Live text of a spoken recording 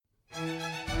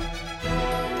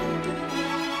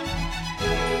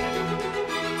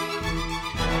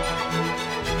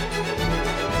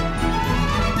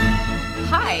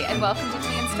welcome to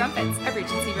Tea Strumpets, a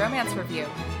Regency romance review.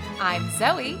 I'm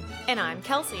Zoe. And I'm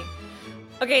Kelsey.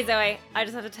 Okay, Zoe, I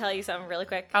just have to tell you something really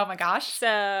quick. Oh my gosh.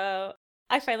 So,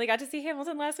 I finally got to see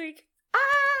Hamilton last week.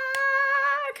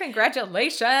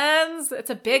 Congratulations. It's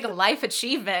a big life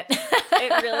achievement.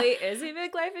 It really is a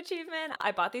big life achievement.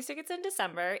 I bought these tickets in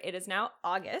December. It is now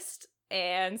August.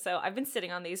 And so I've been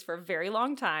sitting on these for a very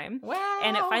long time. Wow.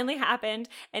 And it finally happened.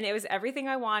 And it was everything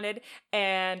I wanted.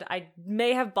 And I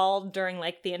may have bawled during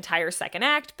like the entire second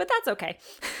act, but that's okay.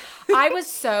 I was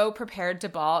so prepared to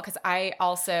bawl because I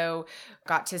also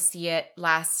got to see it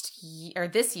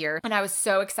this year. And I was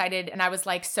so excited. And I was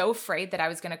like so afraid that I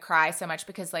was going to cry so much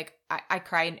because like I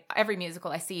cry in every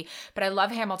musical I see. But I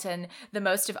love Hamilton the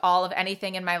most of all of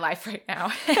anything in my life right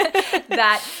now.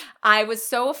 That I was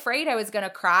so afraid I was going to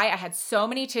cry. I had so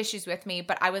many tissues with me,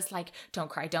 but I was like, don't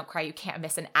cry. You can't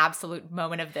miss an absolute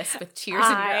moment of this with tears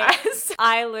in your eyes.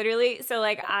 I literally, so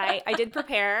like I did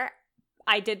prepare.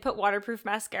 I did put waterproof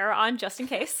mascara on just in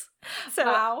case. So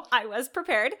wow. I was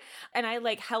prepared and I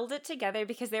like held it together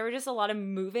because there were just a lot of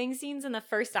moving scenes in the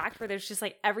first act where there's just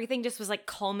like everything just was like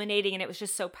culminating and it was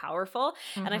just so powerful.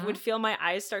 Mm-hmm. And I would feel my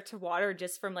eyes start to water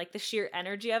just from like the sheer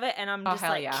energy of it. And I'm just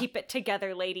like, keep it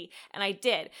together, lady. And I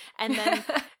did. And then,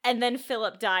 and then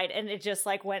Philip died and it just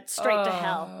like went straight to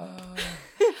hell.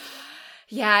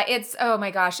 Yeah, it's, oh my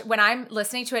gosh. When I'm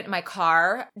listening to it in my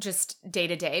car, just day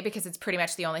to day, because it's pretty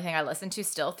much the only thing I listen to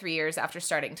still 3 years after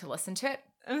starting to listen to it.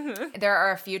 Mm-hmm. There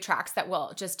are a few tracks that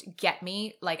will just get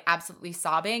me like absolutely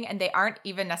sobbing, and they aren't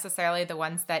even necessarily the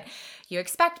ones that you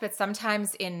expect, but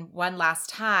sometimes in One Last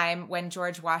Time when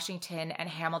George Washington and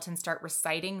Hamilton start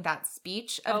reciting that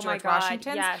speech of George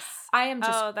Washington's, yes. I am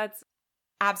just that's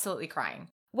absolutely crying.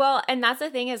 Well, and that's the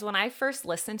thing is when I first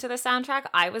listened to the soundtrack,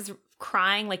 I was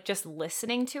crying like just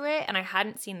listening to it, and I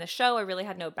hadn't seen the show. I really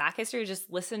had no back history, just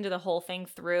listened to the whole thing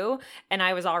through, and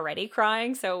I was already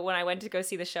crying. So when I went to go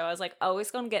see the show, I was like, oh,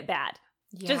 it's going to get bad.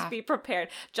 Yeah. Just be prepared.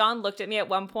 John looked at me at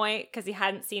one point because he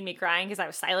hadn't seen me crying because I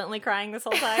was silently crying this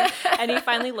whole time. And he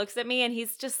finally looks at me and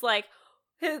he's just like,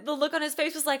 the look on his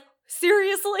face was like,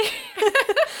 seriously?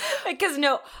 Because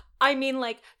no, I mean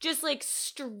like just like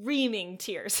streaming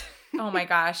tears. Oh my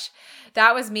gosh.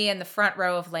 That was me in the front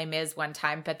row of Les Mis one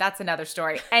time, but that's another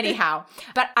story. Anyhow,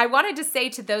 but I wanted to say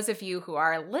to those of you who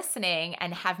are listening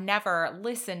and have never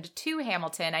listened to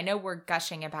Hamilton, I know we're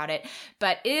gushing about it,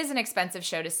 but it is an expensive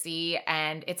show to see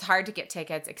and it's hard to get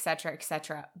tickets, et cetera, et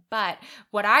cetera. But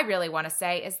what I really want to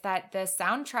say is that the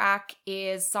soundtrack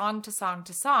is song to song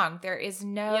to song. There's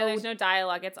no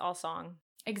dialogue. It's all song.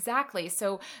 Exactly.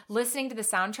 So listening to the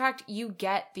soundtrack, you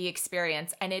get the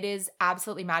experience and it is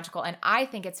absolutely magical. And I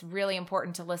think it's really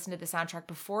important to listen to the soundtrack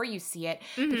before you see it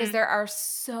because there are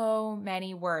so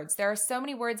many words. There are so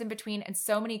many words in between and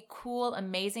so many cool,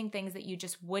 amazing things that you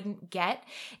just wouldn't get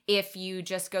if you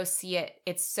just go see it.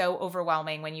 It's so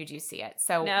overwhelming when you do see it.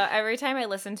 So no, every time I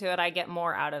listen to it, I get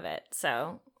more out of it.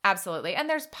 So absolutely. And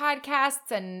there's podcasts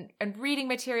and reading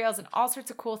materials and all sorts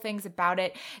of cool things about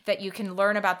it that you can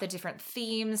learn about the different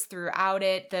themes throughout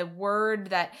it. The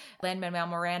word that Lin-Manuel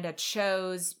Miranda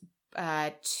chose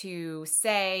to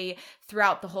say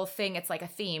throughout the whole thing, it's like a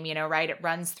theme, right? It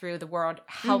runs through the word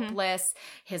helpless.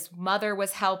 His mother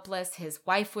was helpless. His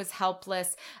wife was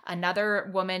helpless. Another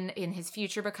woman in his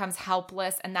future becomes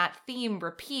helpless. And that theme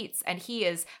repeats and he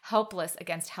is helpless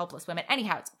against helpless women.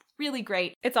 Anyhow, it's really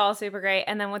great. It's all super great.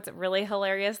 And then what's really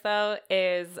hilarious though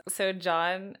is so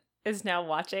John is now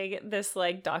watching this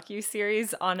like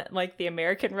docu-series on like the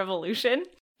American Revolution.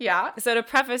 Yeah. So to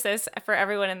preface this for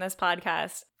everyone in this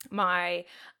podcast, my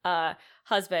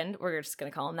husband, we're just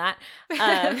going to call him that,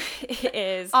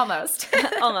 is almost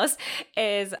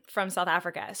is from South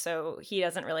Africa. So he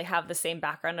doesn't really have the same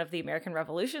background of the American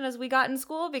Revolution as we got in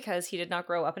school because he did not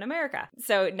grow up in America.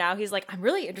 So now he's like, I'm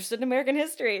really interested in American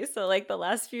history. So like the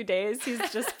last few days,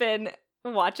 he's just been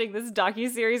watching this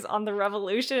docuseries on the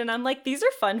Revolution. And I'm like, these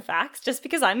are fun facts just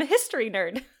because I'm a history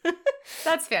nerd.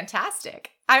 That's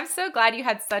fantastic. I'm so glad you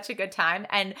had such a good time.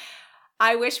 And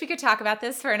I wish we could talk about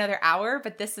this for another hour,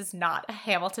 but this is not a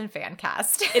Hamilton fan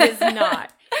cast. It is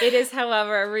not. It is,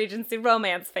 however, a Regency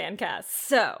romance fan cast.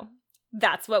 So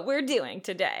that's what we're doing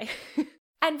today.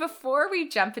 And before we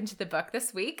jump into the book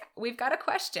this week, we've got a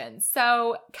question.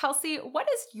 So, Kelsey, what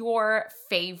is your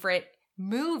favorite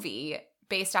movie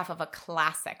based off of a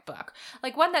classic book?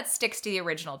 Like one that sticks to the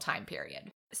original time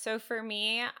period. So for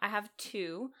me, I have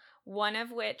two. One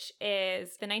of which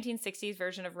is the 1960s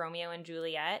version of Romeo and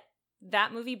Juliet.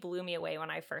 That movie blew me away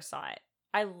when I first saw it.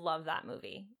 I love that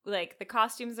movie. Like, the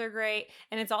costumes are great,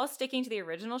 and it's all sticking to the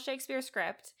original Shakespeare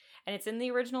script, and it's in the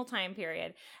original time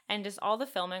period, and just all the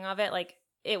filming of it, like,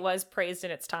 it was praised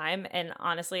in its time. And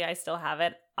honestly, I still have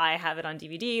it. I have it on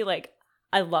DVD. Like,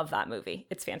 I love that movie.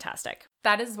 It's fantastic.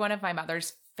 That is one of my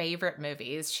mother's favorite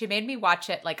movies. She made me watch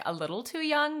it like a little too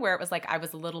young, where it was like I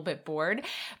was a little bit bored,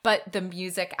 but the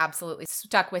music absolutely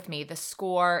stuck with me. The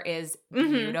score is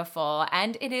beautiful,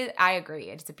 and it is, I agree,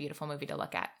 it's a beautiful movie to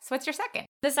look at. So what's your second?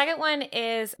 The second one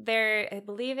is I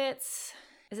believe is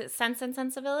it Sense and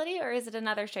Sensibility, or is it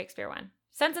another Shakespeare one?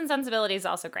 Sense and Sensibility is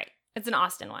also great. It's an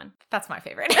Austen one. That's my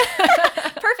favorite.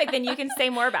 Perfect. Then you can say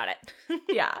more about it.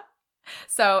 Yeah.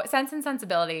 So Sense and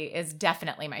Sensibility is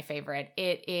definitely my favorite.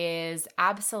 It is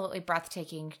absolutely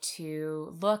breathtaking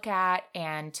to look at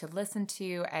and to listen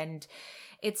to. And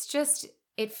it's just,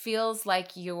 it feels like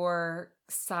you're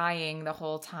sighing the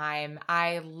whole time.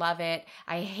 I love it.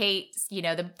 I hate,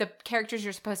 the characters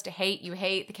you're supposed to hate, you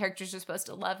hate. The characters you're supposed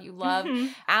to love, you love.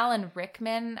 Alan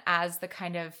Rickman as the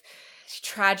kind of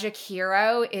tragic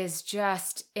hero is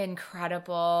just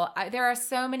incredible. There are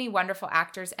so many wonderful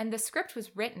actors, and the script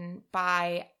was written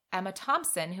by Emma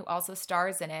Thompson, who also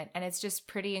stars in it. And it's just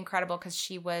pretty incredible because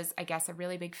she was, I guess, a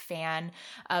really big fan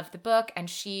of the book, and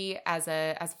she, as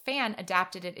a fan,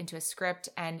 adapted it into a script,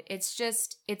 and it's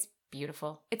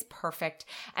beautiful. It's perfect.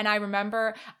 And I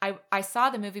remember I saw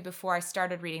the movie before I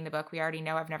started reading the book. We already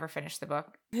know I've never finished the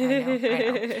book.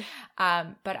 I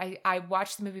know. But I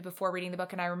watched the movie before reading the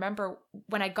book, and I remember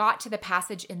when I got to the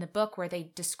passage in the book where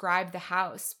they describe the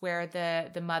house where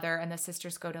the mother and the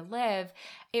sisters go to live,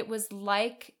 it was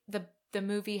like the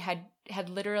movie had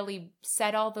literally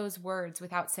said all those words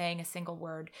without saying a single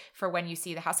word for when you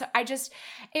see the house. So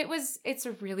it's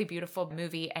a really beautiful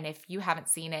movie. And if you haven't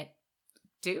seen it,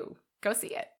 do go see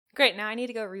it. Great. Now I need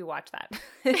to go rewatch that.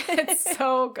 It's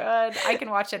so good. I can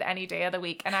watch it any day of the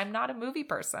week, and I'm not a movie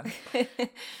person.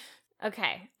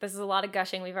 Okay. This is a lot of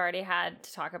gushing we've already had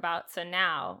to talk about. So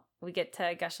now we get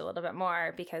to gush a little bit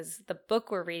more, because the book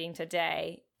we're reading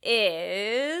today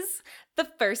is the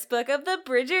first book of the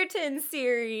Bridgerton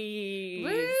series.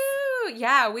 Woo!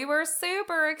 Yeah, we were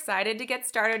super excited to get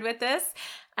started with this,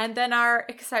 and then our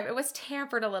excitement was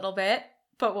tampered a little bit.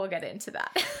 But we'll get into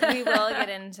that. We will get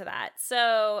into that.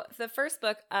 So the first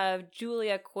book of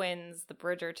Julia Quinn's The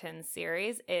Bridgerton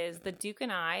series is The Duke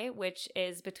and I, which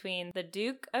is between the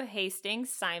Duke of Hastings,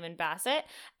 Simon Bassett,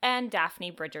 and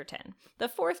Daphne Bridgerton, the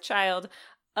fourth child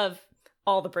of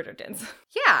all the Bridgertons.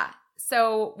 Yeah.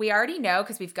 So we already know,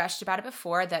 because we've gushed about it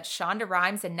before, that Shonda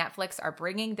Rhimes and Netflix are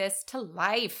bringing this to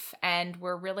life. And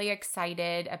we're really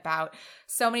excited about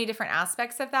so many different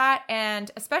aspects of that.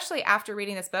 And especially after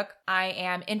reading this book, I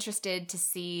am interested to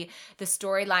see the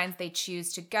storylines they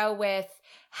choose to go with,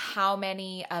 how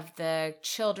many of the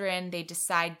children they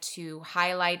decide to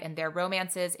highlight and their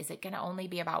romances. Is it going to only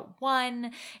be about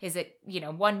one? Is it,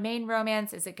 one main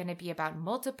romance? Is it going to be about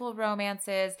multiple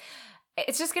romances?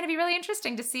 It's just going to be really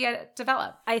interesting to see it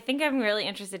develop. I think I'm really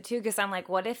interested too, because I'm like,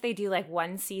 what if they do like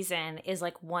one season is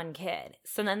like one kid?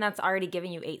 So then that's already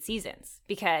giving you 8 seasons,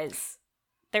 because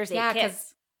there's 8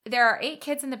 kids. There are 8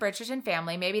 kids in the Bridgerton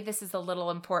family. Maybe this is a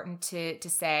little important to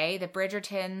say. The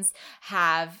Bridgertons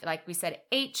have, like we said,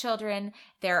 8 children.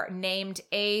 They're named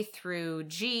A through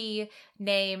G,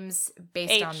 names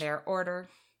based H. on their order.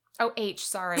 Oh, H,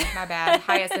 sorry, my bad.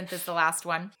 Hyacinth is the last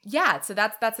one. Yeah, so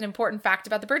that's an important fact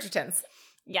about the Bridgertons.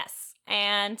 Yes,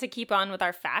 and to keep on with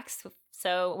our facts,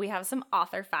 so we have some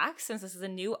author facts, since this is a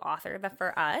new author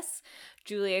for us,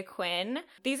 Julia Quinn.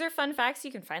 These are fun facts.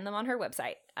 You can find them on her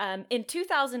website. In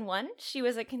 2001, she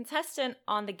was a contestant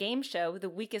on the game show The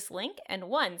Weakest Link and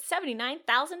won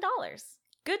 $79,000.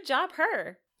 Good job,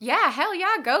 her. Yeah, hell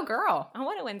yeah, go girl. I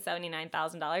want to win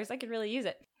 $79,000. I could really use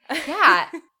it. Yeah,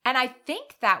 and I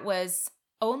think that was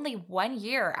only 1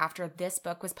 year after this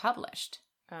book was published,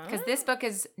 because this book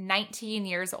is 19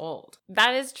 years old.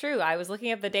 That is true. I was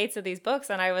looking at the dates of these books,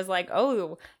 and I was like,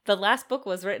 oh, the last book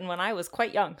was written when I was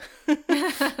quite young.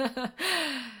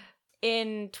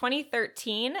 In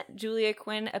 2013, Julia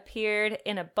Quinn appeared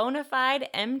in a bona fide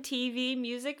MTV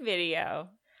music video.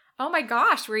 Oh my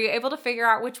gosh, were you able to figure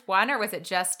out which one, or was it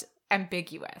just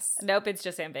ambiguous? Nope, it's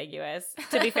just ambiguous.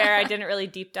 To be fair, I didn't really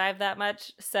deep dive that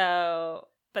much,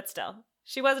 but still,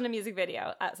 she was in a music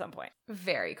video at some point.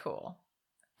 Very cool.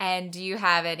 And do you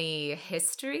have any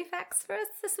history facts for us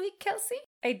this week, Kelsey?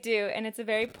 I do, and it's a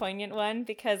very poignant one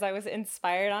because I was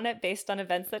inspired on it based on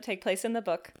events that take place in the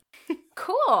book.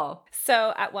 Cool.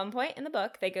 So at one point in the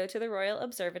book, they go to the Royal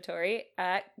Observatory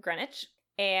at Greenwich.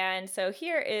 And so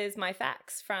here is my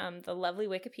facts from the lovely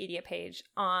Wikipedia page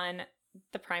on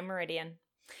the Prime Meridian.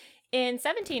 In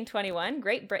 1721,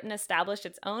 Great Britain established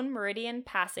its own meridian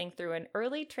passing through an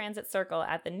early transit circle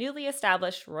at the newly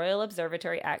established Royal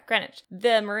Observatory at Greenwich.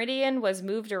 The meridian was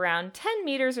moved around 10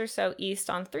 meters or so east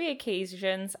on 3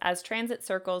 occasions as transit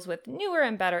circles with newer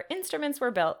and better instruments were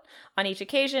built, on each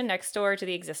occasion next door to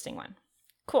the existing one.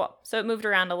 Cool. So it moved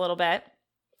around a little bit.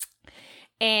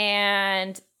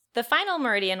 And the final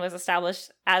meridian was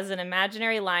established as an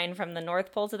imaginary line from the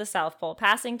North Pole to the South Pole,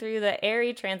 passing through the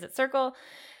Erie transit circle.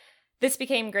 This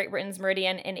became Great Britain's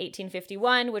meridian in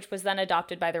 1851, which was then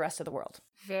adopted by the rest of the world.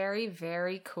 Very,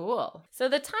 very cool. So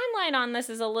the timeline on this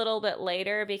is a little bit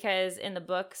later because in the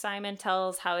book, Simon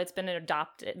tells how it's been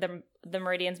adopted, the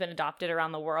meridian's been adopted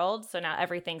around the world, so now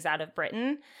everything's out of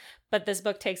Britain. But this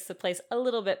book takes place a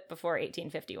little bit before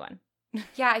 1851.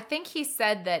 Yeah, I think he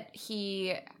said that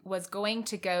he was going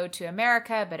to go to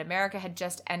America, but America had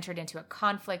just entered into a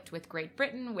conflict with Great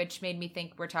Britain, which made me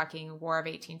think we're talking War of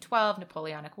 1812,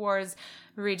 Napoleonic Wars,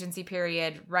 Regency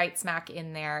period, right smack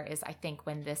in there is, I think,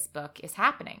 when this book is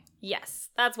happening. Yes,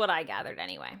 that's what I gathered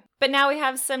anyway. But now we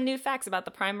have some new facts about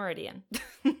the Prime Meridian.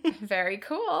 Very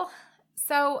cool.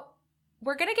 So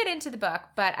we're going to get into the book,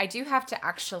 but I do have to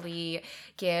actually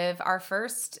give our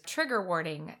first trigger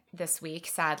warning this week,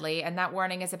 sadly, and that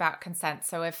warning is about consent.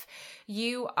 So if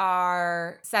you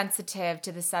are sensitive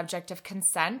to the subject of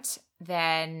consent,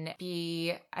 then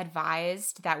be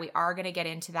advised that we are going to get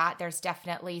into that. There's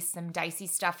definitely some dicey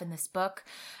stuff in this book.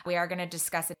 We are going to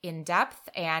discuss it in depth,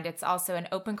 and it's also an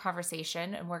open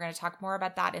conversation, and we're going to talk more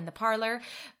about that in the parlor,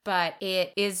 but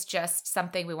it is just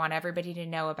something we want everybody to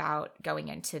know about going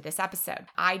into this episode.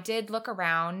 I did look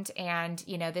around, and,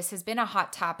 this has been a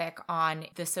hot topic on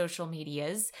the social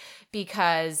medias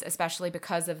especially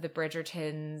because of the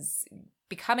Bridgertons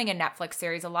becoming a Netflix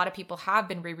series. A lot of people have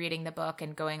been rereading the book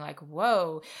and going like,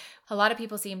 whoa. A lot of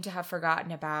people seem to have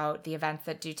forgotten about the events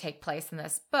that do take place in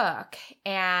this book.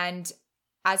 And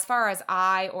as far as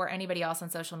I or anybody else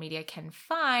on social media can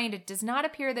find, it does not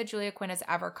appear that Julia Quinn has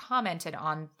ever commented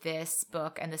on this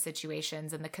book and the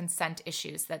situations and the consent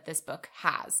issues that this book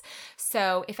has.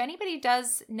 So if anybody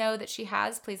does know that she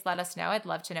has, please let us know. I'd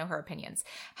love to know her opinions.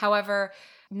 However,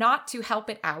 not to help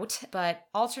it out, but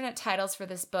alternate titles for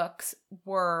this book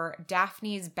were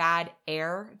Daphne's Bad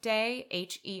Air Day,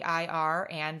 H-E-I-R,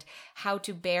 and How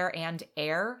to Bear and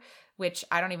Air, which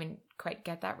I don't even quite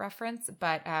get that reference,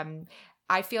 but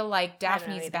I feel like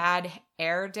Daphne's Bad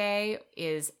Air Day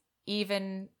is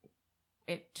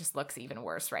it just looks even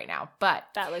worse right now, but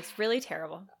that looks really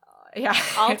terrible. Yeah,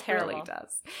 all it terrible. Really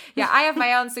does. Yeah, I have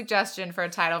my own suggestion for a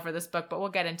title for this book, but we'll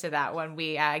get into that when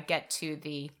we get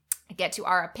to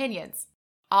our opinions.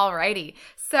 Alrighty.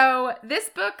 So this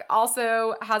book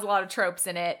also has a lot of tropes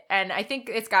in it, and I think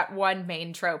it's got one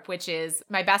main trope, which is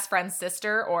my best friend's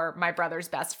sister or my brother's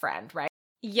best friend, right?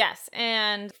 Yes,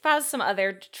 and it has some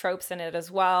other tropes in it as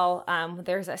well.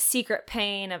 There's a secret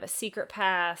pain of a secret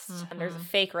past, and there's a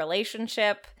fake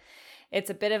relationship. It's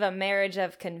a bit of a marriage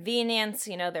of convenience.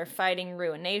 They're fighting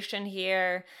ruination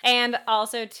here. And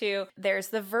also, too, there's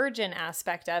the virgin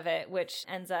aspect of it, which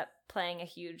ends up playing a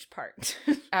huge part.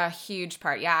 A huge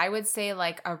part. Yeah, I would say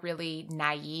like a really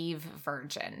naive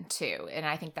virgin, too. And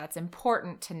I think that's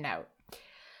important to note.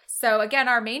 So again,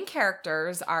 our main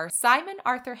characters are Simon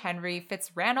Arthur Henry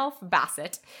Fitzranulph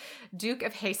Bassett, Duke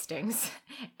of Hastings,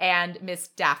 and Miss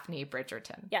Daphne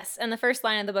Bridgerton. Yes, and the first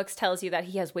line of the books tells you that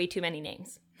he has way too many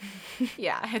names.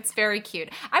 Yeah, it's very cute.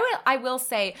 I will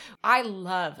say I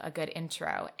love a good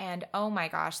intro, and oh my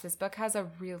gosh, this book has a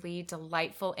really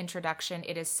delightful introduction.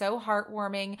 It is so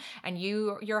heartwarming, and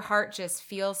your heart just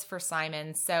feels for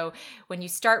Simon. So when you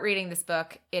start reading this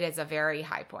book, it is a very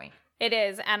high point. It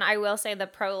is, and I will say the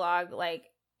prologue,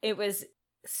 it was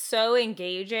so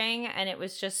engaging, and it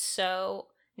was just so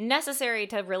necessary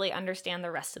to really understand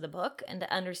the rest of the book and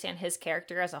to understand his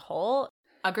character as a whole.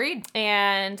 Agreed.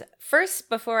 And first,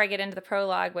 before I get into the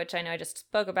prologue, which I know I just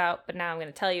spoke about, but now I'm going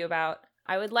to tell you about,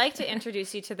 I would like to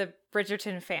introduce you to the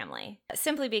Bridgerton family,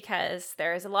 simply because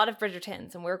there is a lot of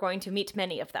Bridgertons, and we're going to meet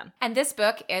many of them. And this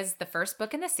book is the first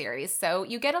book in the series, so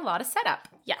you get a lot of setup.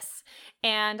 Yes.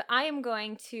 And I am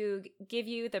going to give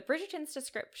you the Bridgerton's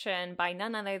description by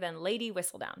none other than Lady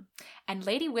Whistledown. And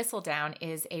Lady Whistledown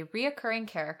is a reoccurring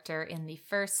character in the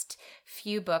first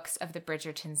few books of the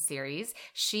Bridgerton series.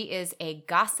 She is a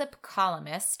gossip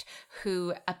columnist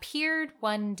who appeared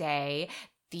one day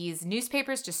These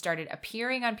newspapers just started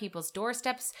appearing on people's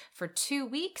doorsteps for 2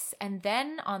 weeks. And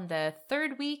then on the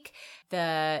third week,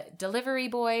 the delivery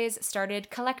boys started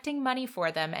collecting money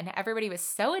for them. And everybody was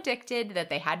so addicted that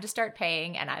they had to start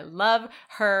paying. And I love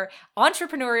her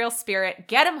entrepreneurial spirit.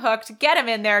 Get them hooked. Get them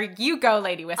in there. You go,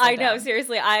 Lady Whistledown. I know,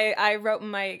 seriously.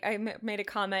 I made a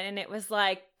comment and it was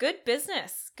like, good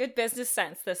business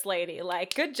sense, this lady.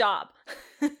 Like, good job.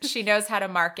 She knows how to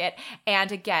market.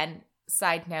 And again,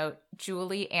 side note,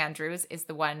 Julie Andrews is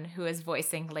the one who is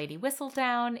voicing Lady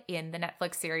Whistledown in the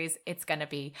Netflix series. It's going to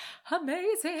be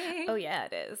amazing. Oh, yeah,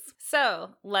 it is.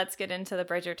 So let's get into the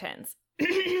Bridgertons.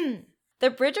 The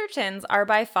Bridgertons are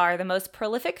by far the most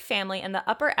prolific family in the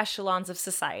upper echelons of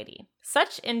society.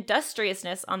 Such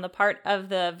industriousness on the part of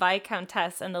the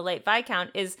Viscountess and the late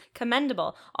Viscount is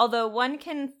commendable, although one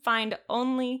can find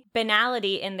only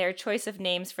banality in their choice of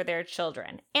names for their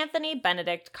children. Anthony,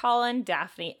 Benedict, Colin,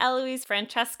 Daphne, Eloise,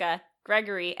 Francesca,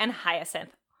 Gregory, and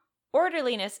Hyacinth.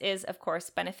 Orderliness is, of course,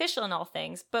 beneficial in all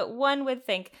things, but one would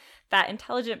think that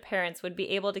intelligent parents would be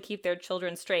able to keep their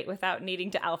children straight without needing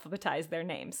to alphabetize their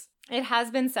names. It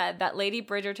has been said that Lady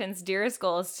Bridgerton's dearest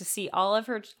goal is to see all of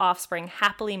her offspring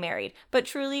happily married, but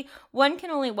truly, one can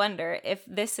only wonder if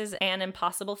this is an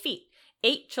impossible feat.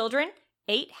 8 children,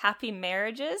 8 happy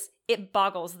marriages, it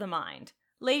boggles the mind.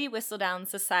 Lady Whistledown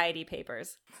Society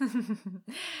Papers.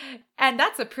 And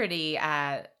that's a pretty,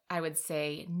 I would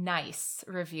say, nice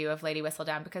review of Lady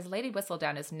Whistledown, because Lady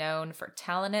Whistledown is known for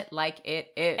telling it like it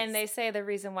is. And they say the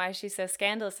reason why she's so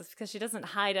scandalous is because she doesn't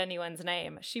hide anyone's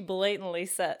name. She blatantly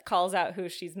calls out who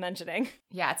she's mentioning.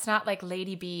 Yeah, it's not like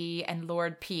Lady B and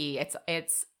Lord P.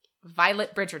 It's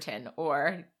Violet Bridgerton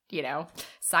or,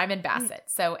 Simon Bassett.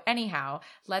 So anyhow,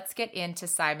 let's get into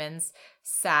Simon's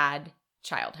sad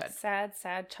childhood.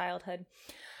 Sad childhood.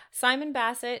 Simon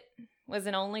Bassett was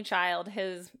an only child.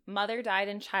 His mother died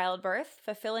in childbirth,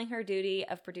 fulfilling her duty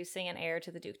of producing an heir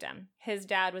to the dukedom. His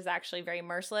dad was actually very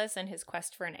merciless in his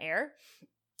quest for an heir.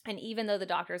 And even though the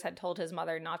doctors had told his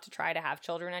mother not to try to have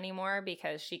children anymore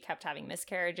because she kept having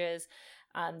miscarriages,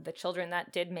 the children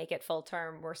that did make it full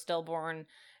term were stillborn,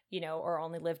 or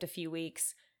only lived a few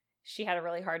weeks. She had a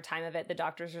really hard time of it. The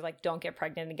doctors were like, don't get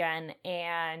pregnant again.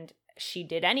 And she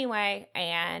did anyway,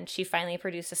 and she finally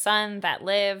produced a son that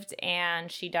lived,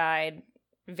 and she died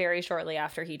very shortly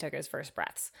after he took his first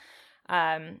breaths.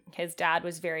 His dad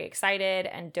was very excited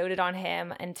and doted on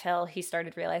him until he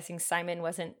started realizing Simon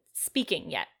wasn't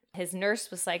speaking yet. His nurse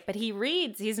was like, but he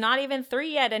reads. He's not even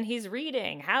 3 yet, and he's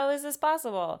reading. How is this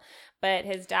possible? But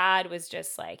his dad was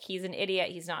just like, he's an idiot.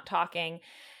 He's not talking.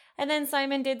 And then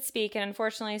Simon did speak, and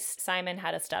unfortunately, Simon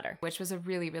had a stutter. Which was a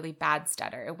really, really bad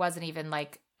stutter. It wasn't even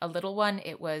like a little one.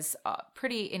 It was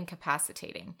pretty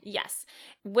incapacitating. Yes.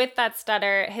 With that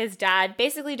stutter, his dad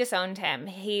basically disowned him.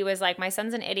 He was like, my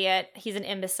son's an idiot. He's an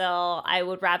imbecile. I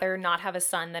would rather not have a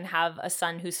son than have a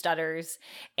son who stutters,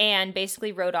 and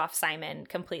basically wrote off Simon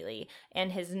completely.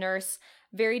 And his nurse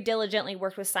very diligently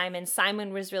worked with Simon.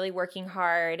 Simon was really working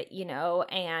hard,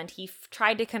 and he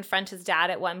tried to confront his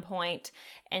dad at one point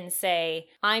and say,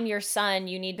 I'm your son.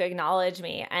 You need to acknowledge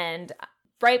me. And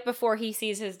right before he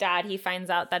sees his dad, he finds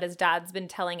out that his dad's been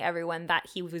telling everyone that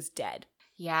he was dead.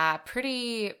 Yeah,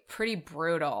 pretty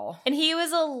brutal. And he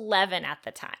was 11 at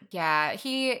the time. Yeah,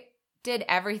 he did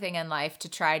everything in life to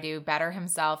try to better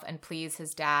himself and please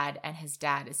his dad, and his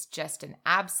dad is just an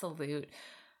absolute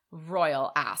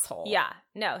royal asshole. Yeah,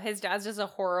 no, his dad's just a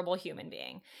horrible human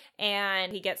being.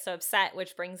 And he gets so upset,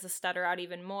 which brings the stutter out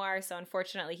even more. So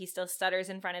unfortunately, he still stutters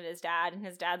in front of his dad, and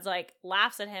his dad's like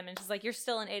laughs at him and she's like, you're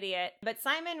still an idiot. But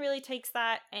Simon really takes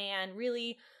that and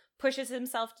really pushes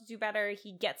himself to do better.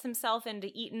 He gets himself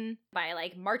into Eton by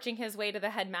like marching his way to the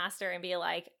headmaster and be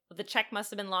like, the check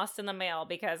must have been lost in the mail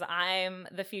because I'm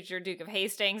the future Duke of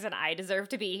Hastings and I deserve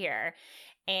to be here.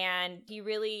 And he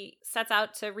really sets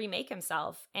out to remake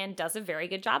himself and does a very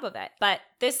good job of it. But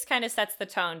this kind of sets the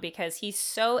tone because he's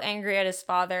so angry at his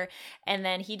father. And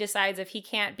then he decides if he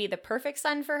can't be the perfect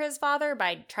son for his father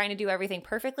by trying to do everything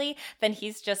perfectly, then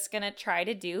he's just going to try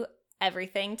to do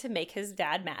everything to make his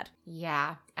dad mad.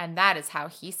 Yeah, and that is how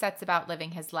he sets about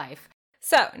living his life.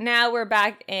 So now we're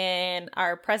back in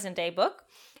our present day book.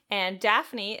 And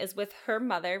Daphne is with her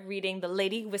mother reading the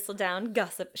Lady Whistledown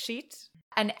gossip sheet.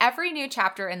 And every new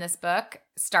chapter in this book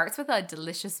starts with a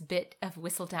delicious bit of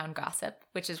Whistledown gossip,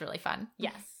 which is really fun.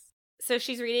 Yes. So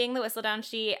she's reading the Whistledown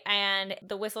sheet, and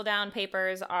the Whistledown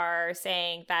papers are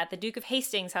saying that the Duke of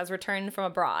Hastings has returned from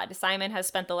abroad. Simon has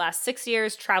spent the last 6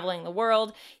 years traveling the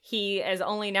world. He is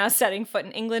only now setting foot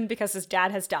in England because his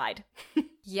dad has died.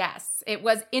 Yes, it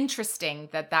was interesting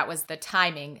that was the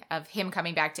timing of him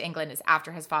coming back to England is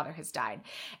after his father has died.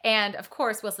 And of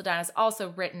course, Whistledown has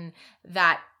also written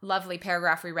that lovely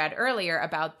paragraph we read earlier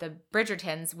about the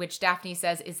Bridgertons, which Daphne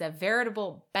says is a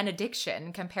veritable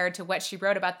benediction compared to what she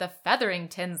wrote about the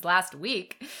Featheringtons last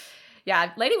week.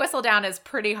 Yeah, Lady Whistledown is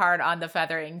pretty hard on the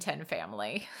Featherington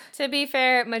family. To be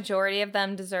fair, majority of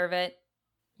them deserve it.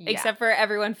 Yeah. Except for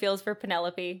everyone feels for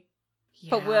Penelope. Yeah.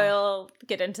 But we'll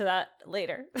get into that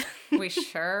later. We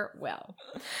sure will.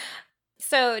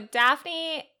 So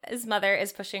Daphne's mother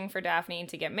is pushing for Daphne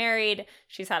to get married.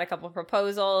 She's had a couple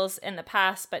proposals in the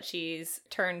past, but she's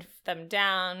turned them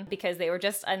down because they were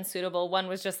just unsuitable. One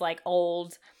was just like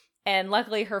old. And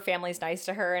luckily her family's nice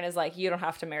to her and is like, you don't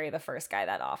have to marry the first guy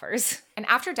that offers. And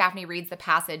after Daphne reads the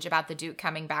passage about the Duke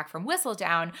coming back from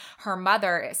Whistledown, her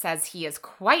mother says he is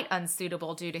quite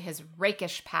unsuitable due to his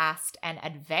rakish past and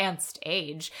advanced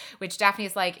age, which Daphne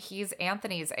is like, he's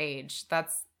Anthony's age.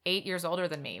 That's 8 years older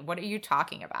than me. What are you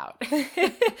talking about?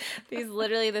 He's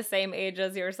literally the same age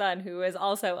as your son, who is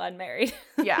also unmarried.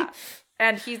 Yeah.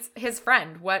 And he's his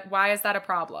friend. Why is that a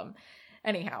problem?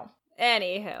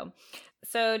 Anywho.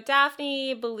 So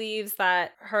Daphne believes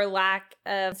that her lack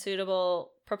of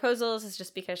suitable proposals is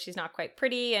just because she's not quite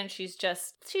pretty and she's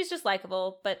just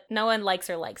likable, but no one likes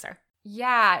her.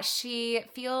 Yeah, she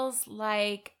feels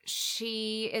like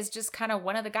she is just kind of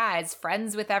one of the guys,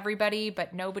 friends with everybody,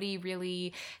 but nobody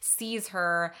really sees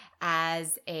her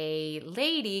as a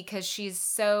lady because she's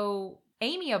so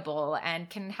amiable and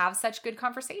can have such good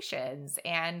conversations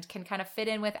and can kind of fit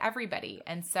in with everybody.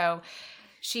 And so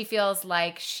she feels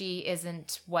like she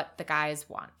isn't what the guys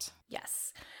want.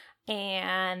 Yes.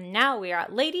 And now we are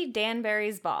at Lady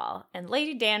Danbury's ball. And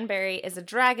Lady Danbury is a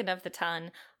dragon of the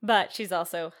ton, but she's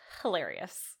also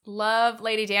hilarious. Love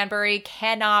Lady Danbury.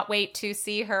 Cannot wait to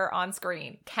see her on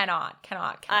screen. Cannot.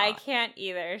 I can't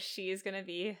either. She's going to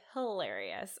be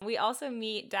hilarious. We also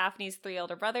meet Daphne's 3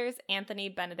 older brothers, Anthony,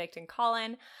 Benedict, and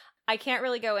Colin. I can't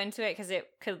really go into it because it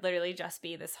could literally just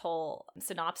be this whole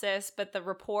synopsis, but the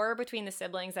rapport between the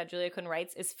siblings that Julia Quinn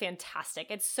writes is fantastic.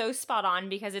 It's so spot on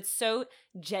because it's so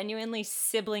genuinely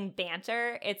sibling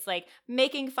banter. It's like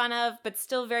making fun of, but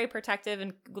still very protective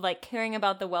and like caring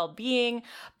about the well-being,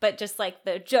 but just like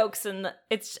the jokes and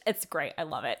it's great. I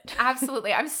love it.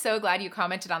 Absolutely. I'm so glad you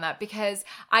commented on that because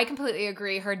I completely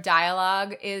agree. Her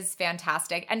dialogue is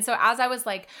fantastic. And so as I was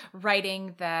like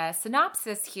writing the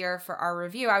synopsis here for our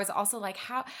review, I was also like,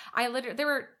 there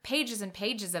were pages and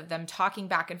pages of them talking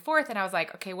back and forth. And I was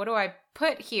like, okay, what do I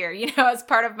put here, as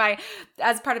part of my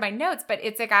notes? But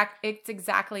it's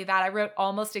exactly that. I wrote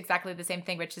almost exactly the same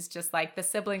thing, which is just like the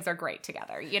siblings are great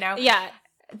together, Yeah.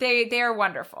 They are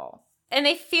wonderful. And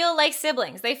they feel like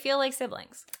siblings.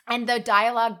 And the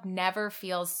dialogue never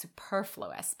feels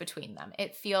superfluous between them.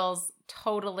 It feels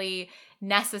totally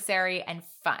necessary and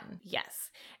fun. Yes.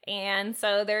 And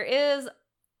so there is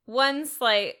one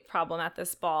slight problem at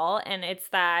this ball, and it's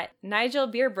that Nigel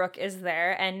Beerbrook is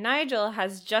there, and Nigel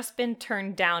has just been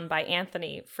turned down by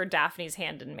Anthony for Daphne's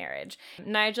hand in marriage.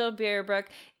 Nigel Beerbrook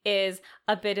is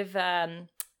a bit of an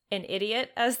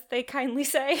idiot, as they kindly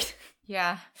say.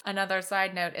 Yeah. Another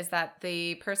side note is that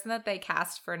the person that they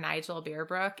cast for Nigel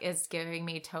Beerbrook is giving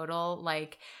me total,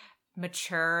 like,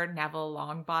 mature Neville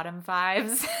Longbottom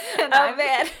vibes. And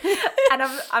man. And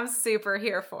I'm super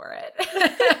here for it.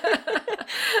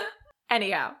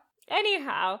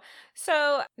 Anyhow,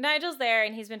 so Nigel's there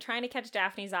and he's been trying to catch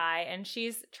Daphne's eye and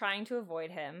she's trying to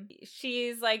avoid him.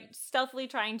 She's like stealthily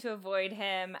trying to avoid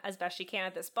him as best she can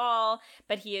at this ball,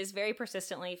 but he is very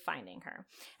persistently finding her.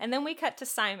 And then we cut to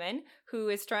Simon, who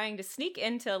is trying to sneak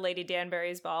into Lady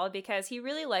Danbury's ball because he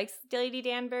really likes Lady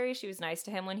Danbury. She was nice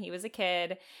to him when he was a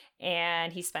kid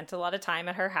and he spent a lot of time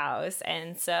at her house.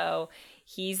 And so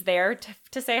he's there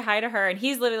to say hi to her. And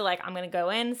he's literally like, I'm going to go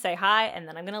in, say hi, and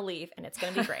then I'm going to leave. And it's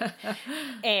going to be great.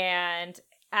 And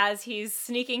as he's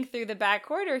sneaking through the back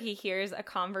corridor, he hears a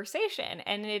conversation.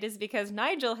 And it is because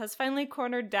Nigel has finally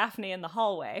cornered Daphne in the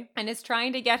hallway and is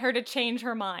trying to get her to change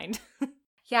her mind.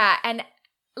 Yeah. And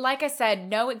like I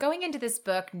said, going into this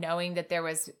book, knowing that there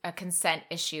was a consent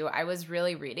issue, I was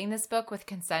really reading this book with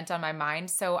consent on my mind.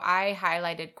 So I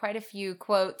highlighted quite a few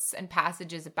quotes and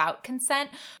passages about consent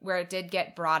where it did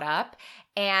get brought up.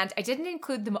 And I didn't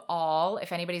include them all.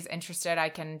 If anybody's interested, I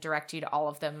can direct you to all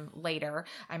of them later.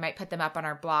 I might put them up on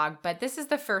our blog, but this is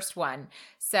the first one.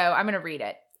 So I'm going to read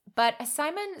it. But as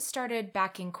Simon started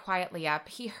backing quietly up,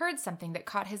 he heard something that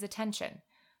caught his attention.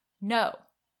 No?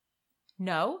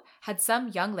 Had some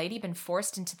young lady been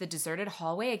forced into the deserted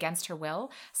hallway against her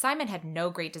will? Simon had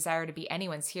no great desire to be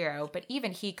anyone's hero, but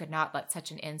even he could not let such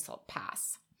an insult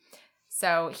pass.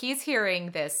 So he's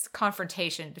hearing this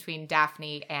confrontation between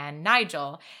Daphne and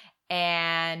Nigel,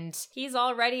 and he's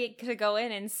all ready to go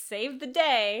in and save the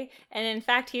day. And in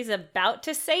fact, he's about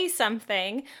to say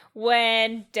something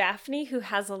when Daphne, who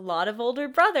has a lot of older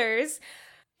brothers,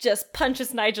 just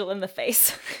punches Nigel in the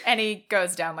face. And he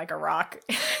goes down like a rock.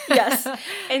 Yes.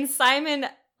 And Simon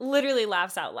literally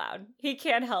laughs out loud. He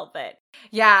can't help it.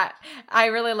 Yeah, I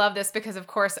really love this because, of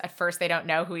course, at first they don't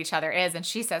know who each other is. And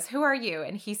she says, "Who are you?"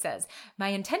 And he says, "My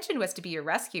intention was to be your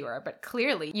rescuer, but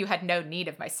clearly you had no need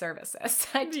of my services."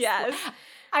 Yes.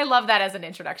 I love that as an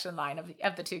introduction line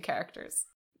of the two characters.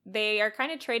 They are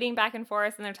kind of trading back and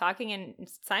forth and they're talking, and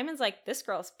Simon's like, "This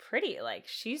girl's pretty. Like,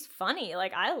 she's funny.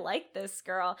 Like, I like this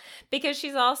girl." Because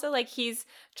she's also like, he's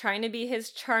trying to be his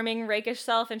charming, rakish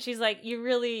self. And she's like, you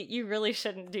really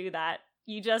shouldn't do that.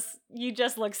 You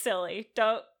just look silly.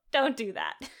 Don't do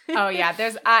that. Oh yeah,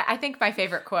 I think my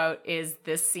favorite quote is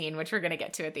this scene, which we're going to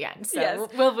get to at the end. So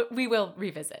yes. we will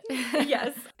revisit.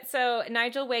 Yes. So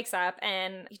Nigel wakes up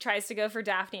and he tries to go for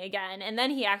Daphne again, and then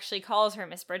he actually calls her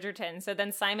Miss Bridgerton. So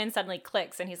then Simon suddenly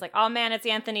clicks and he's like, "Oh man, it's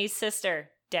Anthony's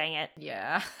sister. Dang it."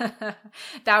 Yeah.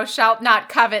 "Thou shalt not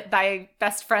covet thy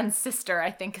best friend's sister,"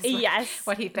 I think is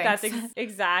what he thinks. That's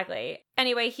exactly.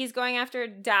 Anyway, he's going after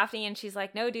Daphne and she's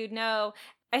like, "No, dude, no."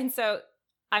 And so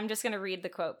I'm just going to read the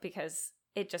quote because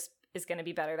it just is going to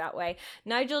be better that way.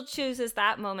 "Nigel chooses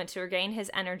that moment to regain his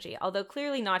energy, although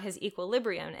clearly not his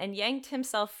equilibrium, and yanked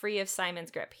himself free of Simon's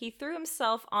grip. He threw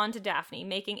himself onto Daphne,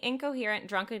 making incoherent,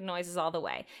 drunken noises all the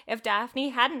way. If Daphne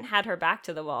hadn't had her back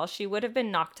to the wall, she would have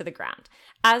been knocked to the ground.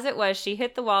 As it was, she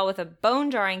hit the wall with a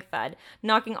bone-jarring thud,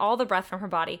 knocking all the breath from her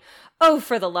body. 'Oh,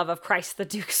 for the love of Christ,' the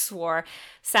Duke swore,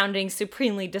 sounding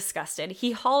supremely disgusted.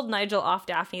 He hauled Nigel off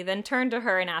Daphne, then turned to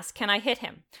her and asked, 'Can I hit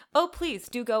him?' 'Oh, please,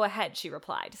 do go ahead,' she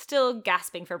replied, still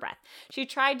gasping for breath. She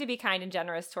tried to be kind and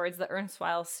generous towards the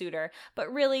erstwhile suitor,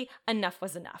 but really, enough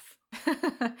was enough."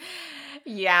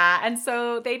 Yeah, and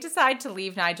so they decide to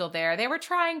leave Nigel there. They were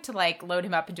trying to load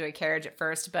him up into a carriage at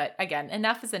first, but again,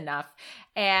 enough is enough.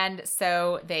 And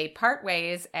so they part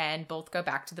ways and both go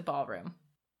back to the ballroom.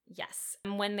 Yes.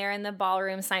 When they're in the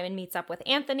ballroom, Simon meets up with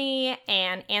Anthony,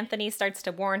 and Anthony starts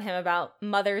to warn him about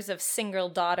mothers of single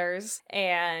daughters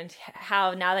and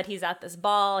how now that he's at this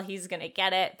ball, he's going to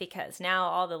get it because now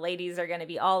all the ladies are going to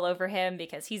be all over him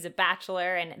because he's a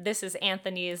bachelor, and this is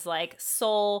Anthony's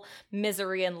sole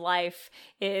misery in life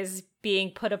is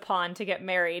being put upon to get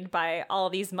married by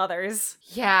all these mothers.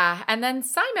 Yeah, and then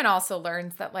Simon also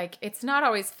learns that it's not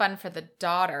always fun for the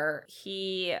daughter.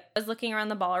 He is looking around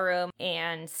the ballroom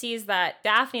and sees that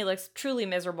Daphne looks truly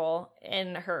miserable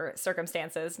in her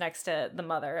circumstances next to the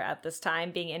mother at this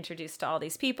time, being introduced to all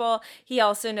these people. He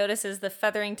also notices the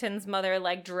Featherington's mother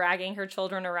dragging her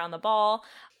children around the ball,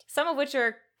 some of which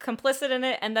are complicit in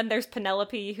it, and then there's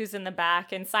Penelope who's in the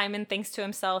back, and Simon thinks to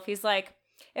himself, he's like,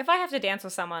 if I have to dance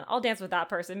with someone, I'll dance with that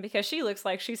person because she looks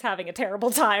like she's having a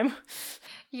terrible time.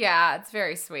 Yeah, it's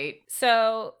very sweet.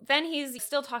 So then he's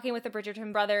still talking with the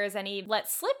Bridgerton brothers, and he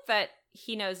lets slip that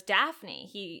he knows Daphne.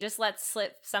 He just lets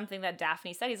slip something that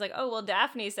Daphne said. He's like, "Oh, well,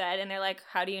 Daphne said." And they're like,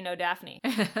 "How do you know Daphne?"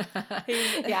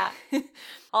 Yeah.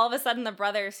 All of a sudden, the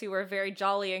brothers, who were very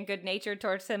jolly and good-natured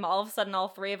towards him, all of a sudden, all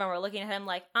three of them were looking at him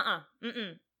like,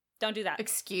 don't do that.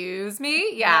 Excuse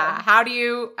me? Yeah. No. How do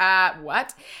you,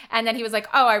 what? And then he was like,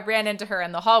 "Oh, I ran into her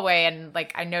in the hallway and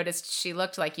I noticed she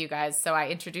looked like you guys, so I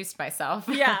introduced myself."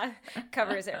 Yeah.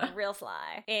 Covers it real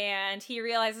sly. And he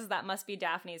realizes that must be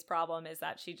Daphne's problem, is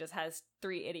that she just has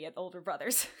 3 idiot older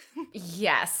brothers.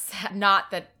 Yes. Not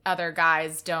that other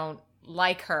guys don't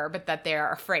like her, but that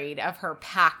they're afraid of her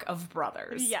pack of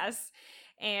brothers. Yes.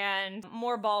 And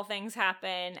more ball things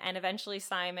happen, and eventually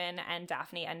Simon and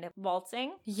Daphne end up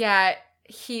waltzing. Yeah,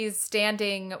 he's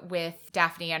standing with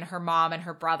Daphne and her mom and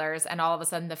her brothers, and all of a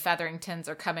sudden the Featheringtons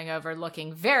are coming over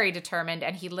looking very determined,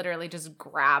 and he literally just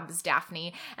grabs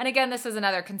Daphne. And again, this is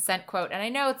another consent quote, and I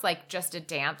know it's just a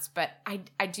dance, but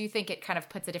I do think it kind of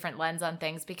puts a different lens on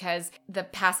things, because the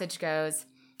passage goes,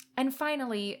 "And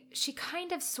finally, she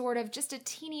kind of, sort of, just a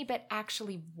teeny bit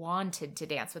actually wanted to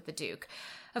dance with the Duke.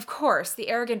 Of course, the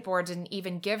arrogant board didn't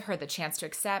even give her the chance to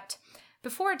accept.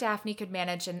 Before Daphne could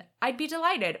manage an 'I'd be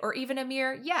delighted,' or even a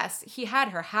mere 'yes,' he had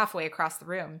her halfway across the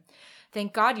room.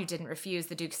 'Thank God you didn't refuse,'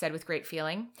 the Duke said with great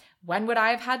feeling. 'When would I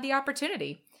have had the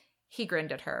opportunity?' He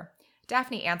grinned at her.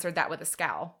 Daphne answered that with a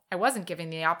scowl. 'I wasn't given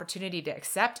the opportunity to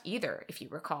accept either, if you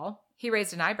recall.' He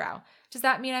raised an eyebrow. 'Does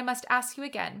that mean I must ask you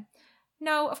again?'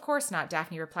 'No, of course not,'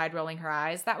 Daphne replied, rolling her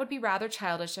eyes. 'That would be rather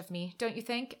childish of me, don't you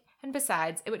think? And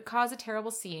besides, it would cause a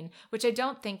terrible scene, which I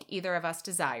don't think either of us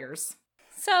desires.'"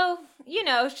 So,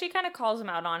 she kind of calls him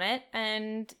out on it,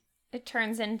 and it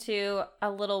turns into a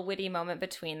little witty moment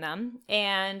between them.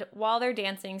 And while they're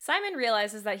dancing, Simon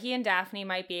realizes that he and Daphne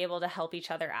might be able to help each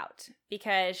other out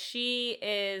because she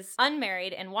is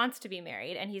unmarried and wants to be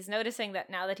married. And he's noticing that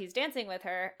now that he's dancing with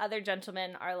her, other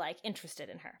gentlemen are like interested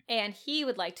in her. And he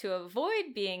would like to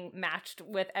avoid being matched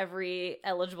with every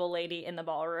eligible lady in the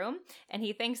ballroom. And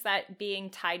he thinks that being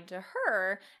tied to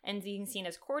her and being seen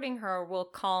as courting her will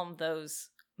calm those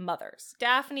mothers.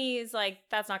 Daphne is like,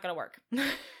 that's not going to work.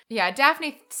 Yeah,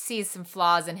 Daphne sees some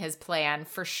flaws in his plan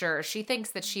for sure. She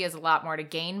thinks that she has a lot more to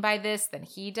gain by this than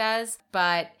he does,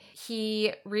 but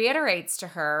he reiterates to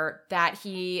her that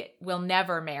he will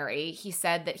never marry. He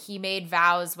said that he made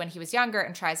vows when he was younger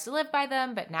and tries to live by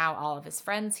them, but now all of his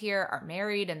friends here are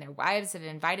married and their wives have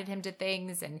invited him to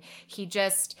things, and he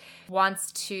just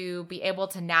wants to be able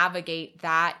to navigate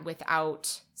that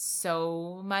without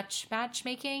so much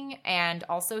matchmaking. And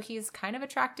also he's kind of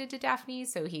attracted to Daphne,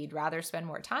 so he'd rather spend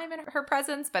more time in her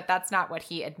presence, but that's not what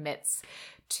he admits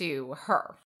to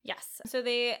her. Yes. So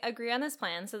they agree on this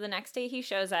plan. So the next day he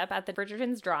shows up at the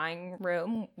Bridgertons drawing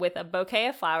room with a bouquet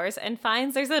of flowers and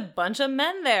finds there's a bunch of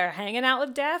men there hanging out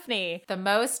with Daphne. The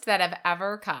most that have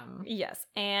ever come. Yes.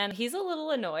 And he's a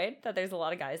little annoyed that there's a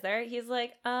lot of guys there. He's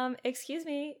like, excuse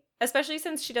me. Especially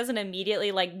since she doesn't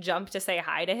immediately like jump to say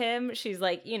hi to him. She's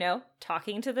like, you know,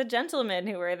 talking to the gentlemen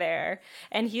who were there.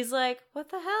 And he's like, what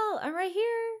the hell? I'm right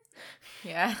here.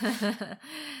 Yeah.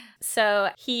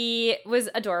 So he was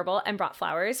adorable and brought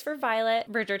flowers for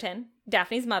Violet Bridgerton,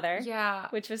 Daphne's mother. Yeah.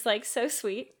 Which was like so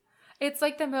sweet. It's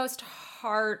like the most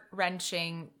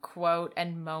heart-wrenching quote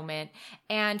and moment.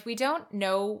 And we don't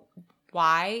know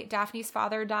why Daphne's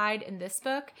father died in this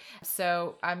book.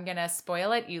 So I'm going to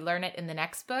spoil it. You learn it in the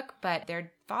next book, but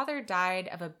their father died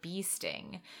of a bee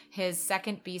sting, his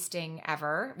second bee sting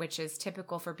ever, which is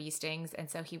typical for bee stings. And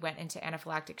so he went into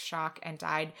anaphylactic shock and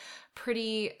died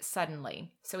pretty suddenly.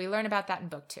 So we learn about that in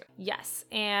book 2. Yes.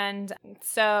 And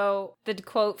so the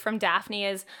quote from Daphne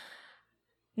is,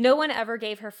 "No one ever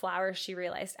gave her flowers, she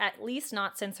realized, at least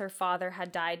not since her father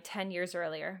had died 10 years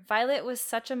earlier. Violet was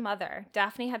such a mother.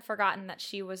 Daphne had forgotten that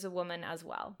she was a woman as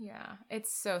well." Yeah,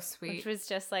 it's so sweet. Which was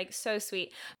just like so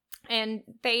sweet. And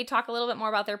they talk a little bit more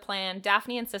about their plan.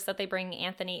 Daphne insists that they bring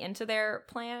Anthony into their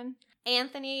plan.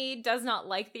 Anthony does not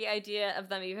like the idea of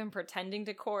them even pretending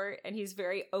to court, and he's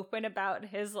very open about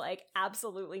his like,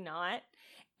 absolutely not.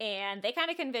 And they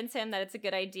kind of convince him that it's a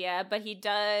good idea, but he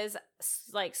does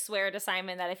like swear to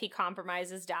Simon that if he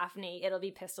compromises Daphne, it'll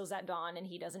be pistols at dawn, and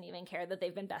he doesn't even care that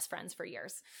they've been best friends for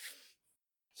years.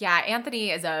 Yeah, Anthony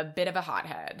is a bit of a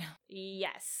hothead.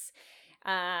 Yes.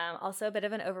 Also a bit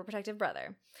of an overprotective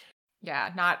brother.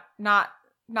 Yeah, not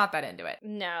that into it.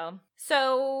 No.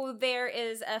 So there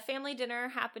is a family dinner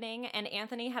happening, and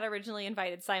Anthony had originally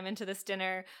invited Simon to this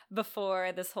dinner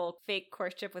before this whole fake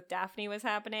courtship with Daphne was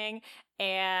happening.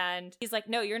 And he's like,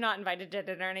 no, you're not invited to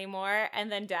dinner anymore.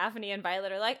 And then Daphne and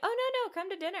Violet are like, oh, no,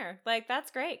 come to dinner. Like, that's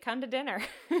great. Come to dinner.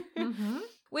 Mm-hmm.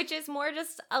 Which is more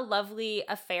just a lovely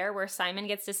affair where Simon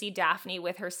gets to see Daphne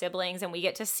with her siblings, and we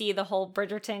get to see the whole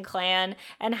Bridgerton clan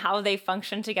and how they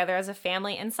function together as a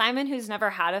family. And Simon, who's never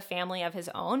had a family of his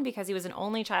own because he was an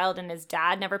only child and his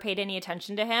dad never paid any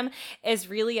attention to him, is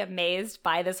really amazed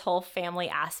by this whole family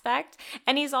aspect.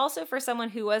 And he's also, for someone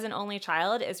who was an only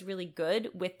child, is really good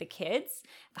with the kids.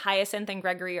 Hyacinth and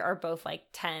Gregory are both like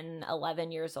 10,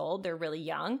 11 years old. They're really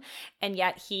young. And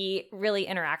yet he really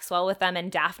interacts well with them.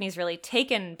 And Daphne's really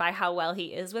taken by how well he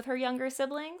is with her younger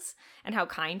siblings and how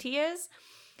kind he is.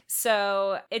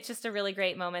 So it's just a really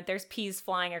great moment. There's peas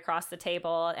flying across the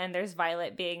table, and there's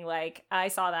Violet being like, I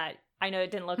saw that. I know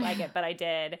it didn't look like it, but I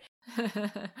did.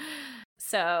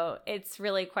 So it's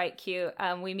really quite cute.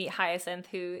 We meet Hyacinth,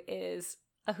 who is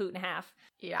a hoot and a half.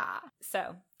 Yeah.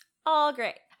 So all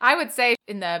great. I would say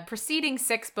in the preceding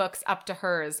 6 books up to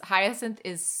hers, Hyacinth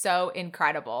is so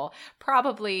incredible.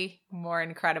 Probably more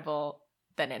incredible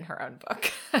than in her own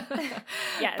book.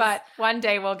 Yes. But one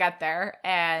day we'll get there,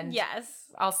 and yes,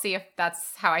 I'll see if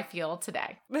that's how I feel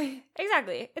today.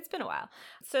 Exactly. It's been a while.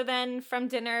 So then from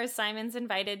dinner, Simon's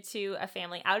invited to a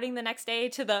family outing the next day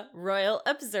to the Royal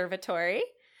Observatory,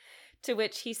 to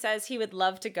which he says he would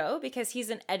love to go because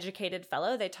he's an educated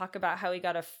fellow. They talk about how he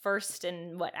got a first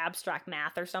in, abstract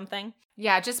math or something.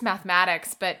 Yeah, just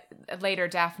mathematics, but later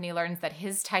Daphne learns that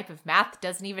his type of math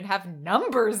doesn't even have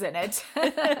numbers in it.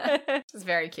 It's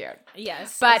very cute.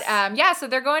 Yes. But yeah, so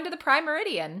they're going to the Prime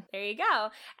Meridian. There you go.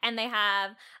 And they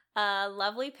have a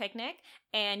lovely picnic.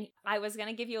 And I was going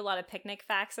to give you a lot of picnic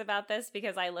facts about this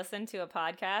because I listened to a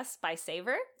podcast by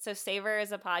Savor. So Savor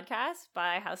is a podcast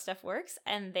by How Stuff Works,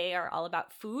 and they are all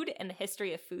about food and the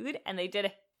history of food. And they did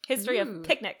a history of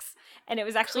picnics. And it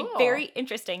was actually very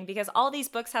interesting because all these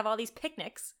books have all these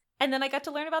picnics. And then I got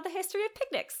to learn about the history of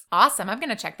picnics. Awesome. I'm going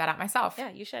to check that out myself.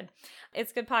 Yeah, you should.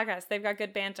 It's good podcast. They've got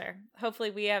good banter. Hopefully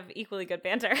we have equally good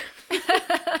banter.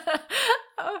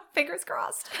 Oh, fingers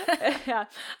crossed. Yeah.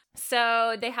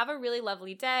 So they have a really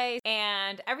lovely day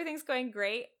and everything's going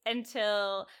great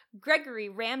until Gregory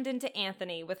rammed into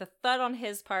Anthony with a thud on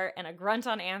his part and a grunt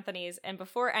on Anthony's. And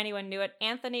before anyone knew it,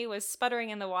 Anthony was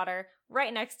sputtering in the water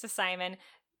right next to Simon.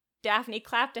 Daphne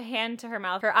clapped a hand to her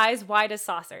mouth, her eyes wide as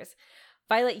saucers.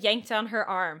 Violet yanked on her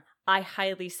arm. I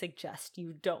highly suggest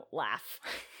you don't laugh.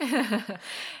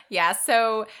 Yeah,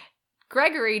 so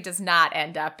Gregory does not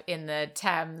end up in the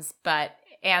Thames, but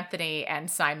Anthony and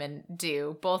Simon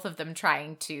do, both of them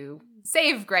trying to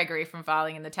save Gregory from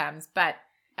falling in the Thames, but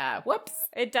whoops.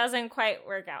 It doesn't quite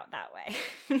work out that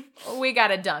way. We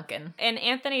got a Duncan. And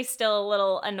Anthony's still a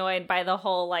little annoyed by the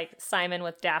whole, like, Simon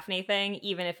with Daphne thing,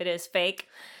 even if it is fake.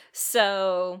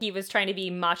 So he was trying to be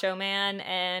macho man,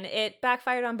 and it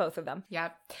backfired on both of them.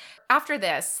 Yep. After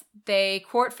this, they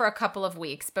court for a couple of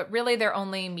weeks, but really they're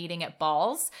only meeting at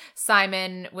balls.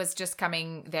 Simon was just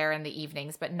coming there in the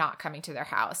evenings, but not coming to their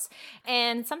house.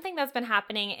 And something that's been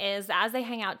happening is as they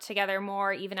hang out together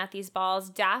more, even at these balls,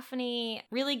 Daphne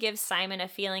really gives Simon a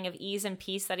feeling of ease and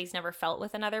peace that he's never felt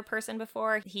with another person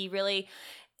before. He really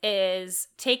is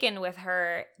taken with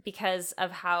her because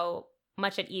of how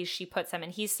much at ease she puts him.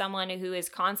 And he's someone who is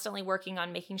constantly working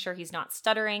on making sure he's not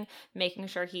stuttering, making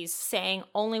sure he's saying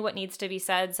only what needs to be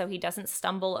said so he doesn't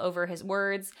stumble over his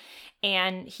words.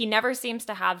 And he never seems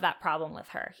to have that problem with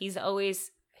her. He's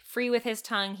always free with his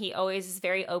tongue. He always is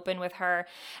very open with her.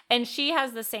 And she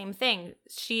has the same thing.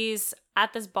 She's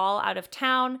at this ball out of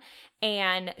town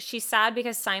and she's sad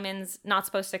because Simon's not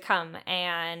supposed to come.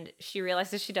 And she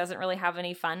realizes she doesn't really have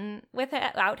any fun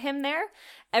without him there.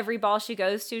 Every ball she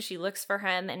goes to, she looks for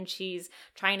him and she's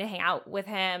trying to hang out with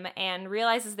him and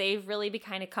realizes they've really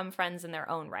become friends in their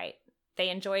own right. They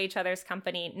enjoy each other's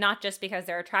company, not just because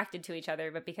they're attracted to each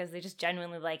other, but because they just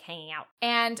genuinely like hanging out.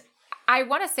 And I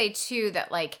want to say, too,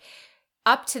 that, like,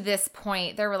 up to this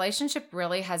point, their relationship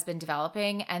really has been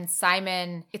developing, and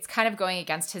Simon, it's kind of going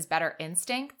against his better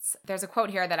instincts. There's a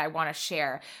quote here that I want to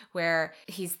share where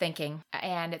he's thinking,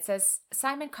 and it says,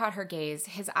 Simon caught her gaze,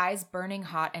 his eyes burning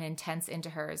hot and intense into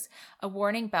hers. A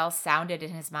warning bell sounded in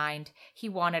his mind. He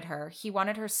wanted her. He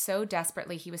wanted her so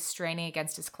desperately he was straining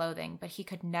against his clothing, but he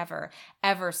could never,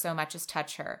 ever so much as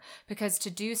touch her, because to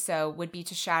do so would be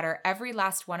to shatter every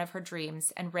last one of her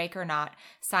dreams, and rake or not,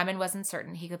 Simon wasn't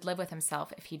certain he could live with himself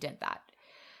if he did that.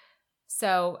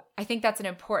 So I think that's an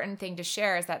important thing to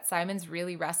share, is that Simon's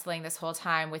really wrestling this whole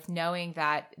time with knowing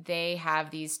that they have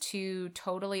these two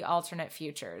totally alternate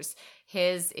futures.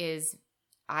 His is,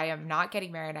 I am not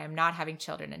getting married, I am not having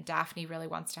children, and Daphne really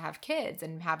wants to have kids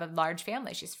and have a large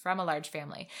family. She's from a large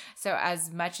family. So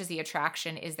as much as the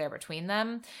attraction is there between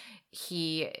them,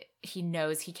 he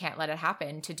knows he can't let it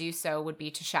happen. To do so would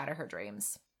be to shatter her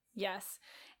dreams. Yes.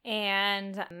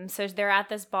 And so they're at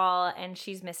this ball and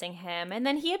she's missing him. And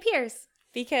then he appears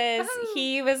because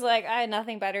he was like, I had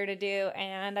nothing better to do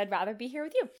and I'd rather be here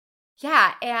with you.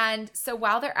 Yeah. And so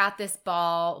while they're at this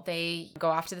ball, they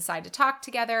go off to the side to talk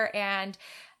together. And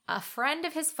a friend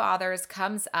of his father's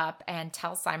comes up and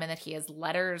tells Simon that he has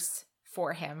letters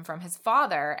for him from his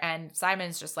father. And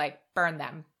Simon's just like, burn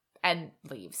them, and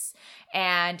leaves.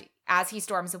 And as he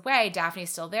storms away,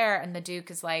 Daphne's still there, and the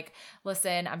Duke is like,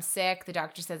 listen, I'm sick. The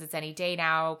doctor says it's any day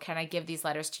now. Can I give these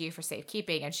letters to you for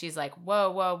safekeeping? And she's like,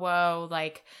 whoa, whoa, whoa.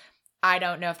 Like, I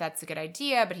don't know if that's a good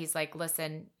idea. But he's like,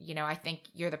 listen, I think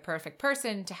you're the perfect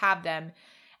person to have them.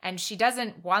 And she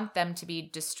doesn't want them to be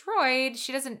destroyed.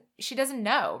 She doesn't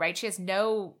know, right? She has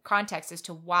no context as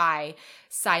to why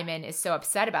Simon is so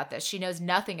upset about this. She knows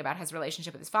nothing about his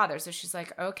relationship with his father. So she's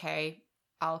like, okay,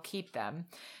 I'll keep them.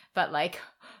 But like,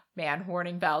 man,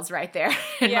 warning bells right there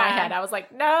in my head. I was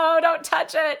like, no, don't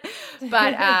touch it.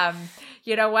 But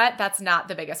you know what? That's not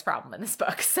the biggest problem in this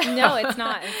book. So. No, it's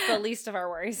not. It's the least of our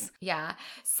worries. Yeah.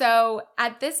 So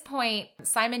at this point,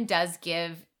 Simon does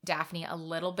give Daphne a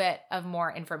little bit of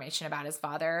more information about his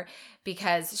father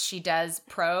because she does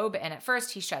probe, and at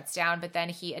first he shuts down, but then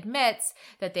he admits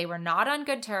that they were not on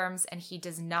good terms and he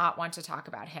does not want to talk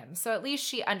about him. So at least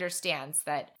she understands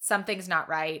that something's not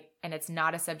right and it's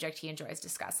not a subject he enjoys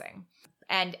discussing.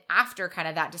 And after kind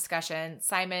of that discussion,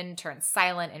 Simon turns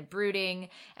silent and brooding,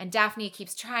 and Daphne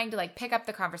keeps trying to like pick up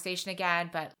the conversation again,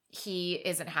 but he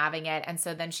isn't having it. And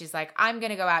so then she's like, I'm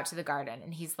going to go out to the garden.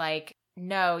 And he's like,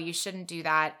 no, you shouldn't do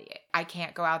that. I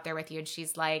can't go out there with you. And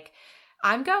she's like,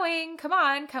 I'm going. Come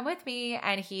on, come with me.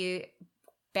 And he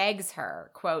begs her,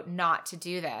 quote, not to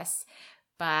do this.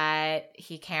 but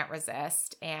he can't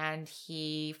resist, and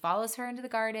he follows her into the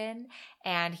garden,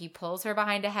 and he pulls her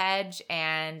behind a hedge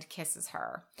and kisses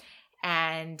her.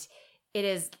 And it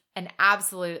is an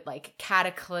absolute like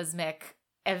cataclysmic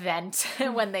event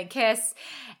when they kiss,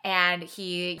 and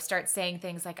he starts saying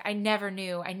things like, I never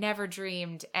knew, I never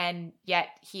dreamed, and yet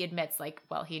he admits like,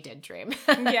 well, he did dream.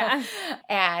 Yeah.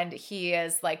 And he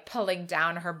is like pulling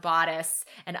down her bodice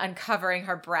and uncovering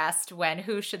her breast when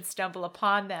who should stumble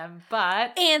upon them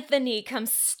but Anthony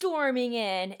comes storming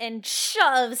in and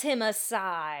shoves him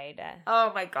aside.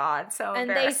 oh my god, so and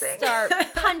embarrassing. they start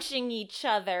punching each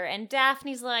other, and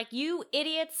Daphne's like, you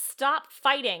idiots, stop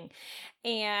fighting.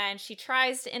 And she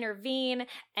tries to intervene,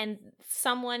 and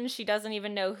someone she doesn't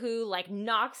even know who like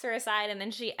knocks her aside, and then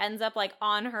she ends up like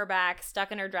on her back,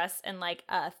 stuck in her dress in like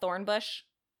a thorn bush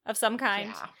of some kind.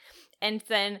 Yeah. And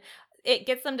then it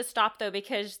gets them to stop though,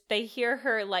 because they hear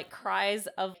her like cries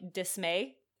of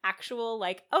dismay, actual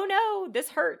like, oh no, this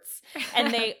hurts.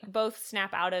 And they both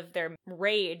snap out of their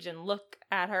rage and look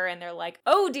at her, and they're like,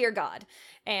 oh dear God.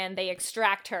 And they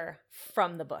extract her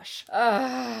from the bush.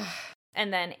 Ugh.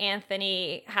 And then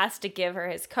Anthony has to give her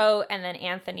his coat. And then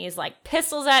Anthony's like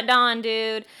pistols at Dawn,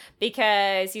 dude,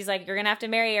 because he's like, you're going to have to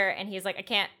marry her. And he's like,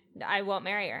 I won't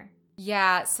marry her.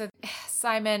 Yeah, so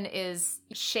Simon is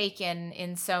shaken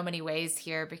in so many ways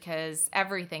here because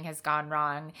everything has gone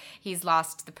wrong. He's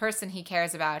lost the person he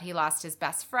cares about. He lost his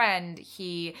best friend.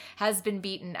 He has been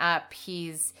beaten up.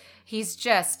 He's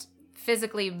just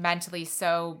physically, mentally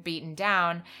so beaten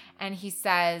down. And he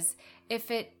says, if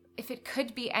it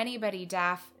could be anybody,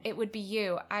 Daph, it would be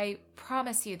you. I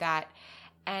promise you that.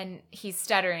 And he's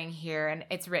stuttering here, and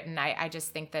it's written. I just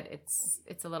think that it's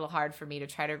a little hard for me to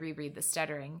try to reread the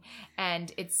stuttering.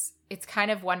 And it's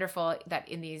kind of wonderful that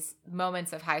in these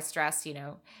moments of high stress, you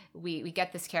know, we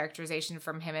get this characterization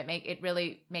from him. It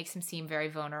really makes him seem very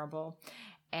vulnerable.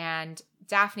 And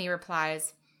Daphne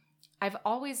replies, I've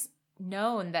always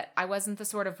known that I wasn't the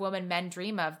sort of woman men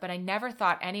dream of, but I never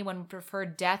thought anyone would prefer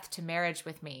death to marriage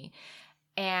with me.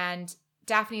 And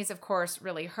Daphne is, of course,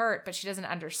 really hurt, but she doesn't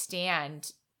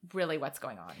understand really what's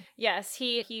going on. Yes,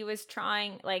 he was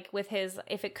trying, like, with his,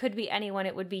 if it could be anyone,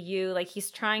 it would be you. Like,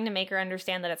 he's trying to make her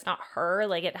understand that it's not her.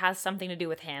 Like, it has something to do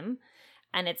with him.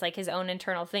 And it's, like, his own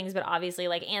internal things. But obviously,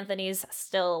 like, Anthony's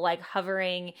still, like,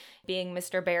 hovering, being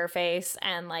Mr. Bareface.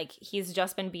 And, like, he's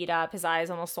just been beat up. His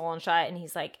eyes almost swollen shut. And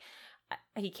he's, like,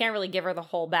 he can't really give her the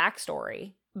whole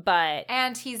backstory.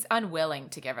 And he's unwilling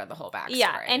to give her the whole backstory.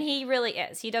 Yeah, and he really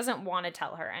is. He doesn't want to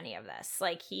tell her any of this.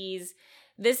 Like,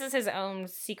 this is his own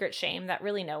secret shame that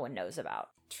really no one knows about.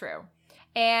 True.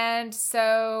 And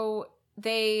so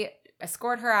they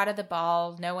escort her out of the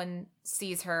ball. No one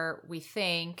sees her, we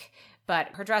think, but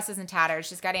her dress is in tatters.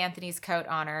 She's got Anthony's coat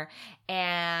on her,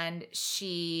 and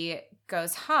she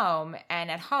goes home. And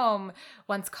at home,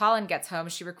 once Colin gets home,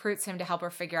 she recruits him to help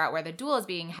her figure out where the duel is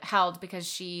being held because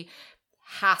she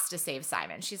has to save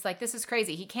Simon. She's like, this is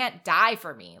crazy. He can't die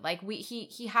for me. Like,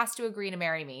 he has to agree to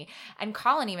marry me. And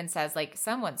Colin even says, like,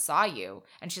 someone saw you.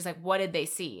 And she's like, what did they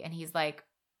see? And he's like,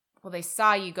 well, they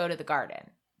saw you go to the garden,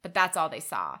 but that's all they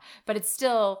saw. But it's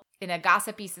still, in a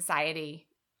gossipy society,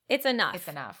 it's enough.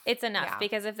 It's enough. Yeah.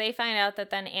 Because if they find out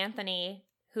that then Anthony,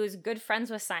 who's good friends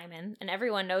with Simon, and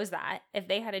everyone knows that, if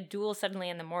they had a duel suddenly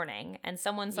in the morning and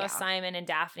someone saw Simon and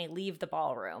Daphne leave the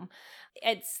ballroom,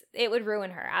 it would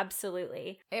ruin her.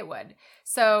 Absolutely. It would.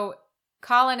 So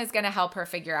Colin is going to help her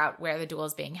figure out where the duel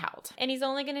is being held. And he's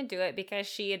only going to do it because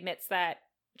she admits that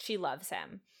she loves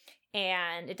him.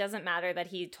 And it doesn't matter that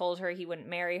he told her he wouldn't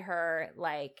marry her.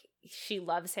 Like, she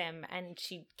loves him and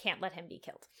she can't let him be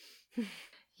killed.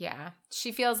 Yeah.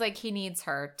 She feels like he needs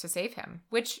her to save him,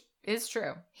 which is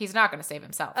true. He's not going to save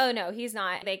himself. Oh, no, he's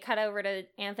not. They cut over to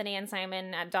Anthony and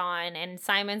Simon at dawn, and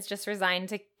Simon's just resigned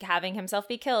to having himself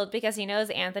be killed because he knows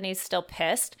Anthony's still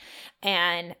pissed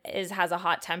and has a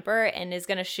hot temper and is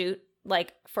going to shoot,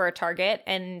 like, for a target.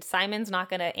 And Simon's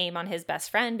not going to aim on his best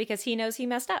friend because he knows he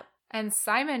messed up. And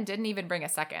Simon didn't even bring a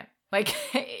second. Like,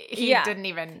 he didn't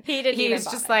even. He was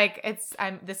just like,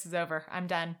 this is over. I'm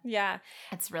done. Yeah.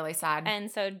 It's really sad.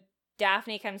 And so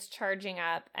Daphne comes charging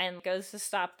up and goes to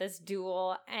stop this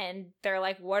duel, and they're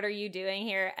like, what are you doing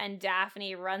here? And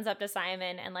Daphne runs up to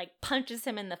Simon and, like, punches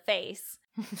him in the face.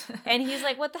 And he's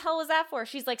like, what the hell was that for?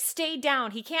 She's like, stay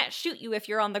down. He can't shoot you if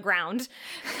you're on the ground.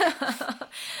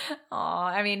 Aw,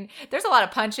 I mean, there's a lot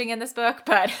of punching in this book,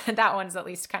 but that one's at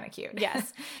least kind of cute.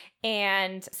 Yes.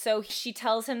 And so she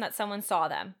tells him that someone saw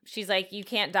them. She's like, you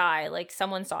can't die. Like,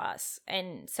 someone saw us.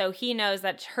 And so he knows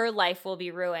that her life will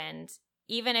be ruined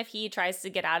even if he tries to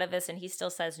get out of this and he still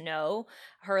says no,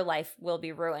 her life will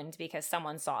be ruined because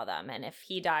someone saw them. And if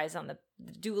he dies on the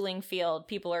dueling field,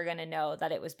 people are going to know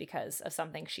that it was because of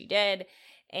something she did,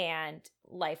 and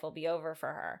life will be over for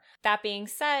her. That being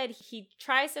said, he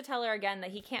tries to tell her again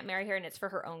that he can't marry her and it's for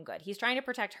her own good. He's trying to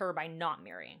protect her by not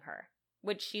marrying her,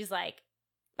 which she's like,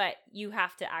 but you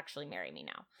have to actually marry me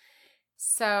now.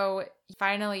 So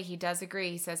finally, he does agree.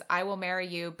 He says, I will marry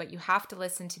you, but you have to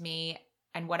listen to me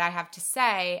and what I have to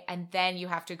say, and then you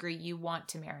have to agree you want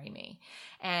to marry me.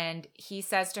 And he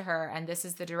says to her, and this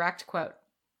is the direct quote,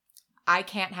 I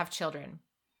can't have children.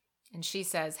 And she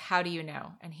says, how do you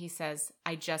know? And he says,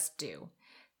 I just do.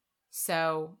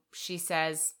 So she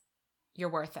says, you're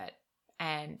worth it.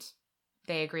 And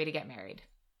they agree to get married.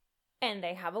 And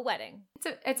they have a wedding.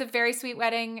 It's a very sweet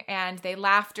wedding, and they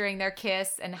laugh during their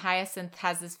kiss, and Hyacinth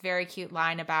has this very cute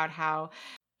line about how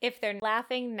if they're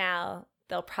laughing now,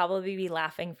 they'll probably be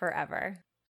laughing forever.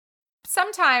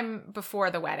 Sometime before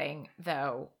the wedding,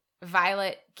 though,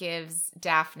 Violet gives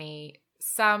Daphne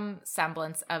some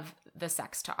semblance of the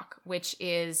sex talk, which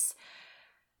is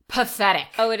pathetic.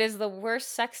 Oh, it is the worst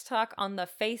sex talk on the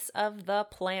face of the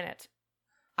planet.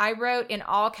 I wrote in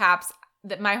all caps,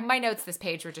 that my notes this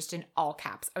page were just in all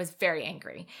caps. I was very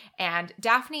angry. And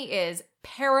Daphne is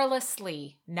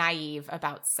perilously naive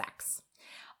about sex.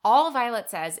 All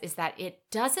Violet says is that it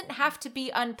doesn't have to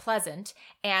be unpleasant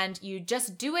and you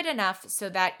just do it enough so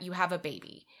that you have a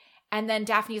baby. And then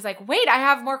Daphne's like, wait, I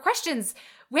have more questions.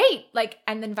 Wait,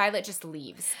 and then Violet just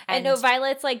leaves. And no,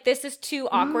 Violet's like, this is too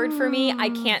awkward for me. I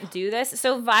can't do this.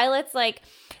 So Violet's like,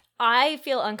 I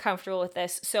feel uncomfortable with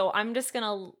this, so I'm just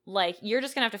gonna you're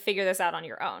just gonna have to figure this out on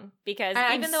your own, because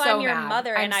even though I'm your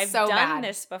mother and I've done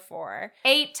this before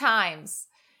 8 times.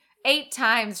 8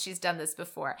 times she's done this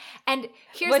before. And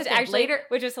here's the thing,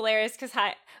 which was hilarious, because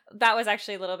that was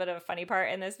actually a little bit of a funny part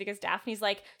in this, because Daphne's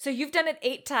like, so you've done it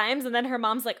 8 times, and then her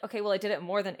mom's like, okay, well, I did it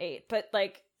more than 8, but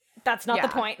that's not the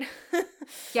point.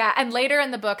 Yeah, and later in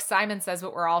the book, Simon says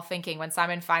what we're all thinking when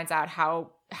Simon finds out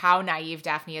how naive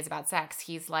Daphne is about sex.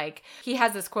 He's like, he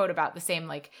has this quote about the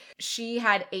same, she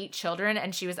had 8 children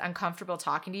and she was uncomfortable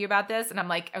talking to you about this. And I'm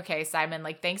like, okay, Simon,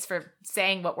 thanks for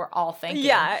saying what we're all thinking.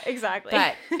 Yeah, exactly.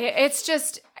 But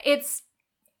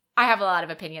I have a lot of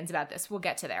opinions about this. We'll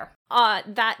get to there.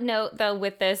 That note, though,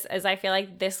 with this is I feel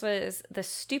like this was the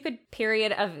stupid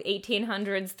period of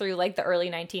 1800s through the early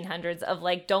 1900s of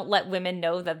don't let women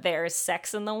know that there's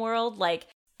sex in the world.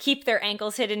 Keep their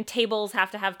ankles hidden. Tables have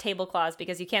to have tablecloths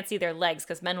because you can't see their legs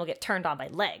because men will get turned on by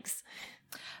legs.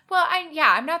 Well,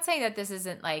 I'm not saying that this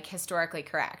isn't historically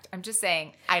correct. I'm just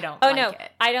saying I don't like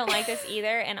it. I don't like this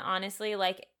either. And honestly,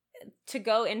 to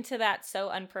go into that so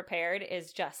unprepared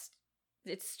is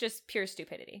it's just pure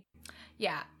stupidity.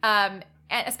 Yeah. And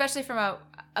especially from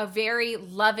a very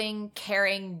loving,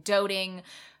 caring, doting,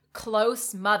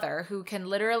 close mother who can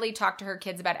literally talk to her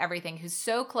kids about everything, who's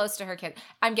so close to her kids.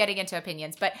 I'm getting into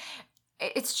opinions, but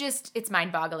it's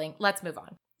mind-boggling. Let's move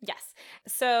on. Yes.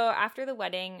 So after the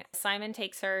wedding, Simon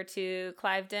takes her to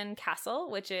Cliveden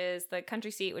Castle, which is the country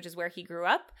seat, which is where he grew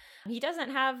up. He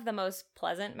doesn't have the most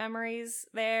pleasant memories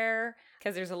there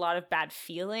because there's a lot of bad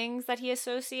feelings that he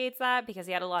associates that, because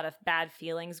he had a lot of bad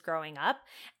feelings growing up.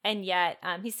 And yet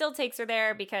he still takes her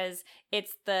there because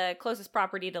it's the closest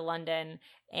property to London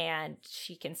and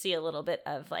she can see a little bit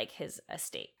of his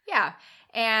estate. Yeah.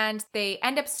 And they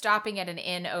end up stopping at an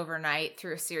inn overnight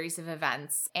through a series of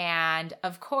events. And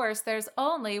of course, there's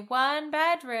only one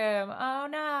bedroom. Oh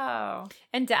no.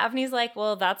 And Daphne's like,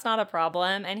 well, that's not a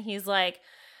problem. And he's like,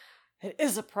 it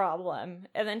is a problem.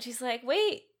 And then she's like,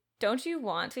 wait, don't you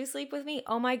want to sleep with me?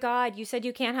 Oh my God, you said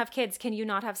you can't have kids. Can you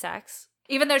not have sex?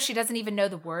 Even though she doesn't even know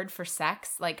the word for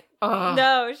sex. Ugh.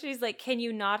 No, she's like, can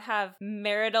you not have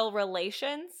marital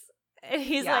relations? And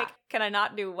he's like, can I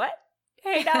not do what?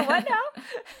 Hey, now what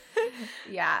now?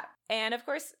 Yeah. And of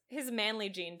course, his manly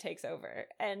gene takes over.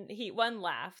 And one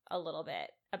laughed a little bit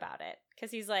about it.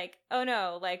 Because he's like, oh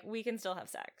no, we can still have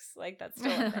sex. That's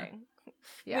still a thing.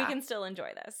 Yeah. We can still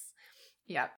enjoy this.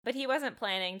 Yeah. But he wasn't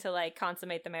planning to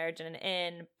consummate the marriage in an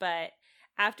inn. But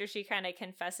after she kind of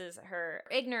confesses her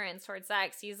ignorance towards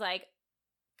sex, he's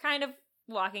kind of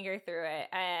walking her through it.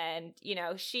 And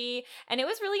and it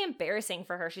was really embarrassing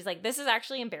for her. She's like, this is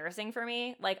actually embarrassing for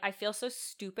me. I feel so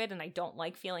stupid and I don't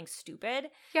like feeling stupid.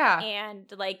 Yeah.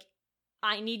 And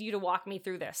I need you to walk me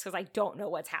through this because I don't know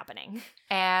what's happening.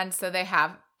 And so they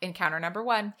have encounter number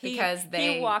one because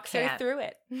he walks her through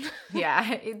it.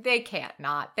 Yeah, they can't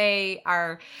not. They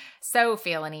are so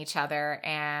feeling each other.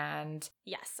 And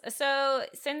yes. So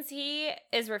since he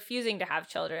is refusing to have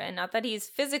children, not that he's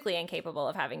physically incapable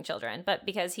of having children, but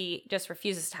because he just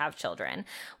refuses to have children,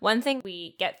 one thing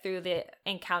we get through the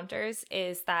encounters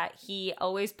is that he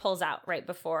always pulls out right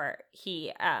before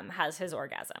he has his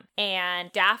orgasm.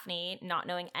 And Daphne, not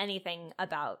knowing anything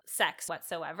about sex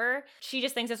whatsoever, she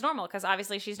just thinks it's normal because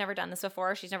obviously she's never done this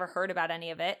before. She's never heard about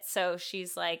any of it. So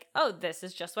she's like, oh, this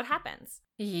is just what happens.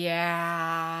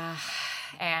 Yeah.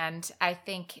 And I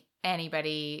think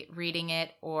anybody reading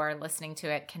it or listening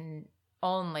to it can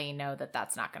only know that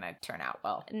that's not going to turn out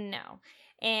well. No.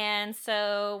 And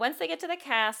so once they get to the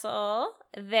castle,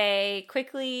 they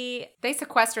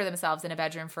sequester themselves in a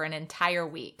bedroom for an entire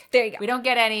week. There you go. We don't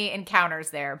get any encounters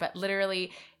there, but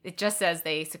literally it just says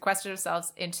they sequester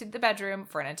themselves into the bedroom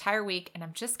for an entire week. And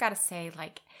I'm just got to say,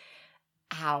 like,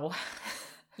 ow.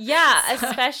 Yeah,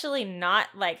 especially not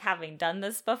like having done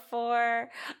this before.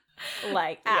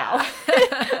 Like, ow.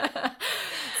 Yeah.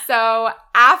 So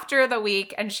after the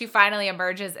week, and she finally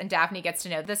emerges and Daphne gets to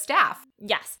know the staff.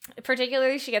 Yes.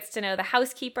 Particularly, she gets to know the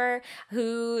housekeeper,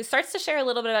 who starts to share a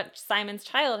little bit about Simon's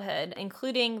childhood,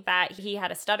 including that he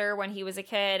had a stutter when he was a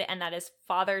kid and that his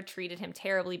father treated him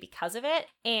terribly because of it.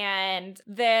 And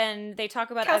then they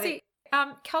talk about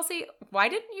Kelsey, why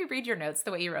didn't you read your notes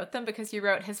the way you wrote them? Because you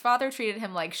wrote, his father treated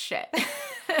him like shit.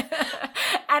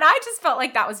 And I just felt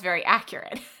like that was very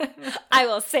accurate. I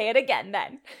will say it again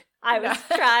then. I was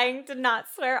trying to not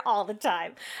swear all the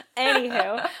time.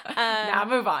 Anywho. Now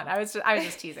move on. I was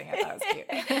just teasing it. That was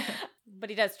cute. But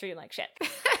he does treat him like shit.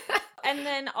 And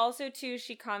then also, too,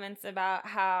 she comments about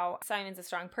how Simon's a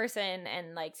strong person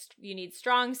and, like, you need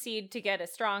strong seed to get a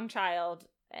strong child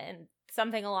and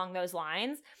something along those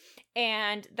lines.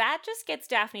 And that just gets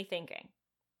Daphne thinking.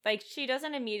 Like, she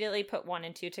doesn't immediately put 1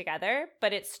 and 2 together,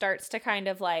 but it starts to kind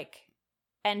of, like,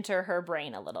 enter her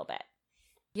brain a little bit.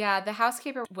 Yeah, the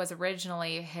housekeeper was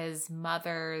originally his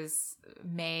mother's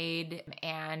maid,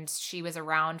 and she was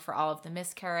around for all of the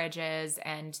miscarriages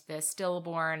and the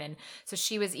stillborn. And so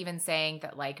she was even saying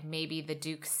that, like, maybe the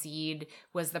Duke's seed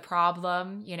was the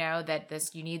problem, you know, that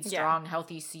you need strong,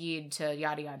 healthy seed to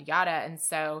yada, yada, yada. And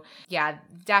so, yeah,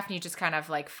 Daphne just kind of,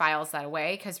 like, files that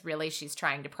away because really she's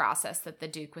trying to process that the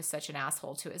Duke was such an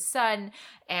asshole to his son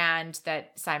and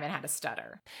that Simon had a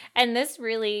stutter. And this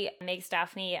really makes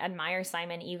Daphne admire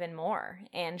Simon even more,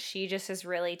 and she just is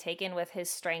really taken with his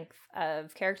strength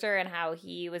of character and how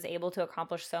he was able to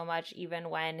accomplish so much even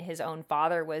when his own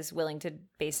father was willing to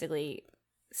basically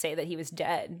say that he was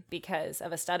dead because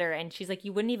of a stutter. And she's like,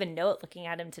 you wouldn't even know it looking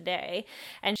at him today.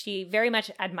 And she very much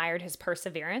admired his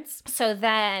perseverance. So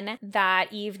then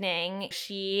that evening,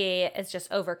 she is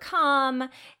just overcome,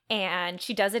 and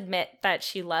she does admit that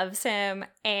she loves him,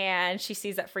 and she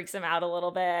sees that freaks him out a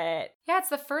little bit. Yeah, it's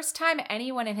the first time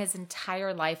anyone in his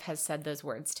entire life has said those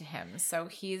words to him. So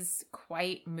he's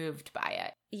quite moved by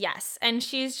it. Yes. And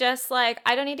she's just like,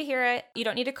 I don't need to hear it. You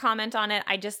don't need to comment on it.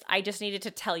 I just needed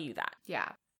to tell you that.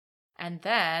 Yeah. And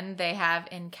then they have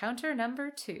encounter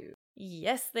number 2.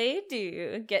 Yes, they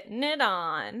do. Getting it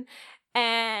on.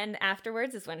 And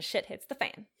afterwards is when shit hits the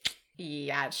fan.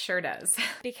 Yeah, it sure does.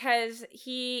 Because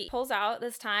he pulls out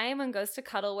this time and goes to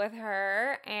cuddle with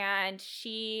her, and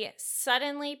she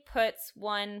suddenly puts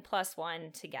 1 +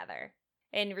 1 together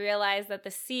and realized that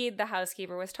the seed the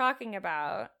housekeeper was talking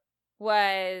about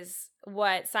was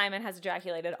what Simon has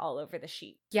ejaculated all over the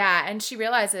sheet. Yeah, and she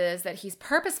realizes that he's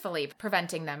purposefully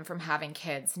preventing them from having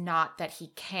kids, not that he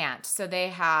can't. So they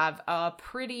have a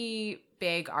pretty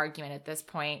big argument at this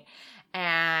point.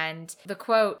 And the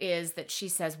quote is that she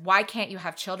says, "Why can't you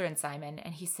have children, Simon?"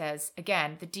 And he says,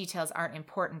 again, "The details aren't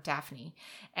important, Daphne."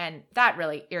 And that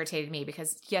really irritated me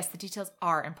because, yes, the details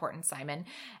are important, Simon.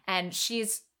 And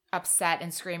she's upset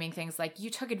and screaming things like, "You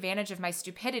took advantage of my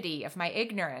stupidity, of my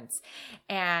ignorance."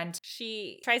 And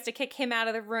she tries to kick him out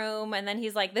of the room, and then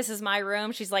he's like, "This is my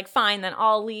room." She's like, "Fine, then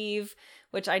I'll leave,"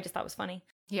 which I just thought was funny.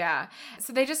 Yeah.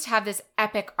 So they just have this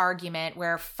epic argument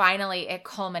where finally it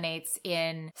culminates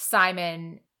in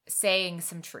Simon saying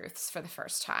some truths for the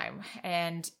first time.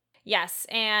 And yes,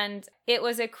 and it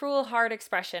was a cruel, hard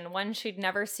expression, one she'd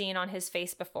never seen on his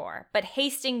face before. "But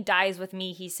Hastings dies with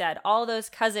me," he said. "All those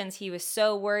cousins he was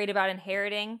so worried about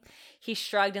inheriting." He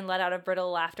shrugged and let out a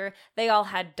brittle laughter. "They all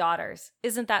had daughters.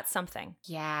 Isn't that something?"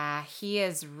 Yeah, he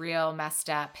is real messed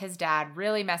up. His dad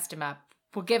really messed him up.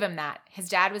 We'll give him that. His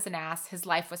dad was an ass. His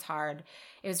life was hard.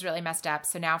 It was really messed up.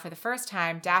 So now for the first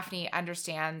time, Daphne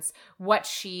understands what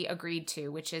she agreed to,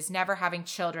 which is never having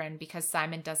children because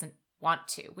Simon doesn't want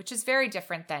to, which is very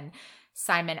different than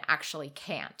Simon actually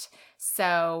can't.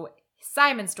 So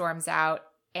Simon storms out,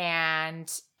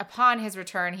 and upon his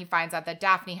return, he finds out that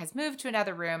Daphne has moved to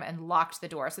another room and locked the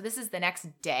door. So this is the next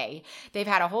day. They've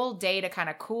had a whole day to kind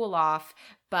of cool off,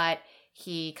 but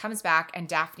he comes back and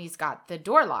Daphne's got the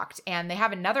door locked, and they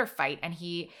have another fight, and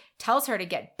he tells her to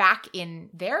get back in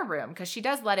their room because she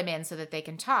does let him in so that they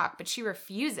can talk, but she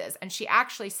refuses, and she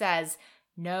actually says,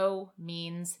 no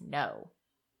means no.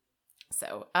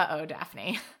 So,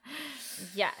 Daphne.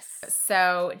 Yes.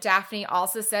 So Daphne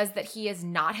also says that he is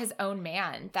not his own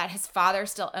man, that his father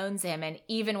still owns him. And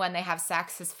even when they have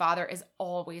sex, his father is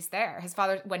always there. His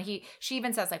father, she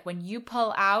even says, like, when you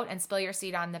pull out and spill your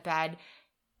seed on the bed,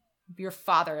 your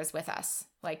father is with us.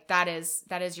 Like, that is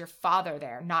your father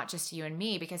there, not just you and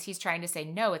me, because he's trying to say,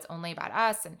 no, it's only about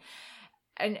us. And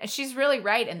she's really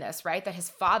right in this, right? That his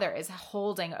father is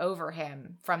holding over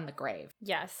him from the grave.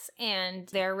 Yes, and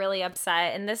they're really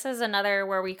upset. And this is another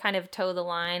where we kind of toe the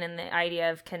line in the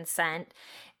idea of consent.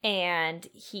 And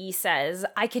he says,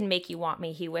 I can make you want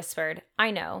me, he whispered. I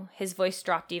know. His voice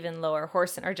dropped even lower,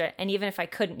 hoarse and urgent. And even if I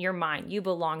couldn't, you're mine. You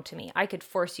belong to me. I could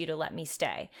force you to let me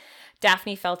stay.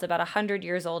 Daphne felt about 100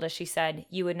 years old as she said,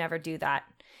 you would never do that.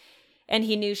 And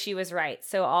he knew she was right.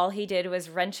 So all he did was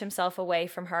wrench himself away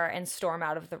from her and storm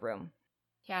out of the room.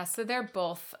 Yeah, so they're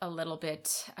both a little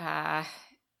bit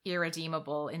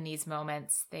irredeemable in these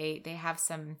moments. They have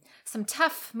some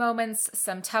tough moments,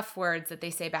 some tough words that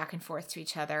they say back and forth to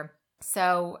each other.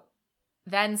 So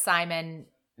then Simon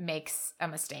makes a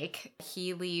mistake.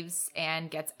 He leaves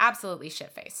and gets absolutely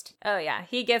shit-faced. Oh yeah,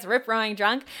 he gets rip-roaring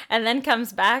drunk and then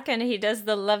comes back and he does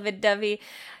the lovey-dovey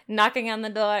knocking on the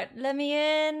door. Let me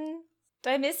in. Do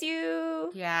I miss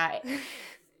you? Yeah.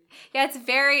 Yeah, it's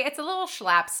a little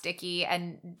slapsticky,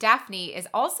 and Daphne is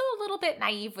also a little bit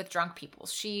naive with drunk people.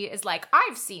 She is like,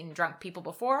 I've seen drunk people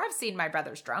before. I've seen my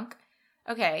brothers drunk.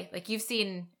 Okay, like you've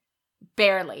seen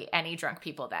barely any drunk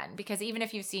people then, because even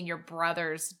if you've seen your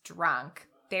brothers drunk,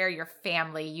 they're your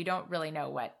family. You don't really know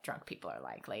what drunk people are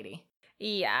like, lady.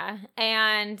 Yeah,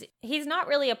 and he's not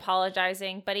really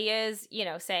apologizing, but he is,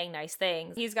 saying nice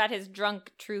things. He's got his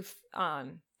drunk truth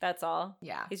on. That's all.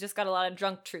 Yeah. He's just got a lot of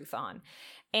drunk truth on.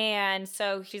 And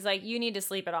so she's like, you need to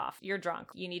sleep it off. You're drunk.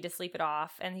 You need to sleep it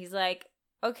off. And he's like,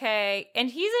 okay. And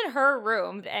he's in her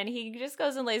room and he just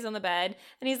goes and lays on the bed.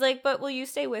 And he's like, but will you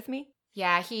stay with me?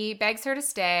 Yeah, he begs her to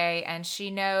stay, and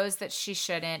she knows that she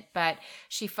shouldn't, but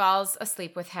she falls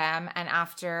asleep with him, and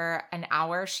after an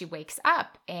hour, she wakes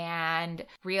up and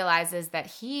realizes that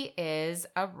he is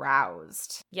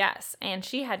aroused. Yes, and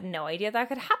she had no idea that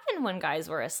could happen when guys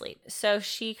were asleep. So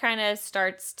she kind of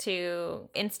starts to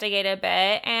instigate a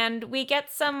bit, and we get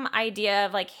some idea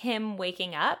of, like, him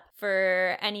waking up.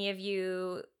 For any of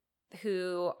you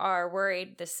who are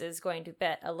worried this is going to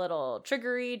get a little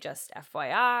triggery, just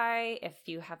FYI, if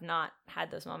you have not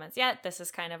had those moments yet, this is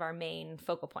kind of our main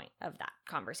focal point of that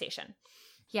conversation.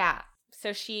 Yeah.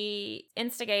 So she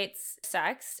instigates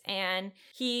sex, and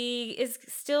he is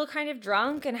still kind of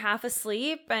drunk and half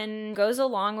asleep and goes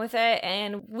along with it.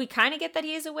 And we kind of get that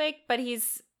he's awake, but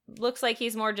looks like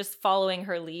he's more just following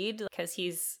her lead because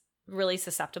he's really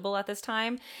susceptible at this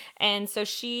time. And so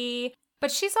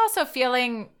but she's also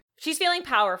feeling... She's feeling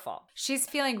powerful. She's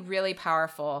feeling really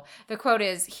powerful. The quote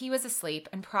is, he was asleep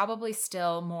and probably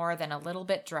still more than a little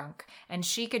bit drunk, and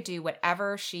she could do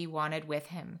whatever she wanted with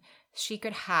him. She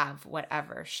could have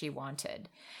whatever she wanted.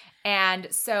 And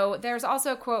so there's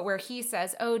also a quote where he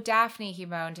says, oh, Daphne, he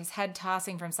moaned, his head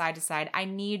tossing from side to side. I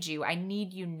need you. I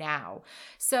need you now.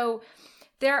 So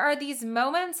there are these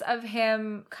moments of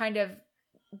him kind of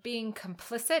being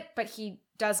complicit, but he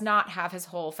does not have his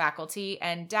whole faculty.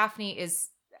 And Daphne is,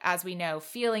 as we know,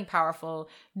 feeling powerful,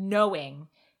 knowing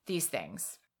these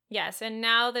things. Yes, and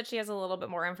now that she has a little bit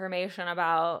more information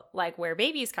about, like, where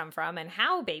babies come from and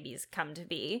how babies come to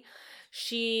be,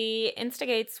 she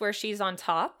instigates where she's on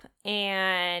top,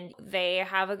 and they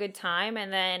have a good time,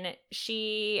 and then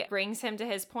she brings him to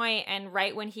his point, and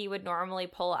right when he would normally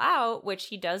pull out, which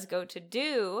he does go to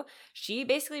do, she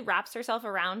basically wraps herself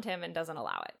around him and doesn't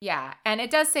allow it. Yeah, and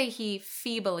it does say he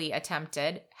feebly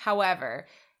attempted. However,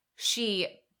 she,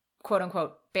 quote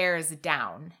unquote, bears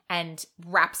down and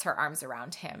wraps her arms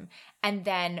around him. And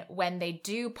then when they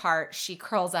do part, she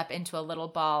curls up into a little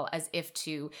ball as if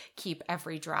to keep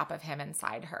every drop of him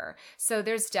inside her. So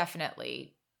there's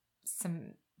definitely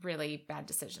some really bad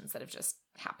decisions that have just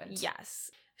happened.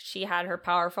 Yes. She had her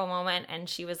powerful moment and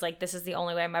she was like, this is the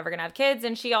only way I'm ever going to have kids.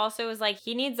 And she also was like,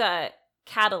 he needs a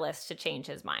catalyst to change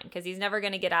his mind because he's never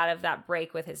going to get out of that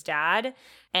break with his dad.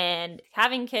 And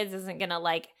having kids isn't going to,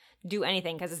 like, do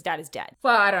anything because his dad is dead.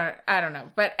 Well, I don't know.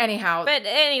 But anyhow. But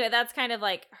anyway, that's kind of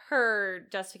like her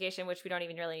justification, which we don't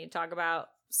even really need to talk about.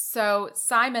 So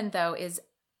Simon, though, is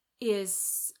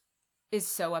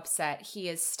so upset. He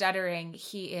is stuttering.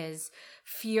 He is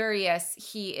furious.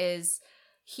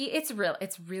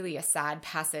 It's really a sad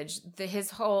passage.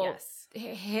 His whole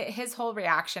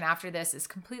reaction after this is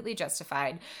completely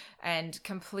justified and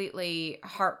completely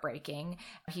heartbreaking.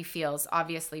 He feels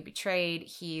obviously betrayed.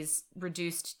 He's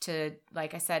reduced to,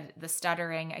 like I said, the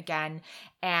stuttering again,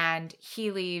 and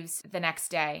he leaves the next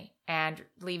day and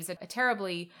leaves a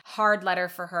terribly hard letter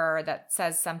for her that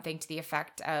says something to the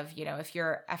effect of, if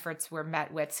your efforts were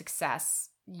met with success,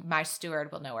 my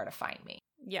steward will know where to find me.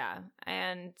 Yeah,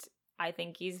 and I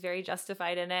think he's very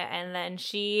justified in it. And then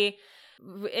she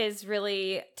is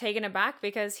really taken aback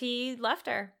because he left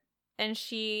her. And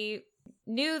she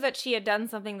knew that she had done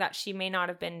something that she may not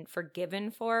have been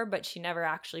forgiven for, but she never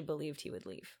actually believed he would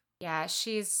leave. Yeah,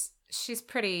 she's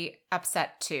pretty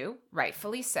upset too,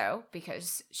 rightfully so,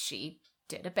 because she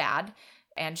did a bad.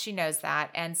 And she knows that.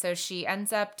 And so she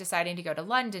ends up deciding to go to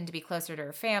London to be closer to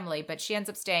her family, but she ends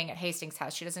up staying at Hastings'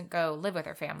 house. She doesn't go live with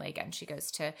her family again. She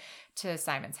goes to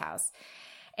Simon's house.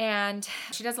 And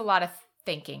she does a lot of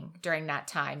thinking during that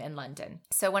time in London.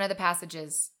 So one of the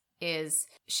passages is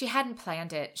she hadn't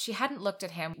planned it. She hadn't looked at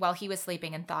him while he was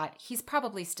sleeping and thought, he's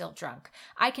probably still drunk.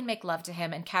 I can make love to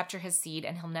him and capture his seed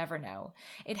and he'll never know.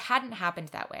 It hadn't happened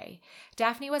that way.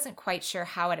 Daphne wasn't quite sure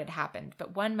how it had happened,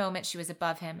 but one moment she was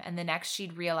above him and the next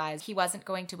she'd realized he wasn't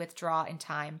going to withdraw in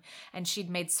time, and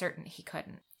she'd made certain he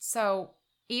couldn't. So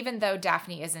even though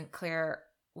Daphne isn't clear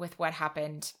with what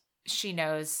happened, she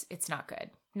knows it's not good.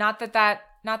 Not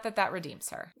that redeems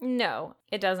her. No,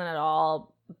 it doesn't at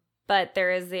all. But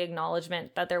there is the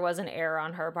acknowledgement that there was an error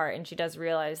on her part, and she does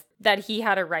realize that he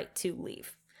had a right to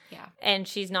leave. Yeah. And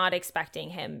she's not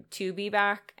expecting him to be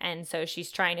back, and so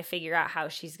she's trying to figure out how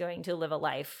she's going to live a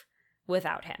life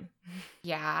without him.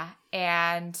 Yeah.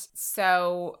 And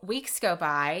so weeks go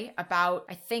by, about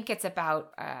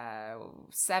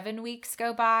 7 weeks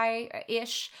go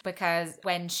by-ish, because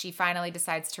when she finally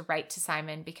decides to write to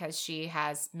Simon because she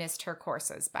has missed her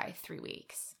courses by 3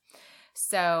 weeks.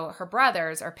 So her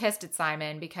brothers are pissed at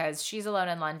Simon because she's alone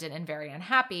in London and very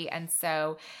unhappy. And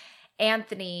so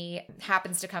Anthony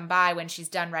happens to come by when she's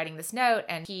done writing this note,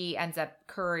 and he ends up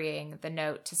couriering the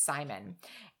note to Simon.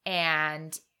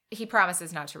 And he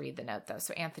promises not to read the note, though,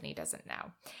 so Anthony doesn't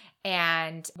know.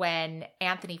 And when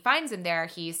Anthony finds him there,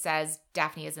 he says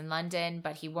Daphne is in London,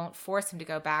 but he won't force him to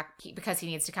go back because he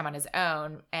needs to come on his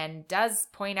own, and does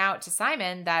point out to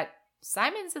Simon that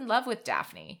Simon's in love with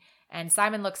Daphne. And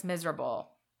Simon looks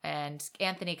miserable, and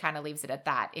Anthony kind of leaves it at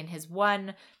that. In his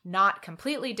one not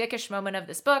completely dickish moment of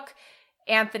this book,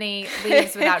 Anthony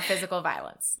leaves without physical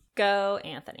violence. Go,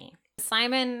 Anthony.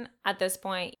 Simon, at this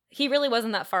point, he really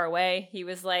wasn't that far away. He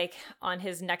was like on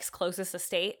his next closest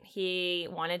estate. He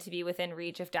wanted to be within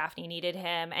reach if Daphne needed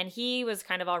him, and he was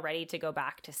kind of all ready to go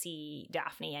back to see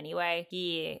Daphne anyway.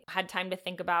 He had time to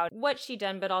think about what she'd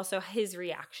done, but also his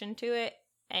reaction to it,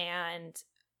 and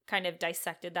kind of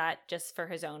dissected that just for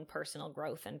his own personal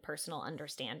growth and personal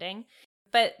understanding.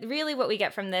 But really what we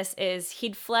get from this is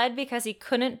he'd fled because he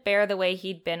couldn't bear the way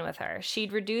he'd been with her.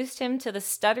 She'd reduced him to the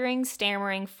stuttering,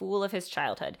 stammering fool of his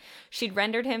childhood. She'd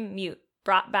rendered him mute,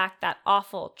 brought back that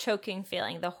awful, choking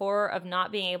feeling, the horror of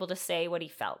not being able to say what he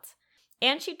felt.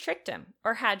 And she tricked him,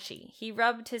 or had she? He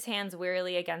rubbed his hands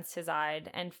wearily against his eye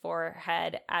and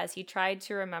forehead as he tried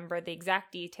to remember the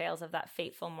exact details of that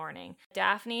fateful morning.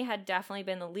 Daphne had definitely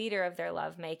been the leader of their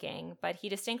lovemaking, but he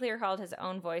distinctly recalled his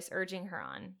own voice urging her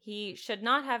on. He should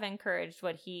not have encouraged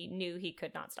what he knew he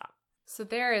could not stop. So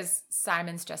there is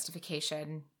Simon's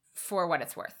justification for what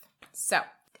it's worth. So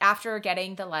after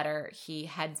getting the letter, he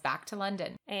heads back to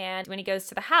London. And when he goes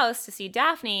to the house to see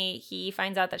Daphne, he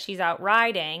finds out that she's out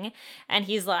riding. And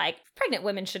he's like, pregnant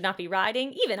women should not be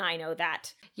riding. Even I know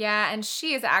that. Yeah, and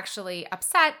she is actually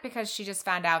upset because she just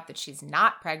found out that she's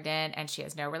not pregnant and she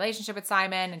has no relationship with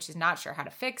Simon and she's not sure how to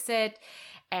fix it.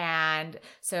 And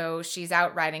so she's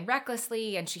out riding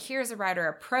recklessly and she hears a rider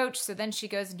approach. So then she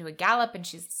goes into a gallop and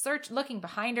she's looking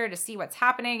behind her to see what's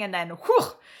happening. And then whew,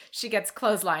 she gets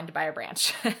clotheslined by a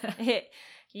branch.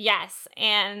 Yes.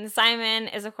 And Simon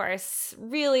is, of course,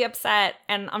 really upset.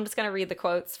 And I'm just going to read the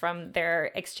quotes from their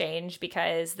exchange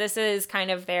because this is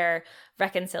kind of their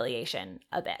reconciliation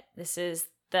a bit. This is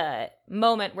the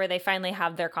moment where they finally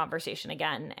have their conversation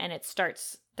again. And it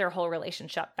starts their whole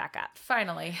relationship back up.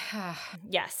 Finally.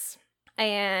 Yes.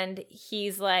 And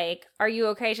he's like, are you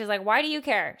okay? She's like, why do you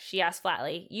care? She asked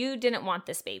flatly. You didn't want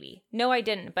this baby. No, I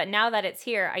didn't. But now that it's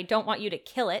here, I don't want you to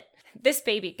kill it. This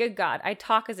baby, good God, I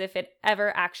talk as if it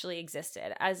ever actually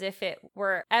existed, as if it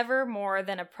were ever more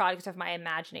than a product of my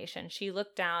imagination. She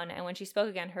looked down, and when she spoke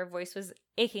again, her voice was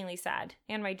achingly sad.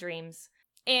 And my dreams.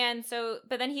 And so,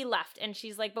 but then he left, and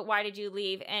she's like, but why did you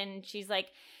leave? And she's like,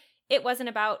 it wasn't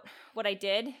about what I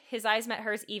did. His eyes met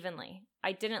hers evenly.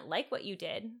 I didn't like what you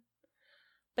did.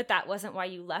 But that wasn't why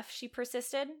you left, she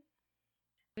persisted.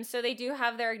 And so they do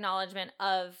have their acknowledgement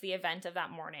of the event of that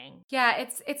morning. Yeah,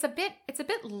 it's a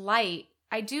bit light.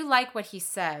 I do like what he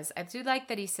says. I do like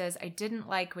that he says, I didn't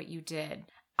like what you did.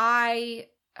 I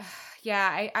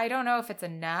don't know if it's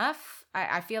enough.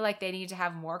 I feel like they need to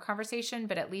have more conversation,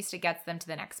 but at least it gets them to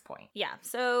the next point. Yeah,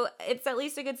 so it's at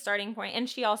least a good starting point. And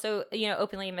she also,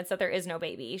 openly admits that there is no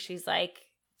baby. She's like,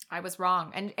 I was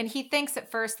wrong. And he thinks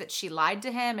at first that she lied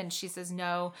to him, and she says,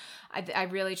 no, I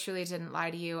really, truly didn't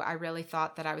lie to you. I really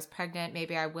thought that I was pregnant.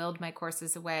 Maybe I willed my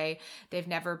courses away. They've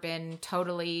never been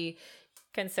totally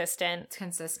consistent.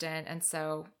 And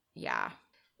so, yeah.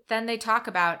 Then they talk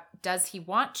about, does he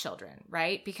want children,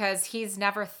 right? Because he's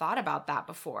never thought about that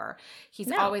before.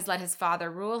 He's always let his father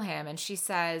rule him. And she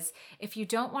says, if you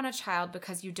don't want a child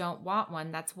because you don't want one,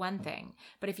 that's one thing.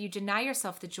 But if you deny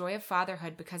yourself the joy of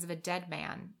fatherhood because of a dead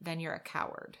man, then you're a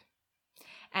coward.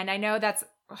 And I know that's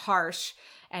harsh,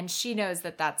 and she knows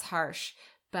that that's harsh,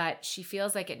 but she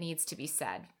feels like it needs to be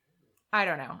said. I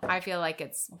don't know. I feel like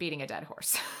it's beating a dead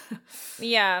horse.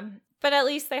 Yeah. But at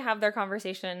least they have their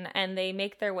conversation, and they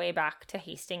make their way back to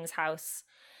Hastings' house.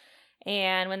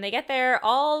 And when they get there,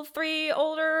 all three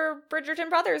older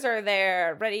Bridgerton brothers are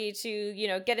there, ready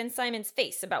to, get in Simon's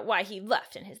face about why he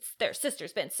left, and their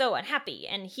sister's been so unhappy,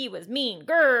 and he was mean,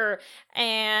 grr.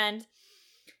 And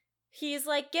he's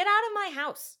like, get out of my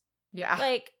house. Yeah.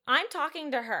 Like, I'm talking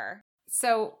to her.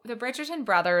 So the Bridgerton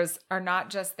brothers are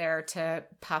not just there to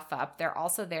puff up. They're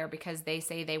also there because they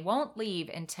say they won't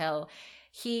leave until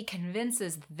he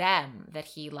convinces them that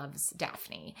he loves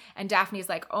Daphne. And Daphne's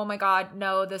like, oh my God,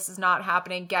 no, this is not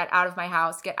happening. Get out of my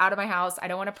house. Get out of my house. I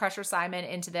don't want to pressure Simon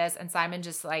into this. And Simon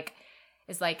just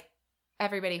is like,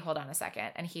 everybody hold on a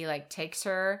second. And he takes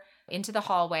her into the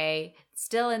hallway,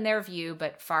 still in their view,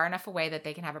 but far enough away that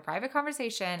they can have a private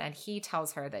conversation. And he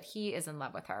tells her that he is in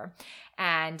love with her.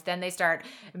 And then they start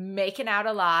making out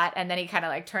a lot. And then he kind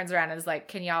of turns around and is like,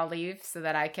 can y'all leave so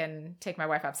that I can take my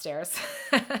wife upstairs?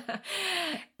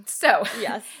 So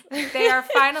yes, they are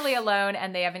finally alone,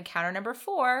 and they have encounter number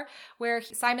 4, where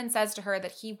Simon says to her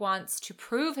that he wants to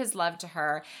prove his love to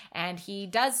her. And he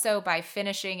does so by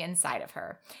finishing inside of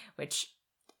her, which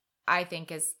I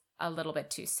think is a little bit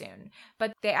too soon.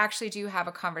 But they actually do have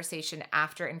a conversation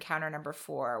after encounter number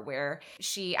 4 where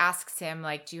she asks him,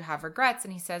 do you have regrets?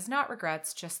 And he says, not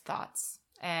regrets, just thoughts.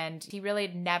 And he really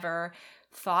never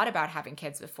thought about having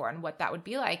kids before and what that would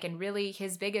be like. And really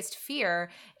his biggest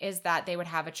fear is that they would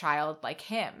have a child like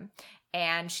him.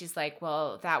 And she's like,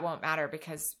 well, that won't matter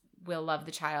because we'll love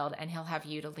the child and he'll have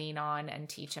you to lean on and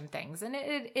teach him things. And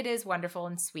it is wonderful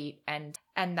and sweet, and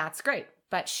that's great.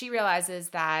 But she realizes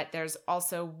that there's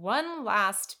also one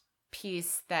last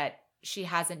piece that she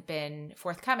hasn't been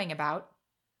forthcoming about,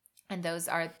 and those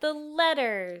are the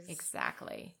letters.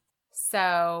 Exactly.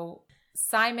 So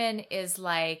Simon is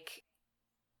like,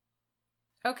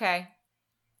 okay.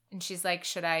 And she's like,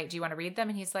 do you want to read them?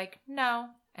 And he's like, no.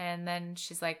 And then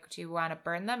she's like, do you want to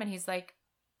burn them? And he's like,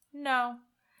 no.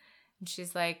 And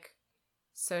she's like,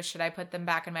 so should I put them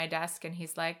back in my desk? And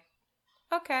he's like,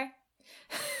 okay.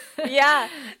 Yeah.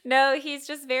 No, he's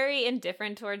just very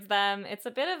indifferent towards them. It's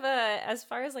a bit of as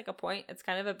far as a point, it's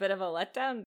kind of a bit of a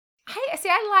letdown.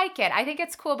 I like it. I think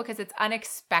it's cool because it's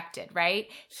unexpected, right?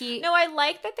 No, I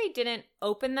like that they didn't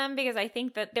open them because I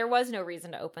think that there was no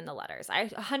reason to open the letters. I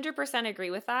 100%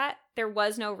 agree with that. There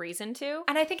was no reason to.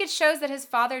 And I think it shows that his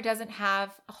father doesn't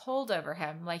have a hold over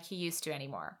him like he used to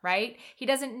anymore, right? He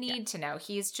doesn't need to know.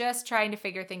 He's just trying to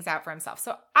figure things out for himself.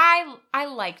 So I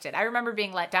liked it. I remember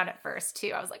being let down at first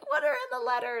too. I was like, what are in the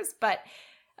letters? But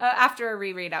after a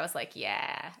reread, I was like,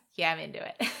 yeah, I'm into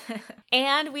it.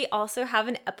 And we also have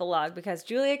an epilogue because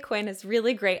Julia Quinn is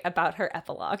really great about her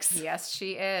epilogues. Yes,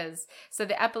 she is. So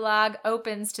the epilogue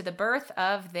opens to the birth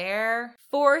of their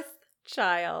 4th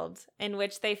child, in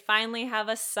which they finally have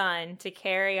a son to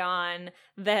carry on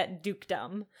the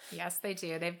dukedom. Yes, they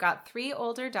do. They've got 3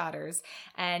 older daughters,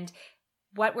 and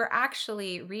what we're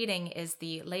actually reading is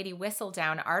the Lady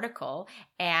Whistledown article,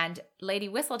 and Lady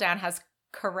Whistledown has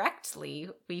correctly,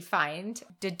 we find,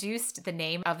 deduced the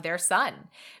name of their son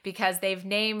because they've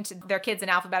named their kids in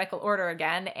alphabetical order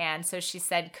again. And so she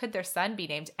said, could their son be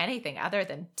named anything other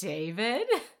than David?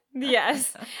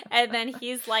 Yes. And then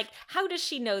he's like, how does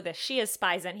she know this? She has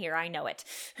spies in here. I know it.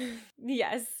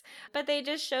 Yes. But they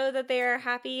just show that they are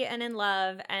happy and in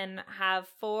love and have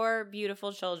 4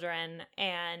 beautiful children.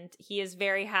 And he is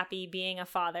very happy being a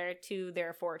father to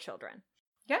their 4 children.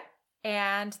 Yep.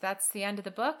 And that's the end of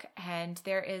the book. And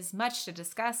there is much to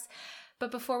discuss.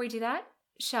 But before we do that,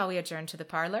 shall we adjourn to the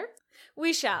parlor?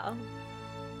 We shall.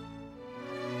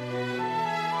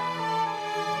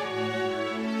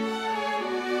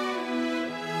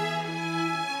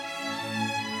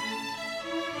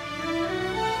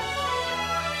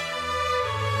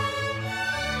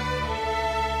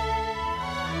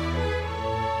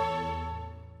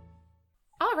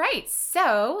 All right,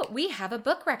 so we have a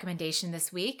book recommendation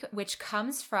this week, which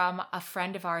comes from a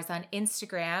friend of ours on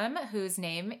Instagram whose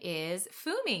name is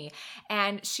Fumi.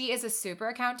 And she is a super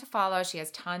account to follow. She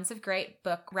has tons of great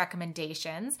book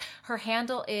recommendations. Her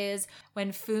handle is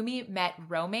When Fumi Met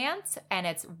Romance, and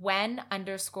it's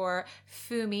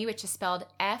when_Fumi, which is spelled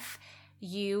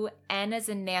F-U-N as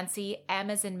in Nancy, M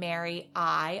as in Mary,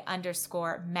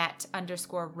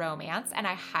 I_met_romance. And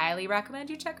I highly recommend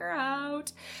you check her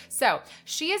out. So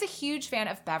she is a huge fan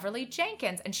of Beverly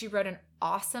Jenkins, and she wrote an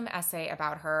awesome essay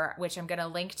about her, which I'm going to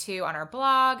link to on our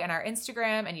blog and our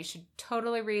Instagram, and you should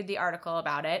totally read the article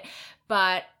about it.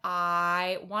 But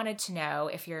I wanted to know,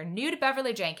 if you're new to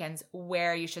Beverly Jenkins,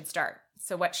 where you should start.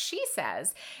 So what she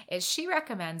says is she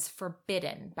recommends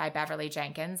Forbidden by Beverly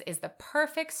Jenkins is the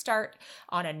perfect start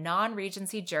on a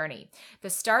non-Regency journey. The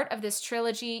start of this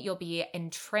trilogy, you'll be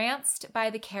entranced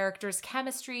by the characters'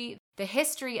 chemistry, the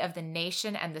history of the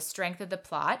nation, and the strength of the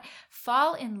plot.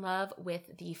 Fall in love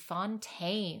with the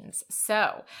Fontaines.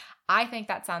 So I think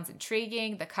that sounds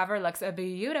intriguing. The cover looks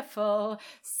beautiful.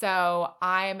 So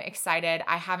I'm excited.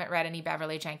 I haven't read any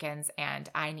Beverly Jenkins and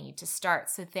I need to start.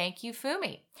 So thank you,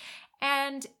 Fumi.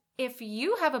 And if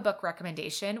you have a book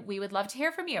recommendation, we would love to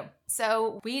hear from you.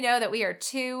 So we know that we are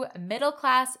 2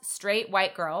 middle-class straight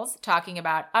white girls talking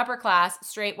about upper-class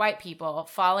straight white people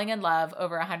falling in love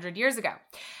over 100 years ago.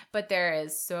 But there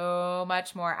is so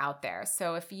much more out there.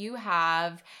 So if you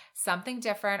have something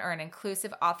different or an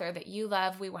inclusive author that you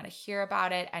love, we want to hear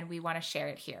about it and we want to share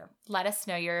it here. Let us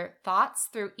know your thoughts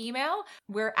through email.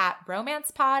 We're at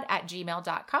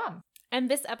romancepod@gmail.com. And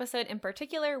this episode in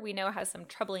particular, we know has some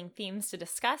troubling themes to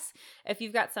discuss. If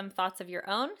you've got some thoughts of your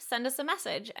own, send us a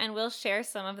message and we'll share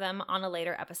some of them on a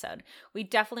later episode. We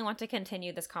definitely want to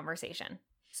continue this conversation.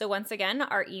 So once again,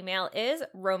 our email is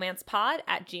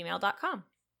romancepod@gmail.com.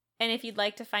 And if you'd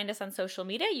like to find us on social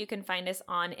media, you can find us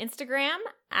on Instagram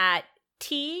at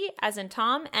T as in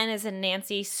Tom, N as in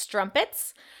Nancy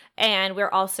Strumpets. And we're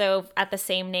also at the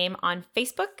same name on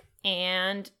Facebook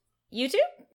and YouTube.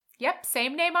 Yep,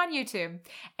 same name on YouTube.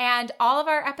 And all of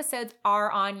our episodes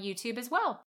are on YouTube as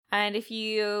well. And if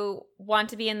you want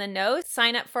to be in the know,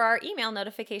 sign up for our email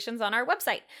notifications on our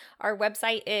website. Our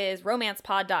website is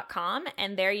romancepod.com,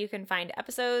 and there you can find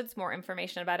episodes, more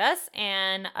information about us,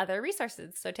 and other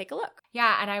resources. So take a look.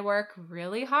 Yeah, and I work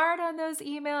really hard on those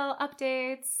email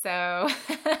updates. So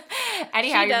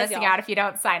anyhow, you're missing out if you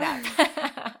don't sign up.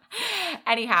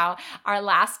 Anyhow, our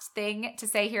last thing to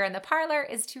say here in the parlor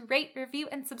is to rate, review,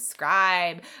 and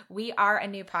subscribe. We are a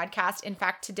new podcast. In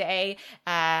fact, today,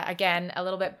 again, a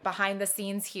little bit behind the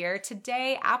scenes here,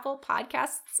 today Apple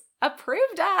Podcasts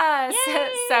approved us.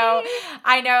 Yay! So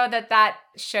I know that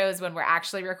shows when we're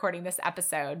actually recording this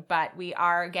episode, but we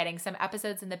are getting some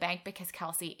episodes in the bank because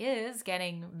Kelsey is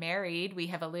getting married. We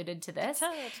have alluded to this.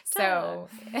 So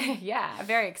yeah,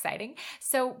 very exciting.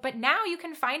 So, but now you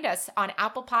can find us on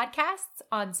Apple Podcasts,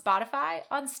 on Spotify,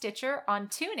 on Stitcher, on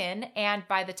TuneIn. And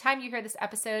by the time you hear this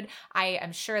episode, I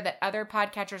am sure that other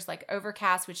podcatchers like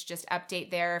Overcast, which just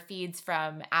update their feeds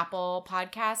from Apple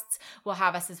Podcasts, will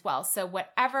have us as well. So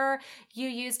whatever you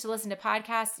use to listen to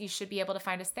podcasts, you should be able to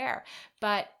find us there.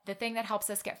 But the thing that helps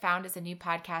us get found as a new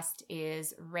podcast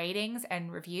is ratings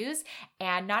and reviews.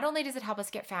 And not only does it help us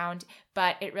get found,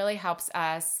 but it really helps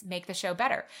us make the show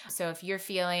better. So if you're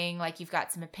feeling like you've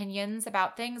got some opinions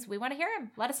about things, we want to hear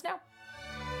them. Let us know.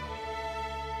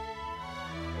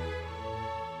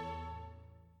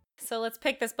 So let's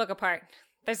pick this book apart.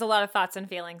 There's a lot of thoughts and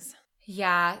feelings.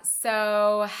 Yeah,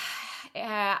 so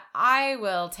I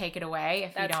will take it away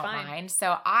if you don't mind.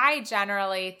 So I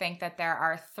generally think that there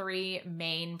are 3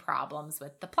 main problems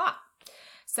with the plot.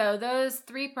 So those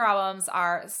 3 problems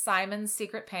are Simon's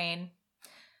secret pain.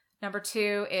 Number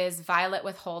 2 is Violet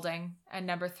withholding. And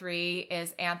number 3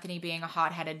 is Anthony being a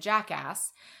hot-headed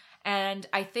jackass. And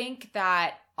I think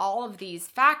that all of these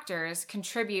factors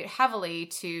contribute heavily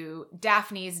to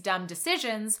Daphne's dumb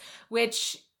decisions,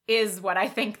 which is what I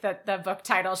think that the book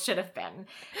title should have been,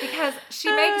 because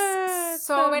she makes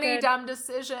so many dumb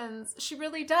decisions. She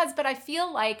really does. But I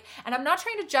feel like, and I'm not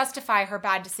trying to justify her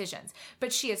bad decisions,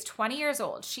 but she is 20 years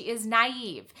old. She is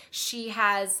naive. She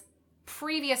has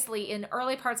previously, in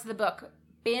early parts of the book,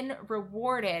 been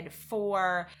rewarded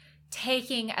for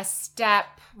taking a step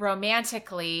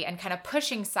romantically and kind of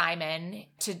pushing Simon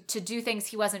to do things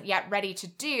he wasn't yet ready to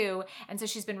do. And so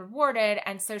she's been rewarded.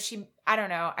 And so I don't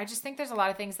know. I just think there's a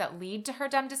lot of things that lead to her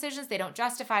dumb decisions. They don't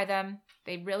justify them.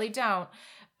 They really don't.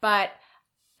 But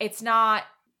it's not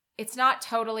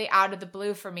totally out of the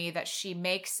blue for me that she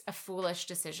makes a foolish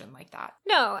decision like that.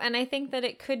 No, and I think that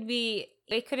it could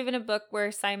have been a book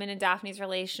where Simon and Daphne's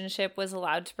relationship was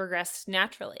allowed to progress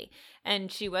naturally.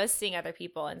 And she was seeing other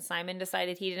people, and Simon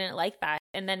decided he didn't like that.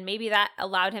 And then maybe that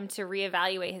allowed him to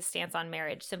reevaluate his stance on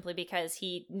marriage simply because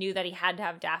he knew that he had to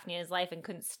have Daphne in his life and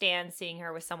couldn't stand seeing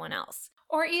her with someone else.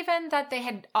 Or even that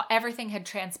everything had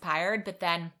transpired, but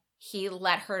then he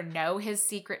let her know his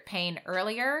secret pain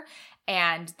earlier,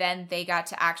 and then they got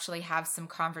to actually have some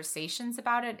conversations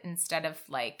about it instead of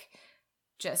like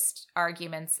just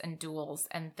arguments and duels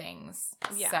and things.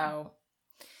 Yeah.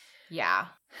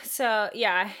 So,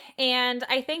 yeah. And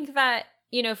I think that,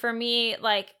 for me,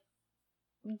 like,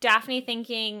 Daphne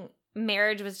thinking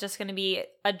marriage was just going to be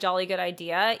a jolly good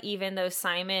idea, even though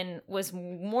Simon was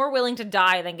more willing to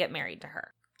die than get married to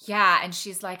her. Yeah, and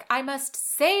she's like, I must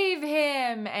save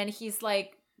him. And he's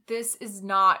like, this is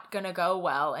not going to go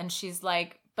well. And she's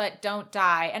like, but don't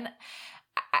die. And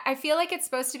I feel like it's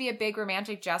supposed to be a big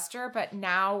romantic gesture, but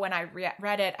now when I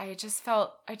read it, I just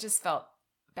felt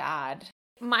bad.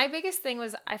 My biggest thing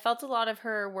was I felt a lot of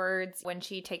her words when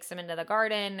she takes him into the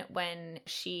garden, when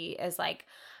she is like,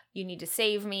 you need to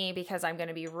save me because I'm going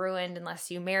to be ruined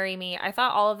unless you marry me. I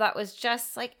thought all of that was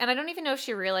just like, and I don't even know if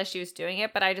she realized she was doing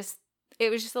it, but it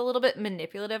was just a little bit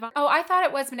manipulative. Oh, I thought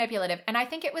it was manipulative. And I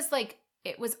think it was like,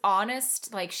 it was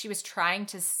honest, like she was trying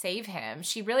to save him.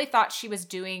 She really thought she was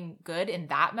doing good in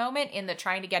that moment in the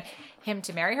trying to get him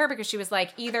to marry her, because she was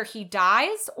like, either he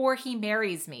dies or he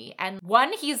marries me. And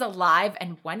one, he's alive,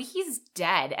 and one, he's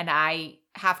dead. And I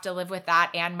have to live with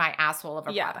that and my asshole of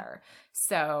a brother.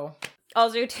 So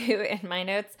also, too, in my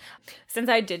notes, since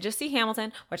I did just see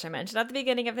Hamilton, which I mentioned at the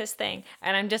beginning of this thing,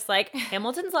 and I'm just like,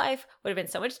 Hamilton's life would have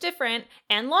been so much different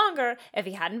and longer if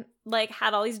he hadn't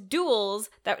had all these duels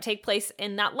that would take place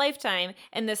in that lifetime,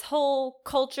 and this whole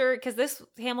culture, because this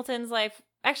Hamilton's life,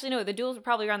 actually no, the duels were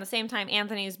probably around the same time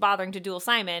Anthony's bothering to duel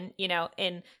Simon,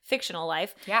 in fictional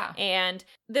life. Yeah. And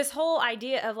this whole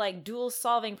idea of duels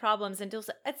solving problems and duels,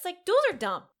 it's like, duels are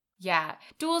dumb. Yeah,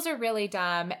 duels are really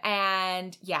dumb.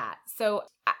 And yeah, so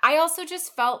I also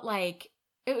just felt like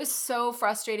it was so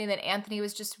frustrating that Anthony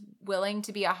was just willing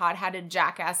to be a hot-headed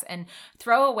jackass and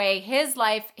throw away his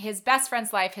life, his best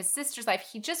friend's life, his sister's life.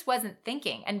 He just wasn't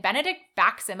thinking. And Benedict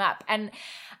backs him up. And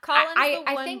Colin's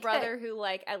the one brother who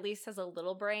at least has a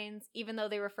little brains, even though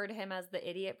they refer to him as the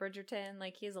idiot Bridgerton.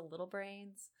 He has a little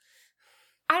brains.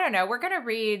 I don't know. We're going to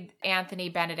read Anthony,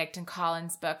 Benedict, and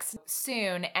Colin's books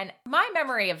soon. And my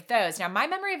memory of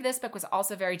this book was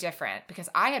also very different because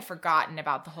I had forgotten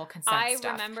about the whole consent stuff.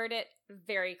 I remembered it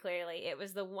very clearly. It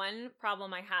was the one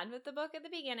problem I had with the book at the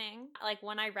beginning.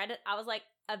 When I read it, I was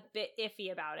a bit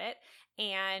iffy about it.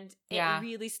 And it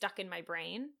really stuck in my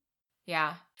brain.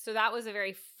 Yeah. So that was a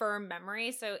very firm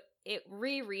memory. So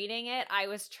rereading it, I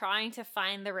was trying to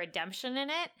find the redemption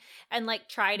in it and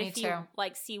try to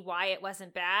see why it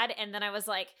wasn't bad. And then I was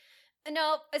like,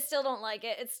 nope, I still don't like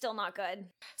it. It's still not good.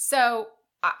 So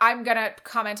I'm going to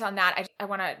comment on that. I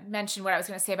want to mention what I was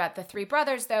going to say about the three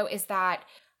brothers, though, is that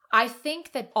I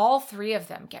think that all three of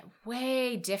them get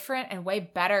way different and way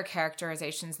better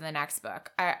characterizations in the next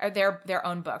book, their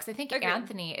own books. I think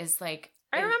Anthony is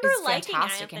I remember liking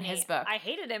fantastic Anthony in his book. I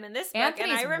hated him in this book,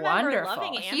 Anthony's and I remember wonderful.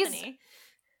 loving Anthony. He's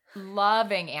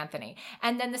loving Anthony.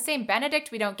 And then the same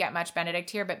Benedict, we don't get much Benedict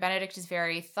here, but Benedict is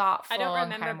very thoughtful. I don't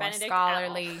remember and kind of Benedict more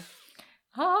scholarly. At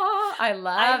all. Oh, I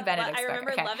love Benedict. I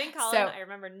remember loving Colin. So, I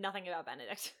remember nothing about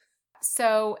Benedict.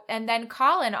 So, and then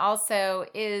Colin also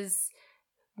is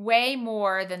way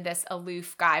more than this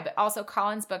aloof guy, but also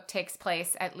Colin's book takes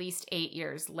place at least 8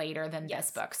 years later than this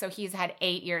book. So he's had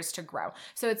 8 years to grow.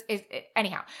 So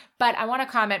anyhow, but I want to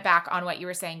comment back on what you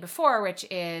were saying before, which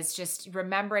is just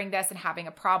remembering this and having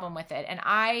a problem with it. And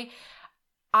I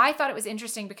thought it was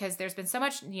interesting because there's been so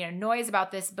much, noise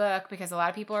about this book because a lot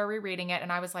of people are rereading it.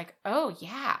 And I was like, oh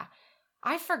yeah,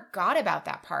 I forgot about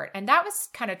that part. And that was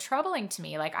kind of troubling to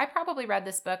me. Like, I probably read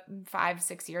this book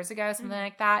 5-6 years ago, something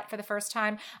like that, for the first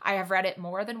time. I have read it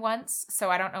more than once,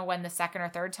 so I don't know when the second or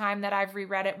third time that I've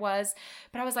reread it was.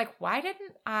 But I was like, why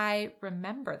didn't I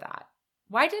remember that?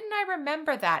 Why didn't I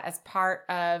remember that as part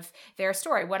of their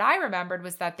story? What I remembered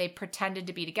was that they pretended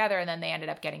to be together and then they ended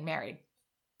up getting married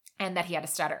and that he had a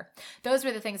stutter. Those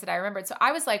were the things that I remembered. So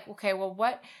I was like, okay, well,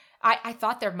 what? I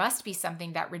thought there must be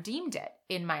something that redeemed it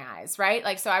in my eyes, right?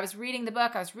 Like, so I was reading the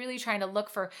book. I was really trying to look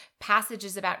for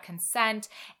passages about consent.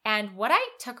 And what I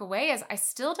took away is I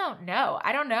still don't know.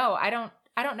 I don't know. I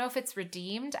don't know if it's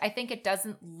redeemed. I think it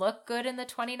doesn't look good in the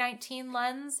 2019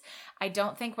 lens. I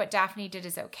don't think what Daphne did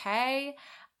is okay.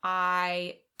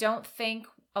 I don't think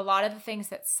a lot of the things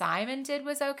that Simon did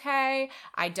was okay.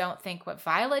 I don't think what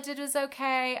Violet did was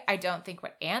okay. I don't think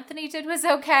what Anthony did was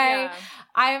okay. Yeah.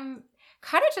 I'm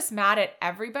kind of just mad at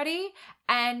everybody.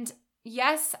 And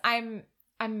yes, I'm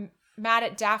mad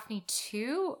at Daphne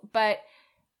too, but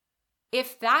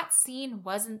if that scene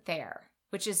wasn't there,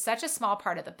 which is such a small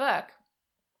part of the book,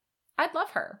 I'd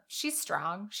love her. She's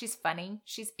strong. She's funny.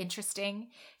 She's interesting.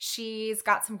 She's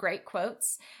got some great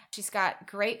quotes. She's got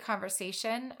great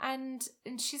conversation and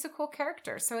she's a cool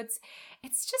character. So it's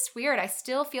just weird. I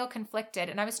still feel conflicted.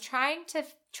 And I was trying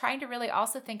to really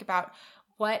also think about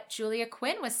what Julia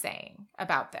Quinn was saying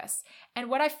about this. And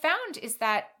what I found is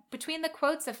that between the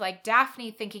quotes of like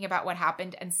Daphne thinking about what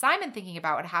happened and Simon thinking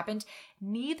about what happened,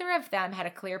 neither of them had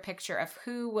a clear picture of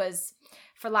who was,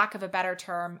 for lack of a better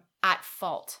term, at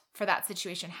fault for that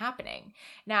situation happening.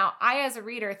 Now, I as a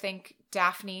reader think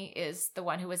Daphne is the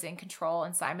one who was in control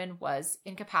and Simon was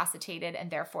incapacitated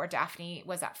and therefore Daphne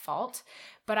was at fault.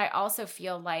 But I also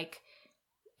feel like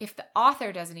if the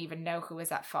author doesn't even know who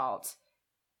was at fault,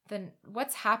 then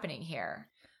what's happening here?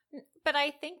 But I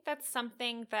think that's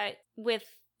something that with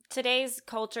today's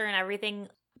culture and everything,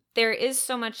 there is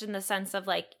so much in the sense of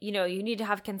like, you know, you need to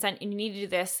have consent and you need to do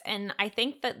this. And I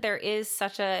think that there is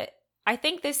I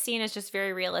think this scene is just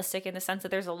very realistic in the sense that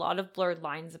there's a lot of blurred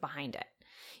lines behind it.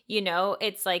 You know,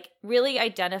 it's like really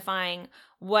identifying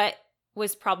what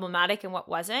was problematic and what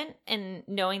wasn't, and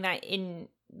knowing that in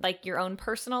like your own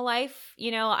personal life.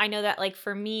 You know, I know that like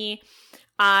for me,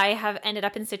 I have ended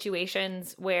up in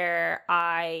situations where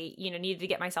I, you know, needed to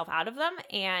get myself out of them.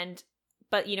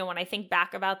 But, you know, when I think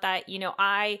back about that, you know,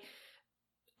 I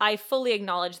fully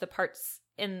acknowledge the parts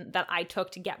that I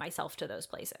took to get myself to those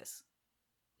places,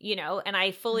 you know, and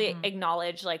I fully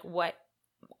acknowledge like what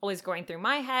was going through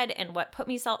my head and what put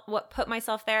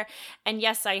myself there. And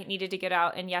yes, I needed to get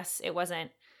out. And yes, it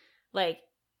wasn't like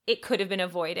it could have been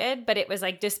avoided, but it was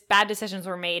like just bad decisions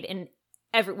were made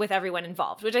with everyone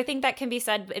involved, which I think that can be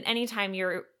said at any time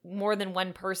you're more than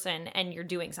one person and you're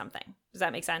doing something. Does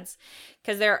that make sense?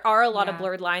 Because there are a lot of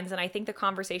blurred lines. And I think the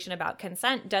conversation about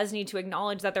consent does need to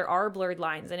acknowledge that there are blurred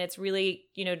lines. And it's really,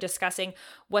 you know, discussing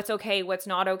what's okay, what's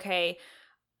not okay.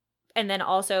 And then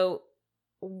also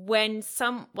when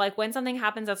something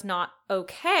happens that's not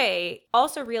okay,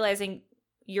 also realizing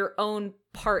your own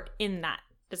part in that.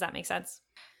 Does that make sense?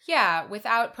 Yeah,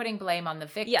 without putting blame on the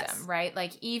victim, yes. Right?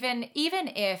 Like even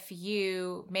if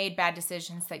you made bad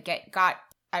decisions that got,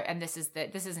 and this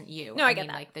isn't you. No, I get mean,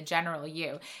 that. Like the general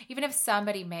you. Even if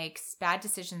somebody makes bad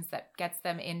decisions that gets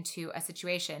them into a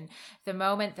situation, the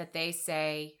moment that they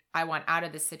say, "I want out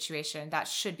of this situation," that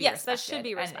should be respected. That should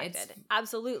be respected.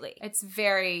 Absolutely. It's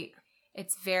very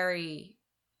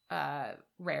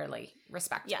rarely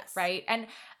respected, yes. Right? And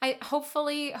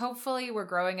hopefully we're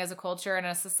growing as a culture and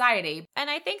a society. And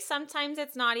I think sometimes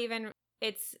it's not even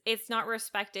it's not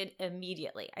respected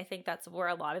immediately. I think that's where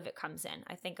a lot of it comes in.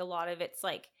 I think a lot of it's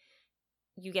like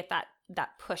you get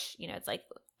that push, you know, it's like,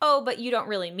 "Oh, but you don't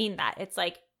really mean that." It's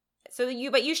like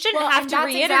but you shouldn't have to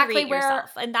reiterate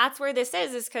yourself. And that's where this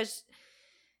is because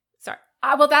sorry.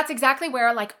 Well, that's exactly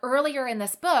where, like, earlier in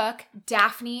this book,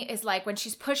 Daphne is like, when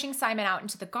she's pushing Simon out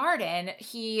into the garden,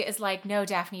 he is like, "No,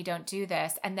 Daphne, don't do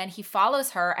this." And then he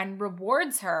follows her and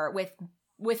rewards her with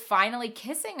finally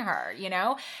kissing her, you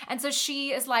know? And so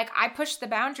she is like, "I pushed the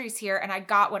boundaries here and I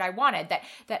got what I wanted."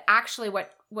 That actually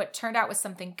what turned out was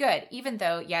something good, even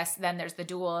though, yes, then there's the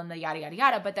duel and the yada, yada,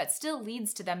 yada, but that still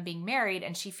leads to them being married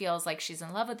and she feels like she's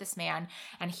in love with this man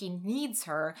and he needs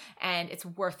her and it's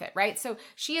worth it, right? So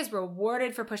she is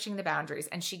rewarded for pushing the boundaries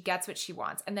and she gets what she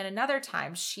wants. And then another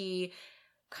time she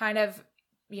kind of,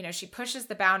 you know, she pushes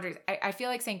the boundaries. I feel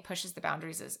like saying pushes the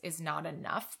boundaries is not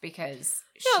enough because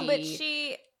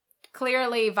she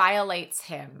clearly violates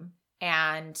him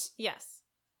and yes.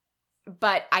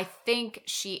 But I think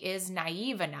she is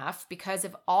naive enough because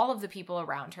of all of the people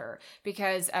around her,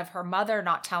 because of her mother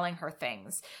not telling her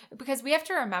things. Because we have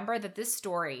to remember that this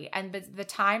story and the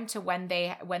time to when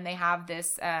they have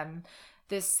this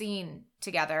this scene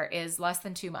together is less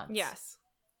than 2 months. Yes.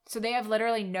 So they have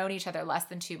literally known each other less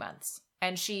than 2 months.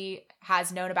 And she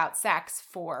has known about sex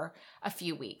for a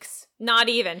few weeks. Not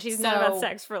even. She's known about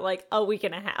sex for like a week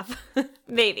and a half,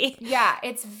 maybe. Yeah,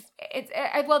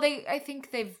 I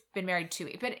think they've been married 2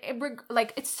 weeks, but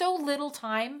it's so little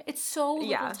time. It's so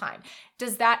little time.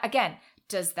 Does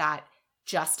that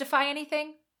justify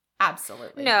anything?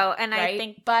 Absolutely. No, and right? I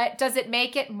think, but does it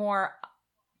make it more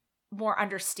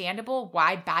understandable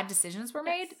why bad decisions were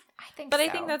made? I think but so. I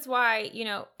think that's why,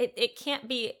 it can't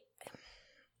be.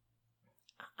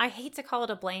 I hate to call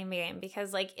it a blame game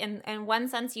because like in one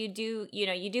sense you do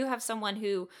have someone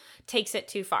who takes it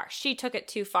too far. She took it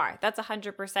too far. That's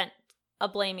 100% a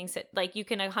blaming like you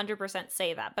can 100%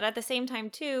 say that. But at the same time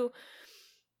too,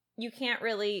 you can't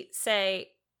really say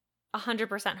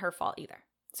 100% her fault either.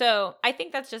 So I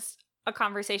think that's just a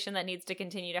conversation that needs to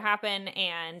continue to happen,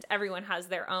 and everyone has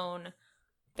their own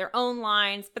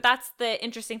lines. But that's the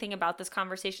interesting thing about this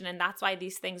conversation, and that's why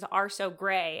these things are so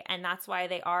gray, and that's why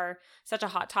they are such a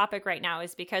hot topic right now,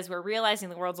 is because we're realizing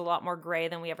the world's a lot more gray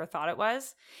than we ever thought it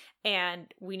was,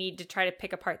 and we need to try to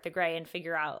pick apart the gray and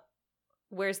figure out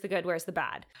where's the good, where's the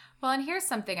bad. Well, and here's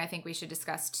something I think we should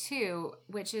discuss too,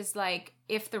 which is like,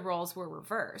 if the roles were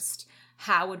reversed,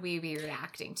 how would we be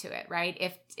reacting to it, right?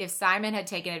 If Simon had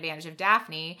taken advantage of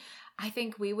Daphne, I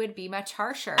think we would be much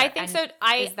harsher. I think so.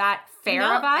 Is that fair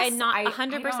of us? And not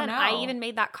 100%. I even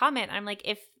made that comment. I'm like,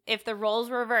 if the roles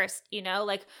were reversed,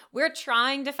 like we're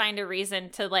trying to find a reason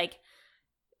to like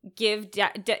give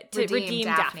to redeem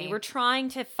Daphne. We're trying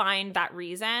to find that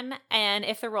reason. And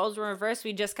if the roles were reversed,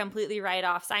 we just completely write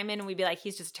off Simon and we'd be like,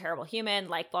 he's just a terrible human,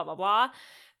 like blah, blah, blah.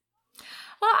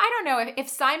 Well, I don't know if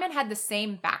Simon had the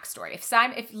same backstory,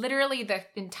 if literally the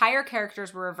entire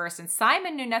characters were reversed and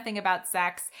Simon knew nothing about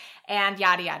sex and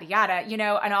yada, yada, yada,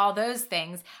 and all those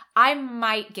things, I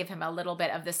might give him a little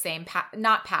bit of the same,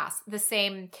 the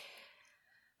same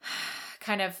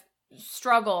kind of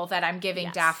struggle that I'm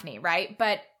giving Daphne, right?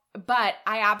 But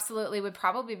I absolutely would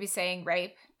probably be saying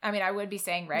rape. I mean, I would be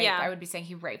saying rape. Yeah. I would be saying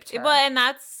he raped her. Well, and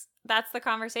that's the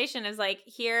conversation, is like,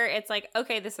 here it's like,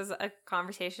 okay, this is a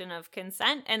conversation of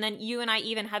consent. And then you and I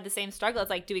even had the same struggle. It's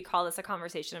like, do we call this a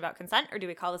conversation about consent or do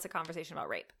we call this a conversation about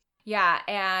rape? Yeah.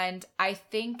 And I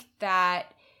think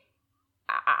that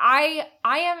I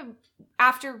am,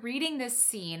 after reading this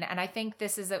scene, and I think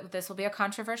this will be a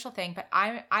controversial thing, but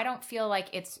I don't feel like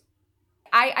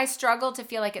I struggle to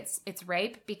feel like it's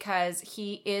rape because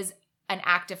he is an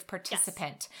active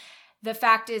participant. Yes. The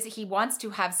fact is, he wants to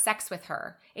have sex with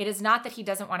her. It is not that he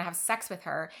doesn't want to have sex with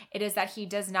her. It is that he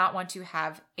does not want to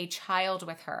have a child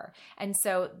with her. And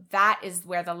so that is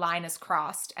where the line is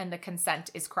crossed and the consent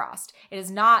is crossed. It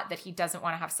is not that he doesn't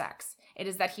want to have sex. It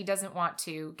is that he doesn't want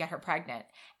to get her pregnant.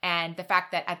 And the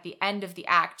fact that at the end of the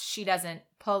act, she doesn't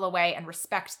pull away and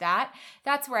respect that,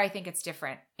 that's where I think it's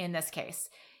different in this case.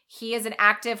 He is an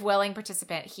active, willing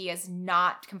participant. He is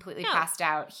not completely passed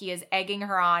out. He is egging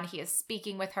her on. He is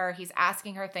speaking with her. He's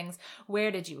asking her things.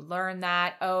 Where did you learn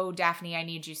that? Oh, Daphne, I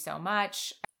need you so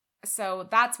much. So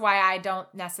that's why I don't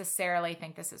necessarily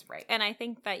think this is rape. And I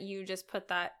think that you just put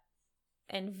that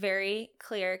in very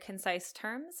clear, concise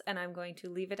terms, and I'm going to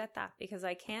leave it at that because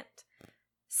I can't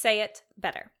say it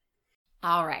better.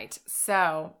 All right.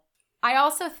 So I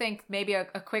also think maybe a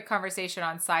quick conversation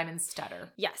on Simon's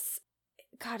stutter. Yes.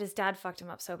 God, his dad fucked him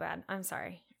up so bad. I'm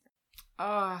sorry.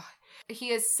 Oh, he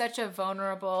is such a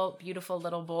vulnerable, beautiful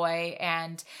little boy,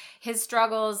 and his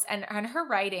struggles and her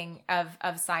writing of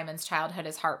Simon's childhood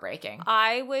is heartbreaking.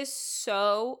 I was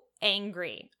so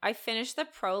angry. I finished the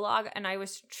prologue and I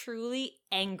was truly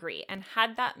angry. And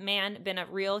had that man been a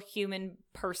real human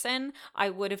person, I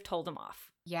would have told him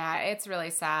off. Yeah, it's really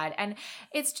sad. And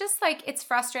it's just like, it's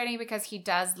frustrating because he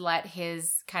does let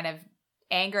his kind of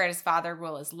anger at his father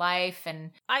rule his life.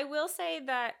 And I will say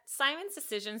that Simon's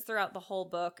decisions throughout the whole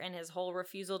book and his whole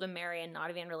refusal to marry and not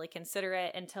even really consider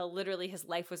it until literally his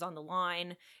life was on the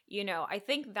line, I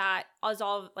think that was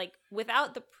all like,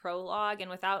 without the prologue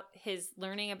and without his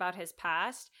learning about his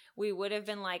past, we would have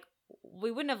been like,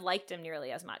 we wouldn't have liked him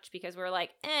nearly as much because we're like,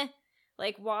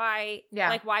 like, why? Yeah.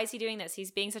 Like, why is he doing this?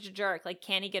 He's being such a jerk. Like,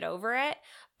 can he get over it?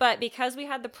 But because we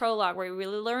had the prologue where we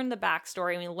really learned the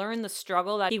backstory and we learned the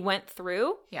struggle that he went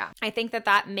through, I think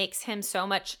that makes him so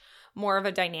much more of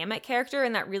a dynamic character,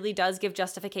 and that really does give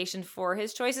justification for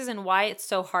his choices and why it's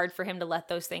so hard for him to let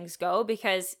those things go,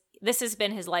 because this has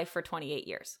been his life for 28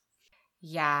 years.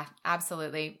 Yeah,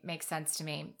 absolutely. Makes sense to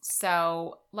me.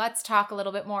 So let's talk a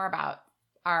little bit more about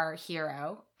our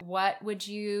hero. What would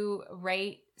you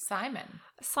rate Simon?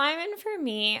 Simon for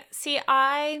me, see,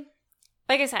 like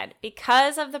I said,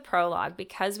 because of the prologue,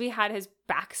 because we had his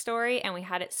backstory and we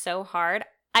had it so hard,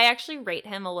 I actually rate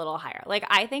him a little higher. Like,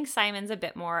 I think Simon's a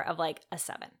bit more of like a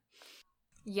 7.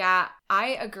 Yeah, I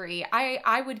agree.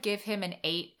 I would give him an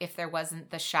 8 if there wasn't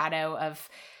the shadow of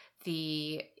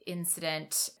the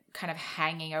incident kind of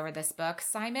hanging over this book.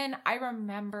 Simon, I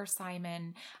remember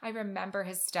Simon. I remember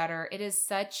his stutter. It is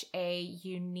such a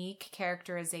unique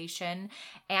characterization.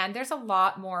 And there's a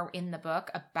lot more in the book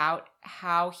about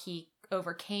how he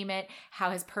overcame it,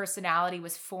 how his personality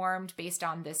was formed based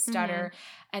on this stutter.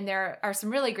 And there are some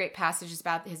really great passages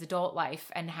about his adult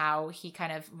life and how he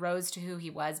kind of rose to who he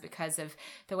was because of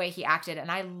the way he acted.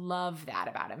 And I love that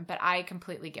about him, but I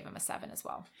completely give him a 7 as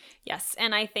well. Yes.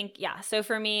 And I think, yeah. So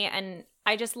for me, and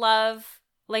I just love,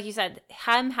 like you said,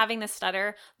 him having the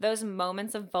stutter, those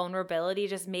moments of vulnerability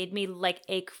just made me like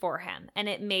ache for him. And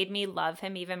it made me love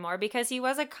him even more because he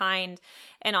was a kind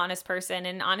and honest person.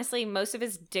 And honestly, most of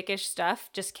his dickish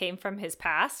stuff just came from his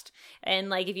past. And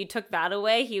like, if you took that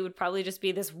away, he would probably just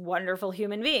be this wonderful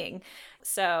human being.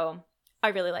 So I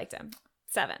really liked him.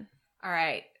 7. All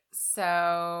right.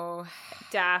 So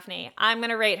Daphne, I'm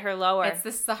going to rate her lower.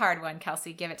 This is the hard one,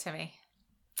 Kelsey. Give it to me.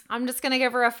 I'm just going to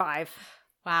give her a 5.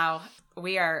 Wow.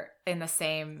 We are in the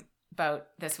same boat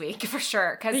this week for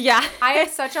sure. Because yeah. I have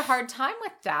such a hard time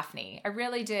with Daphne. I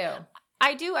really do.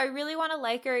 I do. I really want to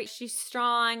like her. She's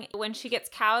strong. When she gets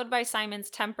cowed by Simon's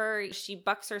temper, she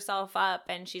bucks herself up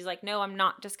and she's like, no, I'm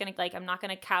not just going to I'm not going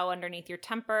to cow underneath your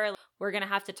temper. We're going to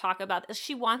have to talk about this.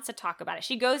 She wants to talk about it.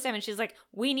 She goes to him and she's like,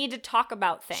 we need to talk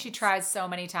about things. She tries so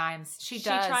many times. She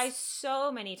does. She tries so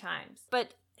many times.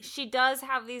 But she does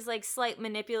have these like slight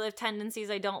manipulative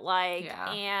tendencies I don't like.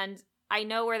 Yeah. And I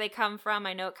know where they come from.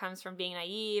 I know it comes from being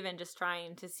naive and just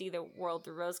trying to see the world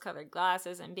through rose-colored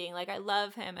glasses and being like, I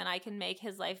love him and I can make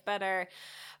his life better.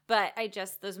 But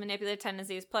those manipulative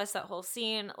tendencies plus that whole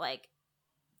scene, like,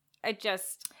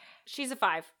 she's a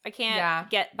 5. I can't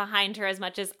get behind her as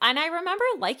much as, and I remember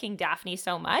liking Daphne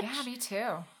so much. Yeah, me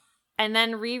too. And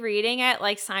then rereading it,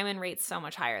 like Simon rates so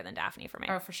much higher than Daphne for me.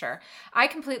 Oh, for sure. I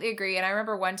completely agree. And I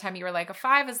remember one time you were like, a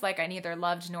 5 is like I neither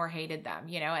loved nor hated them,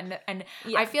 you know? And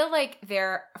yeah. I feel like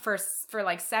for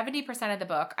like 70% of the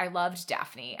book, I loved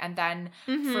Daphne. And then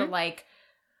for like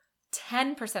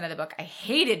 10% of the book, I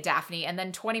hated Daphne. And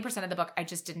then 20% of the book, I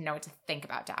just didn't know what to think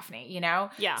about Daphne, you know?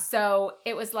 Yeah. So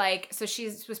it was like, so she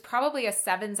was probably a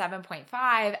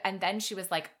 7.5. And then she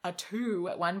was like a 2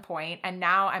 at one point. And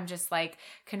now I'm just like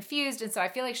confused. And so I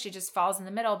feel like she just falls in the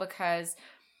middle because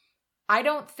I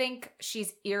don't think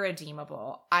she's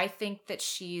irredeemable. I think that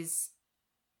she's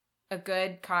a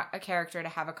good a character to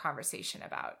have a conversation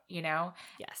about, you know?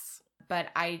 Yes. But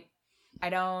I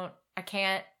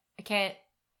can't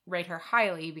rate her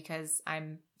highly because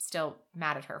I'm still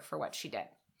mad at her for what she did.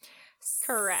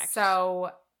 Correct.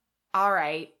 So, all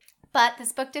right. But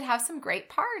this book did have some great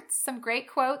parts, some great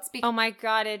quotes. Oh my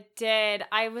God, it did.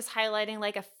 I was highlighting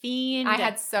like a fiend. I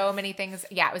had so many things.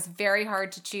 Yeah, it was very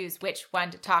hard to choose which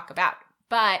one to talk about.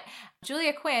 But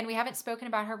Julia Quinn, we haven't spoken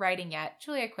about her writing yet.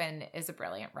 Julia Quinn is a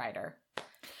brilliant writer.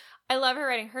 I love her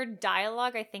writing. Her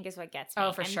dialogue, I think, is what gets me.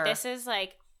 Oh, for sure. This is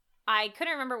like, I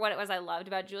couldn't remember what it was I loved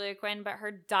about Julia Quinn, but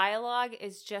her dialogue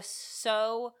is just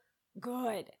so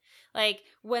good. Like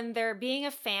when they're being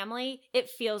a family, it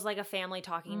feels like a family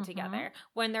talking together.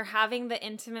 When they're having the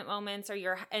intimate moments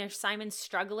or if Simon's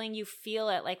struggling, you feel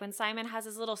it. Like when Simon has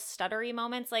his little stuttery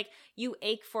moments, like you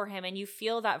ache for him and you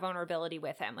feel that vulnerability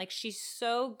with him. Like she's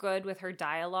so good with her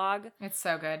dialogue. It's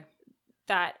so good.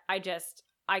 That I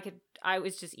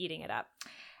was just eating it up.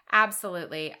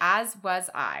 Absolutely. As was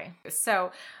I.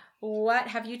 So what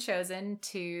have you chosen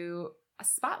to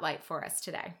spotlight for us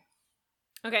today?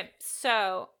 Okay,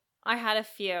 so I had a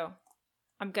few.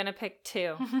 I'm going to pick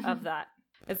 2 of that.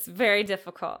 It's very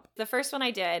difficult. The first one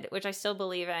I did, which I still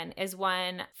believe in, is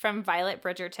one from Violet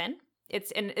Bridgerton.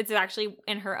 It's actually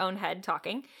in her own head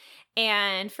talking.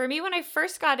 And for me, when I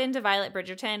first got into Violet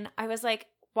Bridgerton, I was like,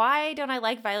 why don't I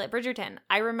like Violet Bridgerton?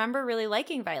 I remember really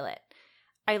liking Violet.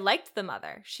 I liked the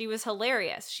mother. She was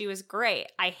hilarious. She was great.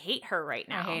 I hate her right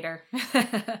now. I hate her.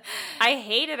 I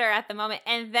hated her at the moment.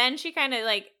 And then she kind of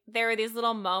like, there were these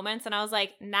little moments and I was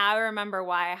like, now I remember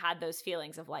why I had those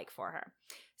feelings of like for her.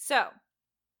 So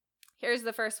here's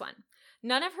the first one.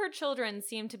 None of her children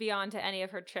seem to be on to any of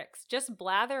her tricks. Just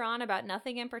blather on about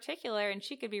nothing in particular, and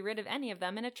she could be rid of any of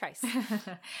them in a trice.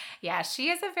 Yeah, she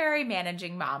is a very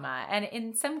managing mama, and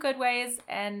in some good ways,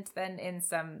 and then in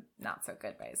some not so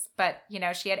good ways. But,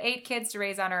 she had 8 kids to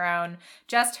raise on her own,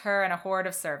 just her and a horde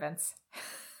of servants.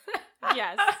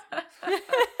 Yes.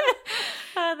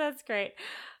 Oh, that's great.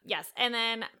 Yes, and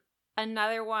then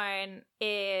another one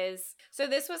is, so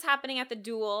this was happening at the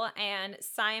duel, and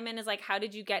Simon is like, how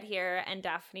did you get here? And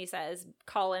Daphne says,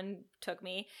 Colin took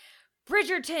me.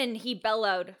 Bridgerton, he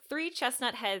bellowed. 3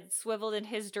 chestnut heads swiveled in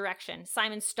his direction.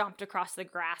 Simon stomped across the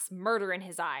grass, murder in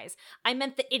his eyes. I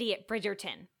meant the idiot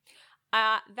Bridgerton.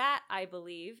 That, I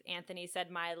believe, Anthony said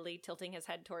mildly, tilting his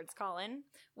head towards Colin,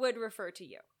 would refer to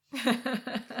you.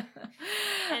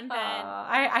 And then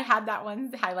I had that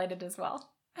one highlighted as well.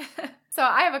 So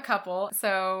I have a couple.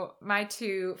 So my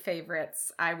 2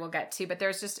 favorites I will get to, but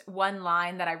there's just one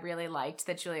line that I really liked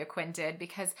that Julia Quinn did,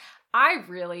 because I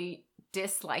really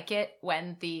dislike it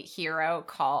when the hero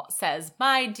says,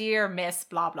 my dear Miss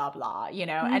blah, blah, blah,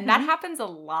 and that happens a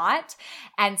lot.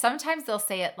 And sometimes they'll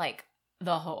say it like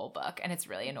the whole book, and it's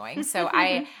really annoying. So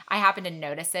I happen to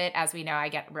notice it. As we know, I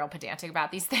get real pedantic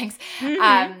about these things.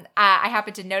 I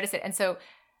happen to notice it. And so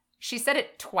she said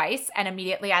it twice, and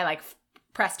immediately I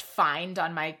pressed find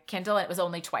on my Kindle. It was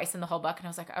only twice in the whole book. And I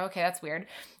was like, oh, okay, that's weird.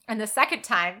 And the second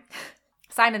time,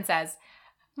 Simon says,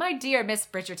 my dear Miss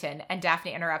Bridgerton. And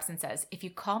Daphne interrupts and says, if you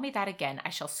call me that again,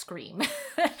 I shall scream.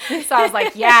 So I was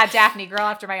like, yeah, Daphne, girl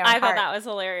after my own heart. I thought that was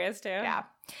hilarious too. Yeah.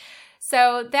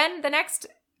 So then the next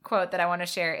quote that I want to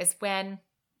share is when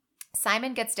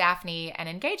Simon gets Daphne an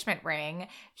engagement ring.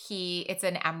 It's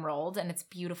an emerald and it's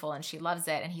beautiful and she loves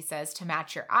it. And he says, to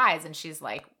match your eyes. And she's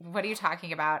like, what are you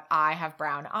talking about? I have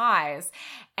brown eyes.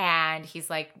 And he's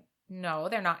like, no,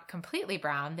 they're not completely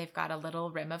brown. They've got a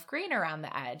little rim of green around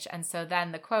the edge. And so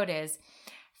then the quote is,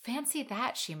 fancy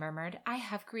that, she murmured. I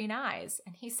have green eyes.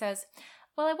 And he says,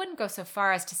 well, I wouldn't go so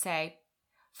far as to say,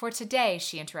 for today,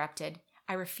 she interrupted,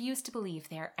 I refuse to believe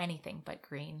they are anything but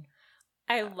green.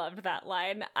 I loved that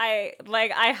line. I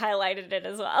highlighted it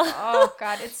as well. Oh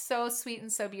God, it's so sweet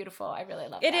and so beautiful. I really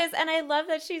love it. It is, and I love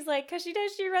that she's like, because she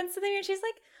runs to there and she's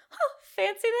like, oh,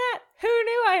 fancy that. Who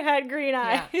knew I had green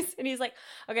eyes? Yeah. And he's like,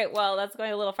 okay, well, that's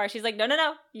going a little far. She's like,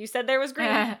 no. You said there was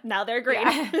green. Now they're green.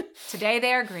 Yeah. Today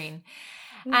they are green.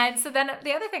 And so then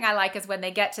the other thing I like is when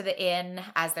they get to the inn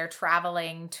as they're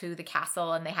traveling to the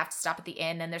castle and they have to stop at the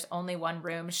inn and there's only one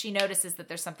room. She notices that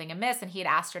there's something amiss and he had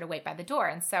asked her to wait by the door.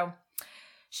 And so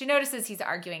she notices he's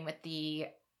arguing with the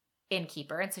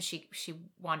innkeeper. And so she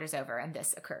wanders over and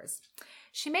this occurs.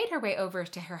 She made her way over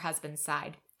to her husband's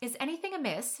side. Is anything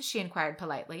amiss? She inquired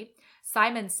politely.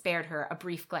 Simon spared her a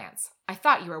brief glance. I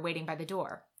thought you were waiting by the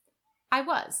door. I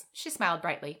was. She smiled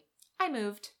brightly. I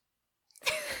moved.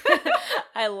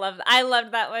 I loved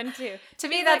that one too. To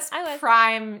me, that's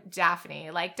prime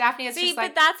Daphne. Like Daphne is just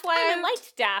like. But that's why I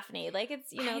liked Daphne. Like it's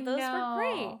those were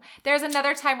great. There's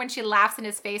another time when she laughs in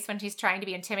his face when he's trying to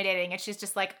be intimidating, and she's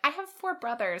just like, "I have 4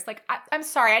 brothers. Like I'm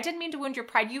sorry, I didn't mean to wound your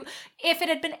pride. If it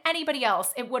had been anybody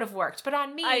else, it would have worked, but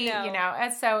on me, I know.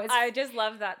 And so I just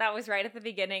love that. That was right at the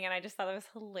beginning, and I just thought it was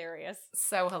hilarious.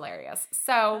 So hilarious.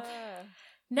 So.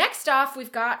 Next off,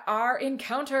 we've got our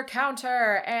encounter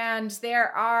counter, and there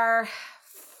are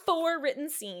 4 written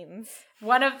scenes.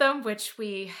 One of them, which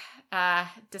we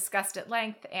discussed at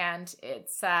length, and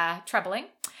it's troubling.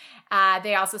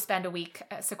 They also spend a week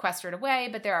sequestered away,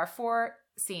 but there are 4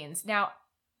 scenes. Now,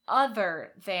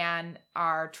 other than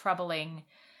our troubling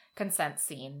consent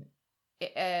scene,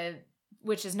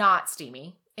 which is not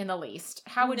steamy in the least,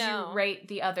 how would you rate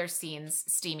the other scenes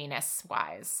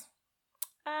steaminess-wise?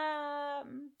 I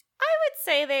would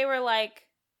say they were like.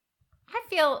 I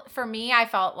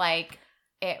felt like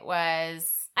it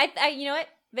was. I you know what?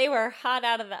 They were hot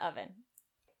out of the oven.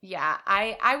 Yeah,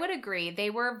 I would agree.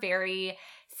 They were very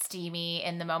steamy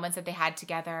in the moments that they had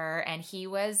together, and he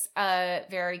was a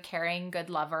very caring,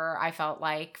 good lover, I felt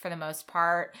like, for the most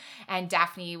part. And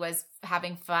Daphne was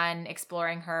having fun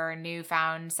exploring her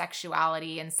newfound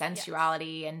sexuality and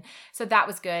sensuality, and so that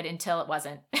was good until it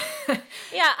wasn't.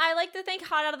 Yeah, I like to think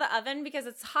hot out of the oven because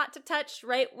it's hot to touch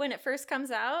right when it first comes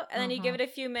out, and then you give it a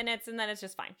few minutes, and then it's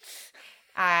just fine.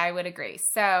 I would agree.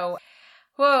 So,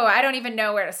 I don't even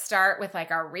know where to start with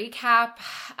like our recap.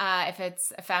 If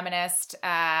it's a feminist,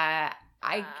 I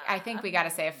think we got to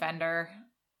say offender,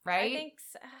 right? I think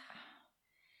so.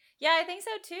 Yeah, I think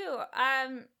so too.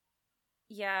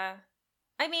 Yeah.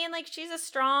 I mean, like, she's a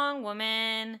strong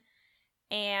woman,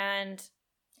 and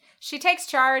she takes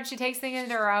charge. She takes things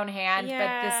into her own hand. Yeah.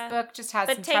 But this book just has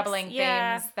some troubling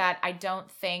things that I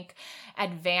don't think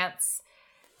advance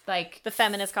like the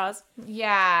feminist cause.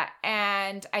 Yeah.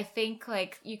 And I think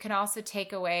like you can also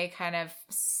take away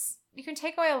you can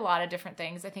take away a lot of different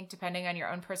things, I think, depending on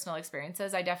your own personal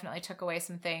experiences. I definitely took away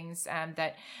some things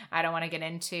that I don't want to get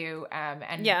into.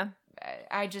 And yeah,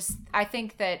 I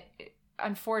think that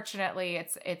unfortunately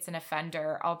it's an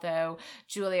offender, although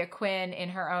Julia Quinn in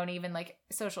her own even like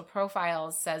social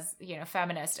profiles says,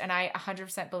 feminist. And I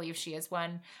 100% believe she is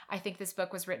one. I think this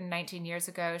book was written 19 years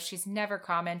ago. She's never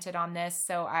commented on this.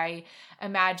 So I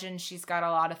imagine she's got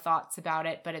a lot of thoughts about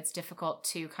it, but it's difficult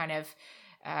to kind of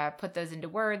put those into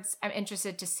words. I'm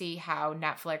interested to see how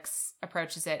Netflix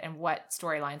approaches it and what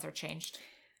storylines are changed.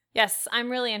 Yes, I'm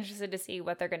really interested to see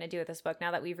what they're going to do with this book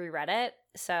now that we've reread it.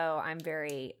 So I'm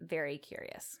very, very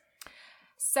curious.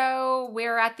 So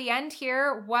we're at the end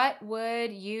here. What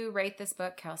would you rate this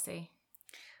book, Kelsey?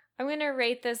 I'm going to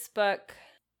rate this book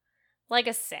like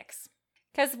a 6.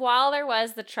 Because while there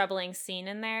was the troubling scene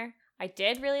in there, I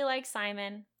did really like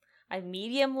Simon. I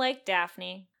medium liked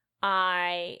Daphne.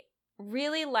 I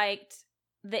really liked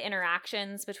the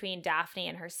interactions between Daphne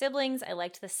and her siblings. I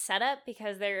liked the setup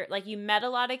because they're like, you met a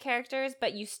lot of characters,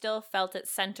 but you still felt it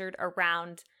centered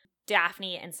around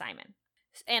Daphne and Simon.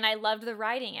 And I loved the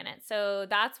writing in it. So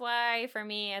that's why for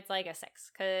me, it's like a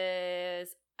 6,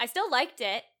 because I still liked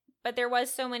it, but there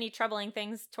was so many troubling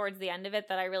things towards the end of it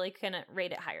that I really couldn't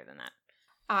rate it higher than that.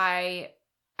 I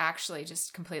actually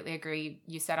just completely agree.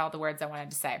 You said all the words I wanted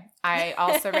to say. I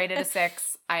also rated a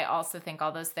 6. I also think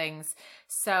all those things.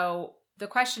 So the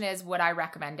question is, would I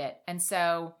recommend it? And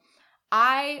so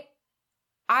I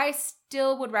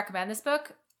still would recommend this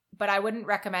book, but I wouldn't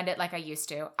recommend it like I used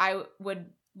to. I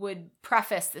would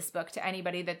preface this book to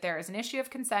anybody that there is an issue of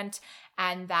consent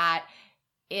and that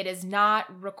it is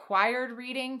not required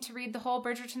reading to read the whole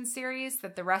Bridgerton series,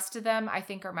 that the rest of them I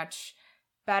think are much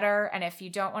better. And if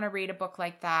you don't want to read a book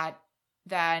like that,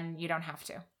 then you don't have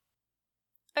to.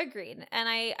 Agreed. And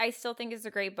I still think it's a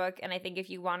great book. And I think if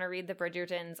you want to read the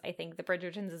Bridgertons, I think the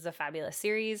Bridgertons is a fabulous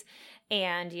series.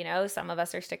 And, some of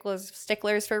us are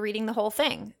sticklers for reading the whole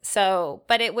thing. So,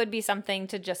 but it would be something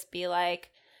to just be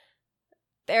like,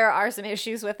 there are some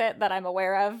issues with it that I'm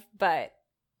aware of, but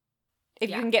if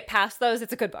you can get past those,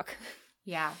 it's a good book.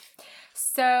 Yeah.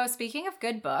 So speaking of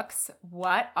good books,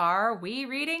 what are we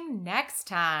reading next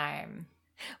time?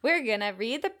 We're going to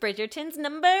read the Bridgertons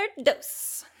number 2.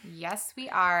 Yes, we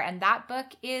are. And that book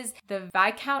is The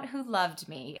Viscount Who Loved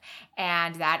Me.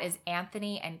 And that is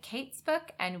Anthony and Kate's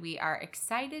book. And we are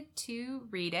excited to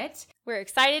read it. We're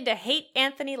excited to hate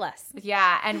Anthony less.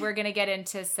 Yeah, and we're going to get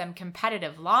into some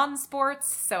competitive lawn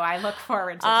sports. So I look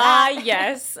forward to that.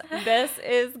 Yes. This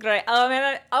is great. Oh,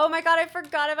 man. Oh, my God. I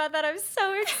forgot about that. I'm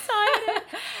so excited.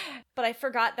 But I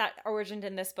forgot that origin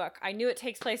in this book. I knew it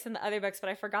takes place in the other books, but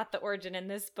I forgot the origin in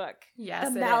this book.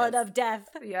 Yes, The Mallet of Death.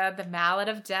 Yeah, The Mallet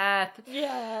of Death.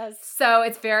 Yes. So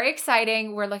it's very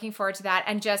exciting. We're looking forward to that.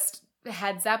 And just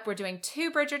heads up, we're doing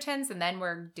 2 Bridgertons and then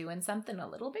we're doing something a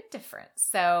little bit different.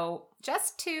 So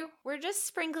just 2. We're just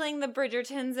sprinkling the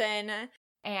Bridgertons in.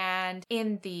 And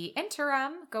in the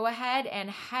interim, go ahead and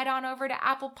head on over to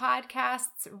Apple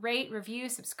Podcasts, rate, review,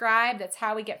 subscribe. That's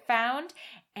how we get found.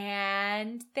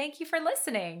 And thank you for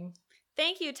listening.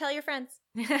 Thank you. Tell your friends.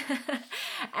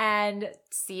 And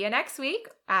see you next week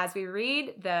as we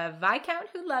read The Viscount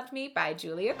Who Loved Me by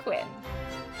Julia Quinn.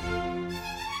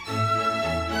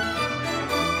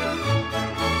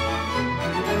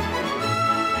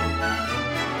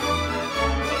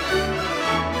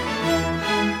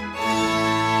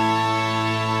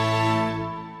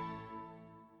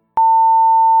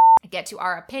 Get to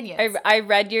our opinions. I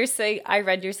read your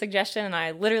suggestion and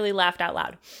I literally laughed out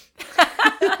loud.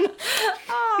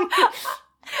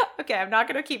 Okay, I'm not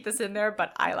going to keep this in there,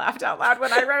 but I laughed out loud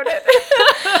when I wrote it.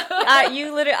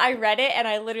 I read it and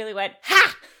I literally went,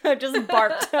 ha! I just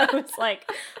barked. I was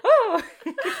like, oh.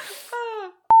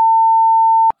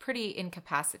 Pretty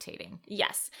incapacitating.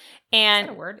 Yes. And is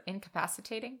that a word?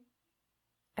 Incapacitating?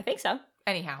 I think so.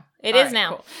 Anyhow. It is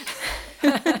now.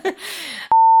 Cool.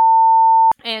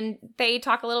 And they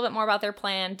talk a little bit more about their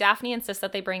plan. Daphne insists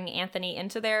that they bring Anthony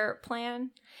into their plan.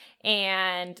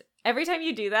 And every time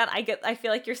you do that, I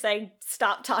feel like you're saying,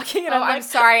 stop talking. And I'm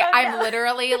sorry. I'm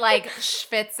literally like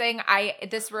schwitzing.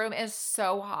 This room is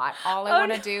so hot. All I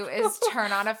want to do is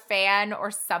turn on a fan or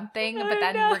something, but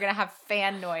then we're going to have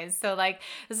fan noise. So like,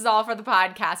 this is all for the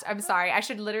podcast. I'm sorry. I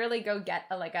should literally go get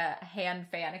a hand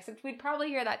fan, except we'd probably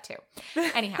hear that too.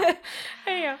 Anyhow.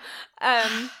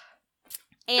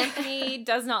 Anthony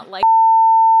does not like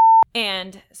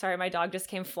and sorry, my dog just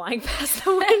came flying past the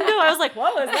window. I was like,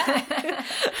 what was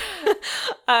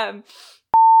that?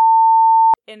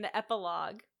 In the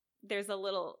epilogue, there's a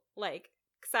little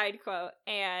side quote,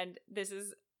 and this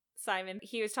is Simon.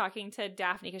 He was talking to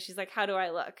Daphne because she's like, how do I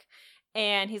look?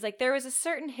 And he's like, there was a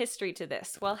certain history to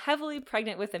this. While heavily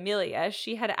pregnant with Amelia,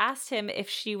 she had asked him if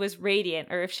she was radiant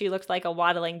or if she looked like a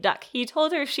waddling duck. He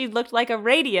told her she looked like a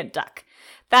radiant duck.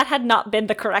 That had not been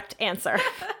the correct answer.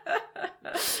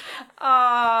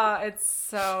 Oh, it's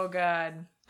so good.